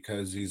funny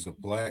because he's a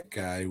black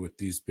guy with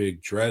these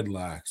big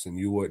dreadlocks, and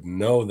you wouldn't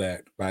know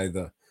that by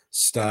the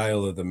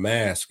style of the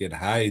mask. It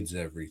hides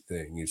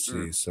everything, you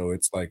see. So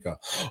it's like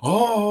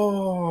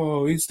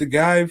he's the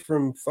guy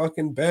from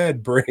fucking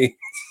Bad Brains.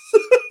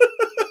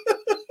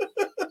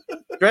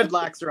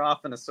 Dreadlocks are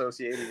often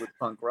associated with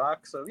punk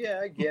rock, so yeah,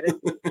 I get it.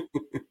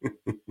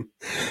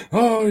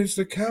 Oh, he's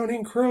the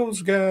Counting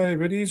Crows guy,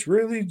 but he's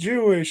really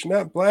Jewish,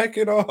 not black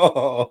at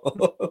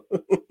all.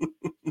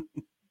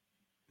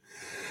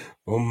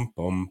 Bum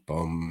bum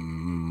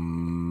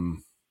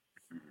bum.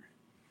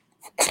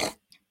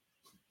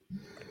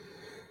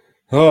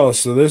 Oh,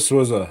 so this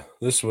was a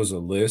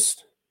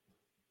list.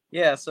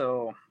 Yeah,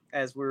 so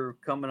as we're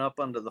coming up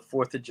under the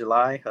 4th of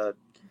July,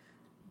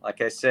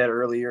 like I said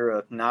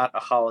earlier, not a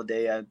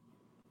holiday I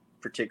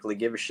particularly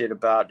give a shit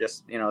about,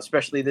 just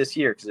especially this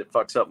year because it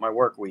fucks up my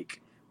work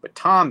week. But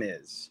Tom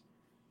is.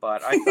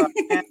 But I thought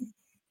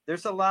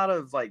there's a lot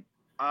of like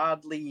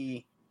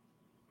oddly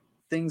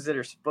things that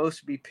are supposed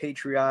to be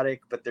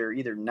patriotic, but they're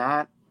either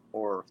not,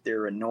 or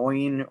they're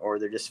annoying, or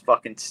they're just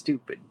fucking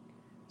stupid.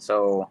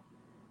 So,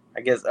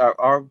 I guess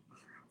I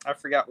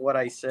forgot what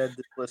I said.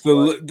 This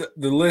list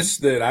the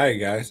list that I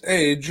got.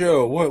 Hey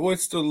Joe,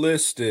 what's the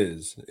list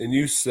is? And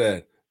you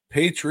said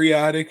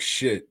patriotic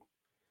shit,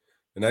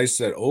 and I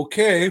said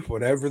okay,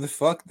 whatever the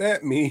fuck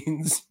that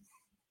means.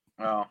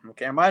 Oh,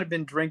 okay. I might have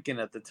been drinking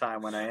at the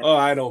time when I. Oh,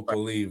 I don't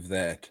believe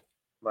that.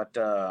 But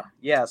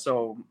yeah,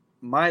 so.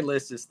 My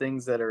list is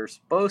things that are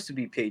supposed to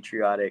be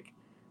patriotic,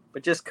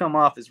 but just come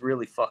off as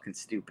really fucking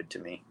stupid to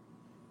me.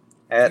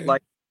 At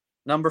like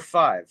number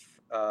 5,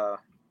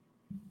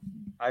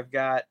 I've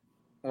got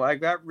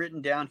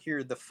written down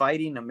here, The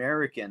Fighting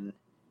American,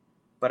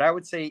 But I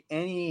would say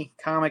any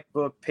comic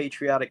book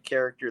patriotic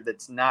character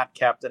that's not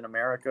Captain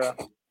America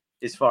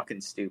is fucking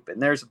stupid.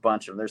 And there's a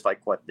bunch of them. There's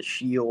like the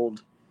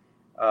Shield,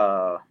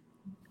 the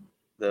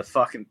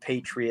fucking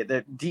Patriot.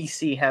 The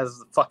DC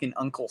has fucking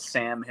Uncle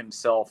Sam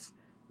himself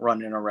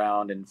running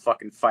around and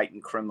fucking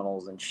fighting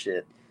criminals and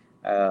shit.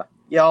 Yeah,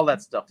 all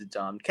that stuff is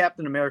dumb.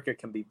 Captain America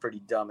can be pretty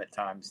dumb at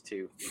times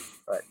too,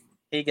 but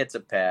he gets a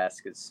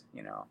pass because,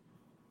 you know,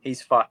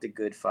 he's fought the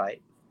good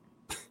fight.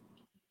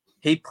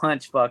 He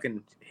punched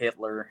fucking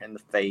Hitler in the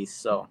face,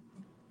 so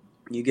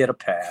you get a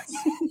pass.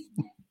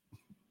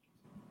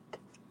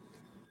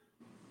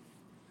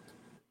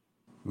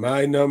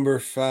 My number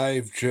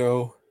 5,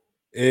 Joe,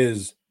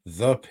 is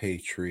the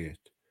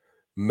Patriot,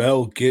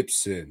 Mel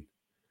Gibson.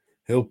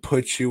 He'll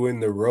put you in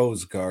the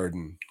Rose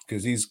Garden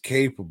because he's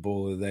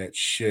capable of that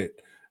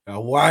shit.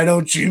 Now, why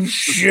don't you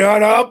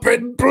shut up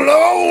and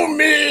blow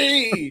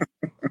me?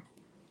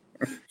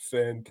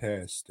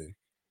 Fantastic.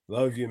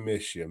 Love you,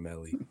 miss you,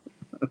 Melly.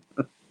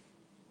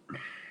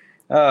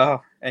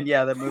 Oh, and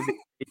yeah, that movie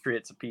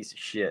Patriot's a piece of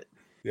shit.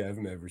 Yeah, I've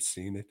never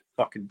seen it.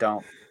 Fucking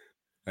don't.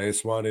 I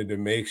just wanted to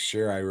make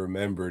sure I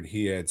remembered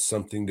he had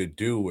something to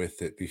do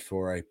with it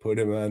before I put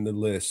him on the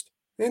list.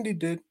 And he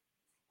did.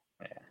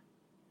 Yeah.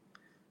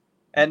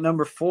 At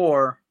number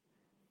 4,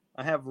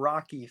 I have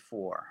Rocky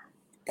 4.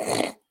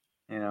 You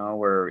know,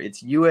 where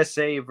it's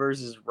USA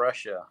versus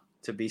Russia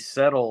to be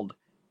settled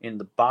in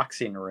the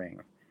boxing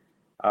ring.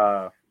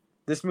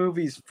 This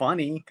movie's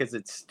funny because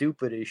it's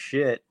stupid as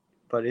shit,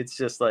 but it's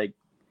just like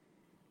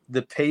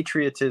the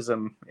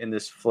patriotism in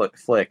this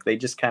flick. They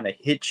just kind of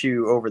hit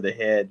you over the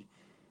head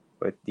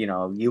with, you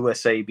know,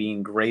 USA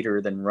being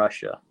greater than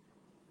Russia.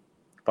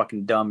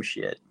 Fucking dumb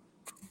shit.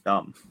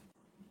 Dumb.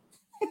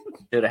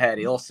 Should have had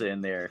Ilsa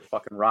in there.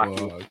 Fucking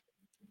Rocky.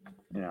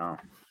 You know,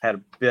 had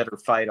a better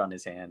fight on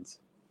his hands.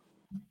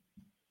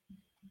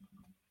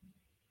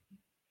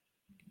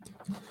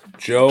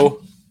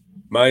 Joe,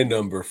 my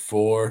number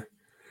 4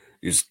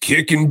 is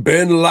kicking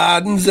Bin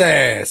Laden's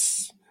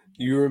ass.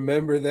 You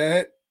remember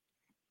that?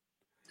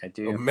 I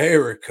do.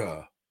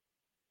 America.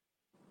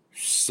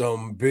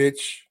 Some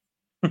bitch.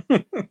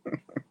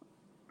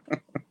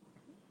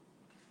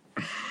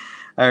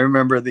 I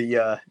remember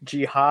the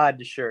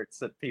jihad shirts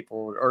that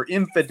people, or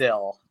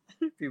infidel.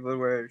 People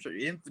wear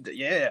infidel.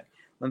 Yeah.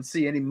 Let's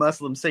see any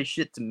Muslim say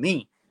shit to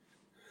me.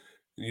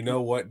 You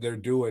know what they're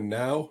doing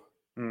now?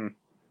 Mm.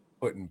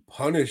 Putting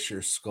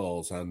Punisher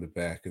skulls on the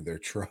back of their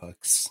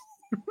trucks.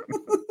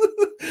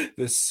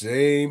 The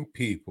same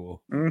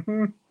people.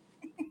 Mm-hmm.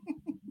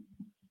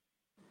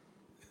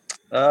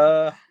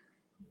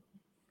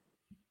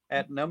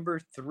 At number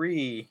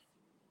 3,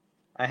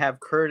 I have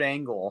Kurt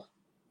Angle.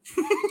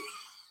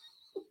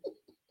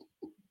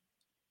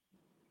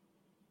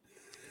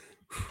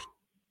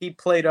 He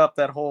played up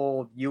that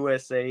whole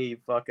USA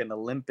fucking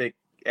Olympic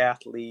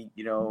athlete,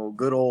 you know,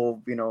 good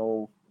old, you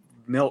know,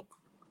 milk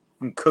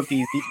and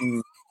cookies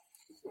eating,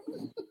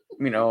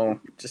 you know,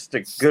 just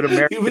a good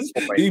American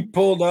boy. He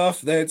pulled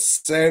off that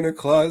Santa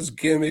Claus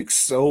gimmick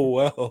so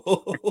well.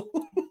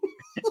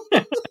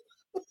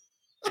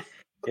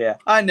 Yeah,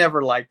 I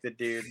never liked the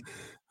dude.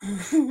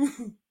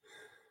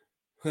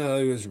 Well,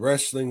 he was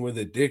wrestling with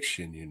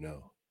addiction, you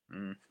know.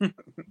 Mm.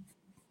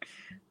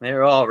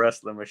 They're all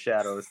wrestling with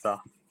shadows,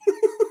 Tom.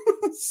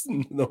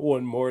 No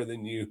one more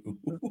than you.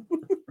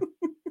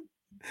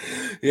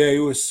 Yeah, he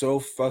was so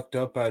fucked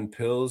up on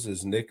pills,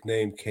 his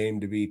nickname came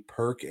to be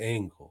Perk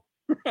Angle.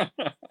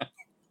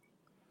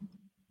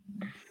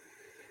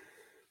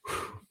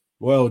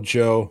 Well,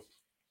 Joe,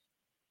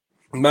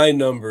 my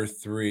number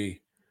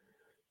 3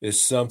 is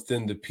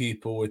something the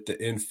people with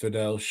the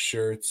infidel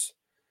shirts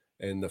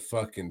and the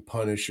fucking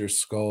Punisher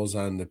skulls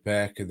on the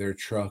back of their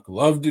truck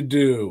love to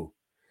do.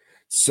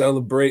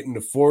 Celebrating the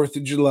 4th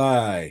of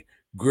July,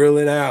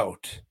 grilling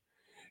out,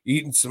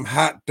 eating some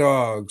hot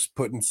dogs,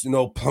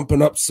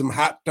 pumping up some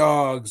hot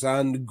dogs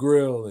on the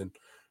grill and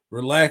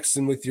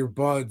relaxing with your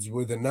buds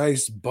with a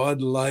nice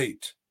Bud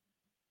Light.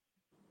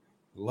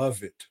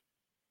 Love it.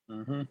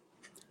 Mm-hmm.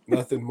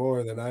 Nothing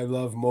more than I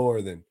love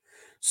more than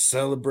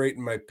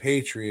celebrating my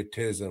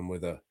patriotism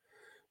with a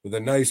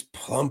nice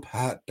plump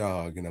hot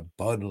dog and a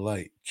Bud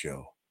Light,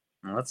 Joe.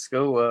 Let's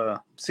go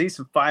see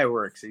some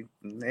fireworks.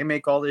 They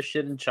make all this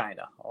shit in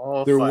China.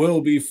 There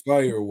will be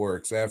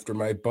fireworks after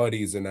my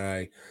buddies and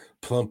I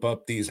plump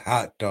up these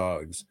hot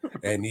dogs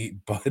and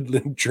eat Bud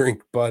and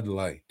drink Bud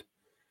Light.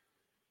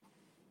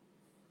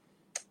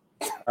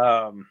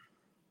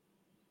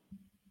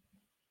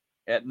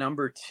 At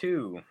number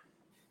 2,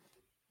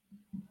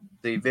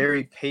 the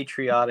very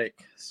patriotic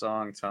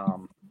song,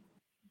 Tom.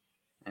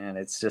 And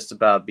it's just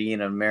about being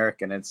an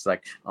American. It's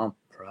like, I'm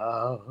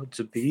proud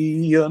to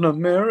be an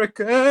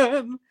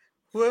American,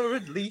 where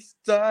at least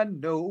I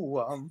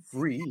know I'm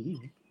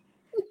free.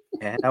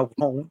 And I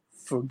won't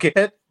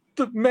forget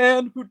the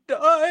man who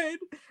died.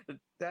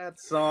 That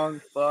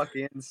song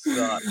fucking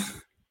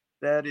sucks.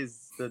 That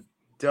is the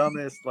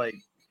dumbest, like,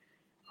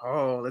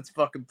 oh, let's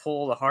fucking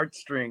pull the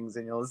heartstrings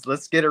and, you know,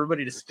 let's get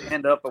everybody to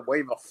stand up and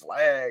wave a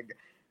flag.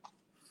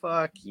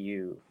 Fuck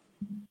you.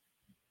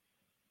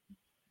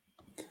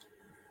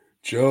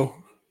 Joe,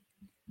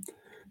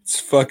 it's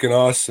fucking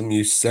awesome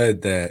you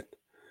said that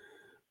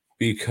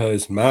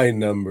because my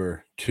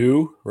number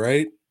 2,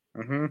 right,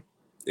 Mm-hmm.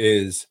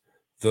 is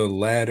The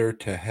Ladder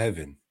to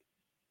Heaven.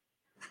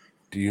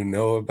 Do you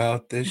know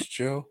about this,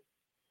 Joe?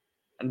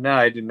 No,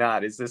 I do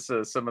not. Is this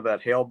some of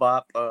that Hail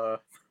Bop No.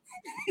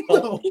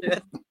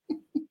 bullshit?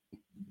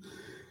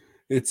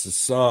 It's a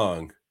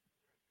song.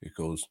 It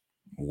goes,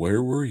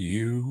 "Where were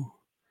you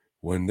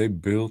when they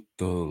built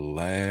the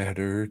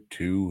ladder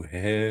to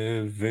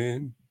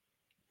heaven?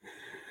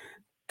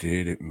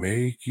 Did it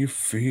make you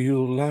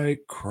feel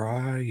like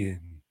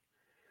crying?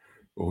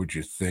 Or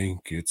you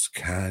think it's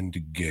kinda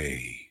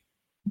gay?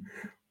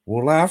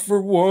 Well, I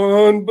for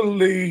one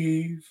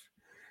believe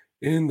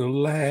in the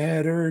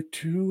ladder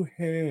to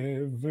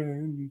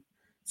heaven."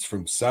 It's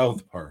from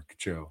South Park,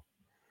 Joe.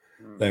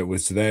 That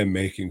was them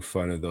making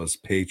fun of those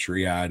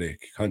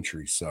patriotic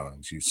country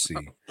songs you see.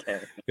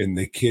 Okay. And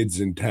the kids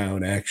in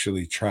town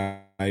actually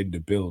tried to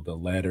build a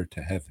ladder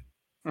to heaven.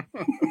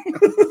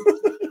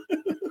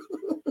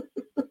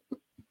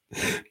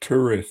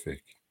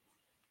 Terrific.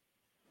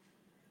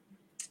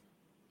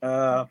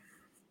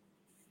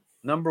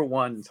 Number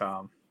 1,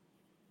 Tom,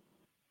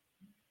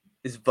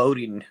 is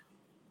voting.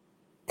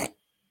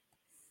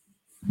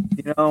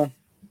 You know,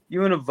 you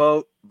want to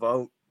vote,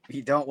 vote. If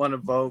you don't want to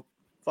vote,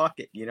 fuck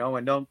it,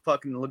 and don't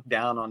fucking look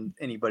down on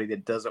anybody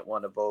that doesn't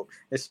want to vote,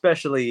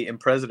 especially in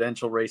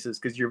presidential races,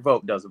 because your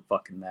vote doesn't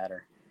fucking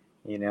matter,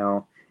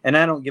 And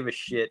I don't give a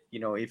shit,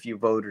 if you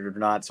voted or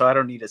not. So I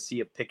don't need to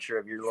see a picture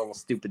of your little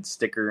stupid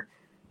sticker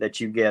that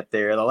you get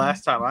there. The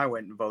last time I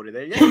went and voted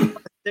there, yeah, you want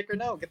a sticker?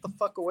 No, get the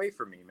fuck away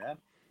from me, man.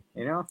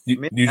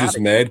 You just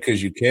mad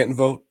because you can't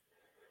vote?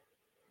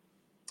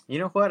 You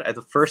know what?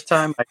 The first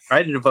time I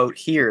tried to vote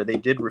here, they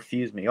did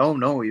refuse me. Oh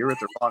no, you're at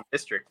the wrong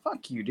district.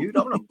 Fuck you, dude.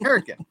 I'm an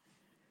American.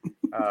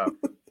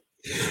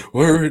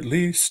 Or at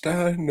least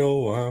I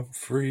know I'm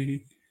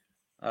free.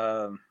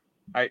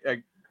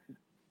 I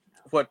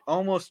what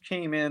almost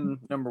came in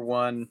number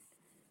 1,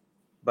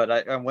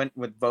 but I went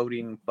with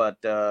voting. But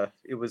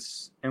it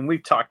was, and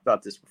we've talked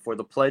about this before,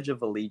 the Pledge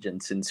of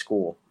Allegiance in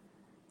school.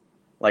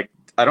 Like,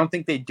 I don't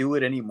think they do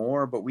it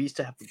anymore, but we used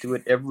to have to do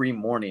it every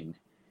morning.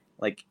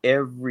 Like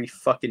every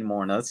fucking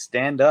morning. Let's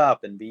stand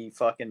up and be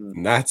fucking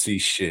Nazi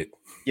shit.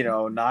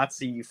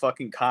 Nazi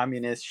fucking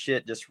communist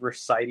shit, just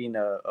reciting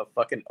a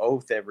fucking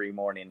oath every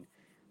morning.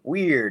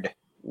 Weird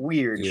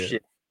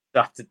shit.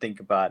 Stop to think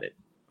about it.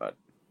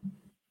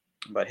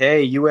 But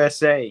hey,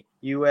 USA.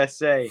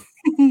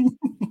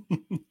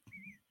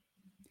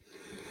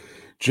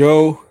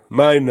 Joe,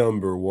 my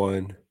number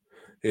 1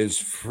 is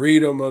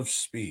freedom of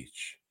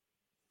speech.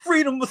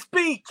 Freedom of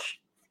speech.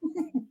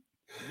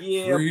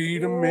 Yeah,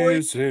 Freedom boy.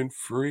 isn't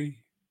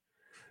free.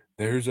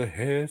 There's a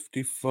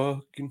hefty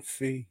fucking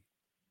fee.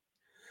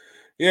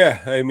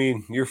 Yeah, I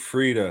mean, you're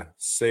free to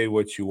say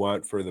what you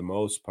want for the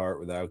most part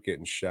without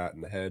getting shot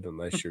in the head,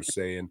 unless you're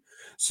saying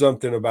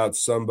something about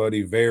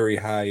somebody very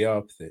high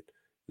up that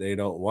they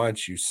don't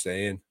want you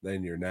saying.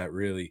 Then you're not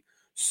really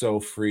so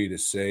free to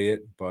say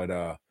it.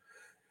 But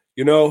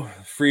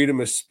freedom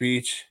of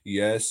speech,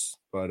 yes,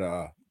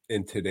 but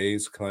in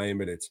today's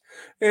climate, it's,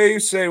 hey, you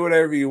say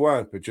whatever you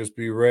want, but just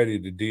be ready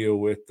to deal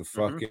with the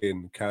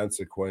fucking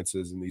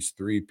consequences and these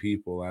 3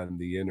 people on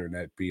the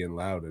internet being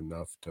loud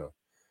enough to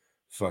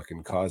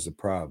fucking cause a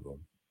problem.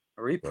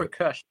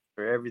 Repercussions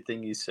for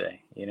everything you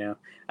say.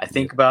 I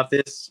think about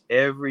this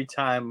every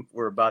time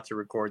we're about to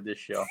record this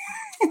show.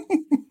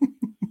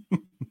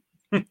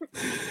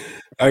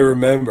 I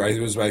remember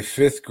it was my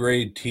 5th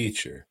grade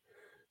teacher.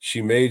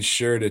 She made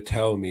sure to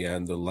tell me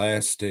on the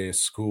last day of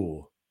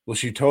school. Well,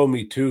 she told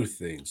me 2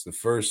 things. The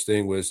first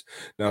thing was,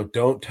 now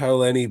don't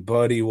tell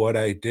anybody what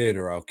I did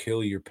or I'll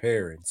kill your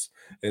parents.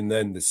 And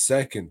then the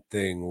second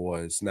thing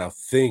was, now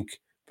think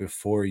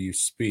before you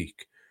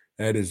speak.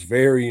 That is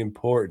very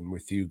important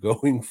with you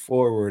going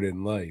forward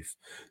in life.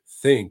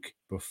 Think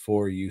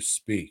before you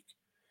speak.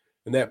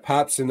 And that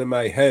pops into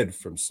my head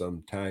from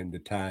some time to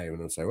time.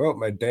 And it's like, well,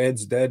 my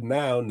dad's dead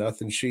now.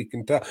 Nothing she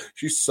can tell.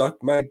 She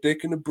sucked my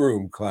dick in a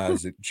broom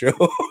closet,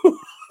 Joe.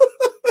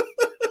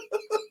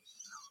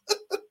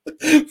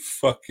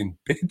 Fucking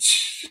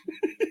bitch.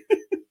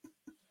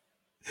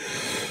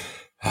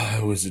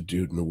 I was a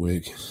dude in a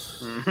wig.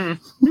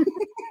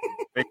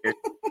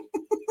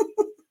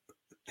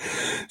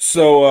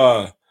 So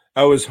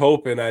I was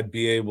hoping I'd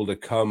be able to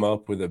come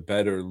up with a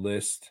better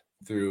list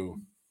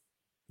through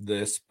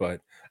this,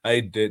 but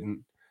I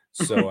didn't.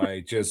 So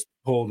I just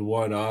pulled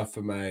one off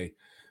of my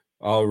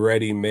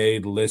already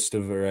made list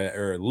of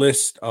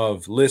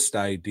list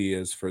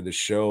ideas for the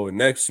show. And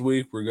next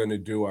week we're going to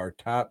do our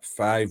top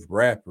 5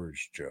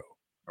 rappers, Joe.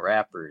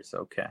 Rappers,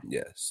 okay.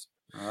 Yes.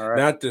 All right.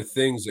 Not the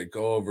things that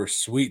go over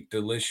sweet,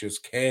 delicious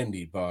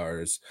candy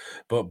bars,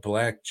 but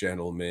black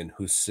gentlemen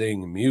who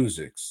sing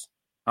musics.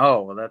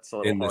 Oh, well, that's a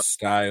little in the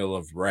style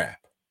of rap.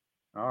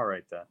 All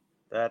right, then.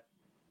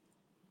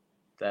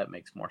 That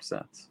makes more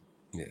sense.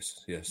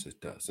 Yes,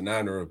 it does. In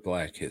honor of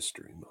Black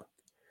History Month.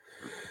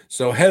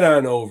 So head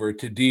on over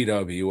to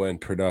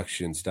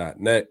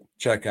dwnproductions.net.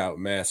 Check out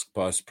mask,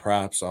 bust,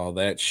 props, all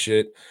that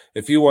shit.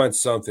 If you want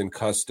something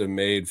custom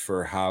made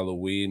for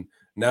Halloween,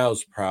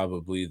 now's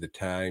probably the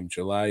time.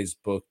 July's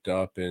booked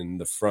up. In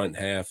the front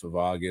half of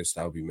August,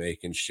 I'll be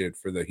making shit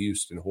for the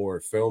Houston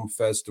Horror Film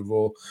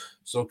Festival.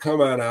 So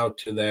come on out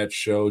to that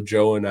show.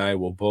 Joe and I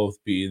will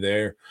both be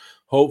there,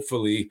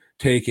 hopefully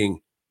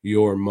taking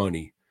your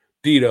money.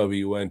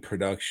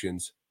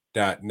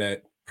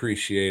 dwnproductions.net.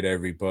 Appreciate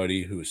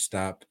everybody who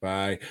stopped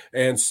by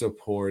and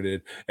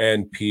supported,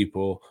 and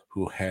people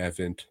who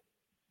haven't.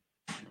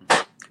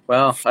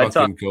 Well, I Fucking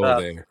talked go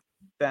about there.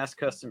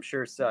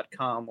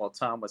 fastcustomshirts.com while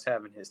Tom was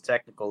having his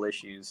technical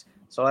issues,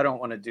 so I don't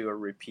want to do a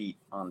repeat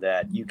on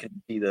that. You can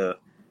see the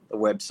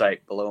website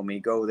below me.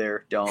 Go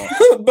there. Don't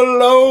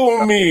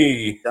Below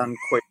me. done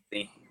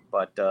quickly,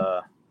 but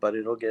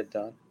it'll get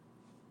done.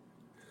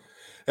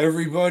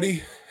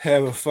 Everybody,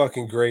 have a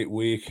fucking great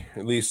week.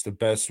 At least the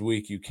best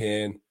week you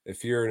can.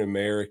 If you're an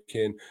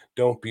American,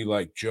 don't be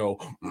like Joe.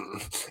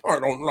 I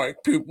don't like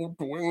people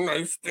doing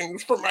nice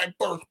things for my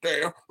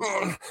birthday.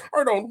 I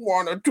don't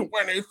want to do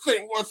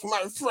anything with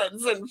my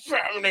friends and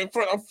family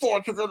for the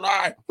 4th of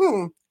July.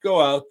 Go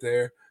out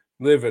there,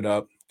 live it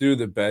up, do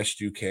the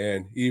best you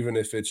can, even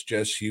if it's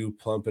just you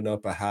plumping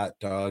up a hot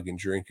dog and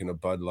drinking a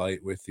Bud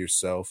Light with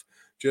yourself.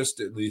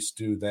 Just at least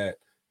do that.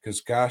 Because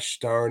gosh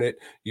darn it,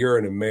 you're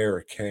an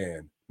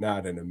American,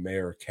 not an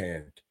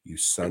American, you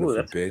son of a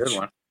That's a good bitch.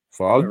 one.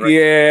 Fuck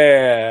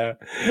yeah.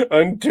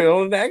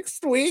 Until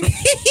next week.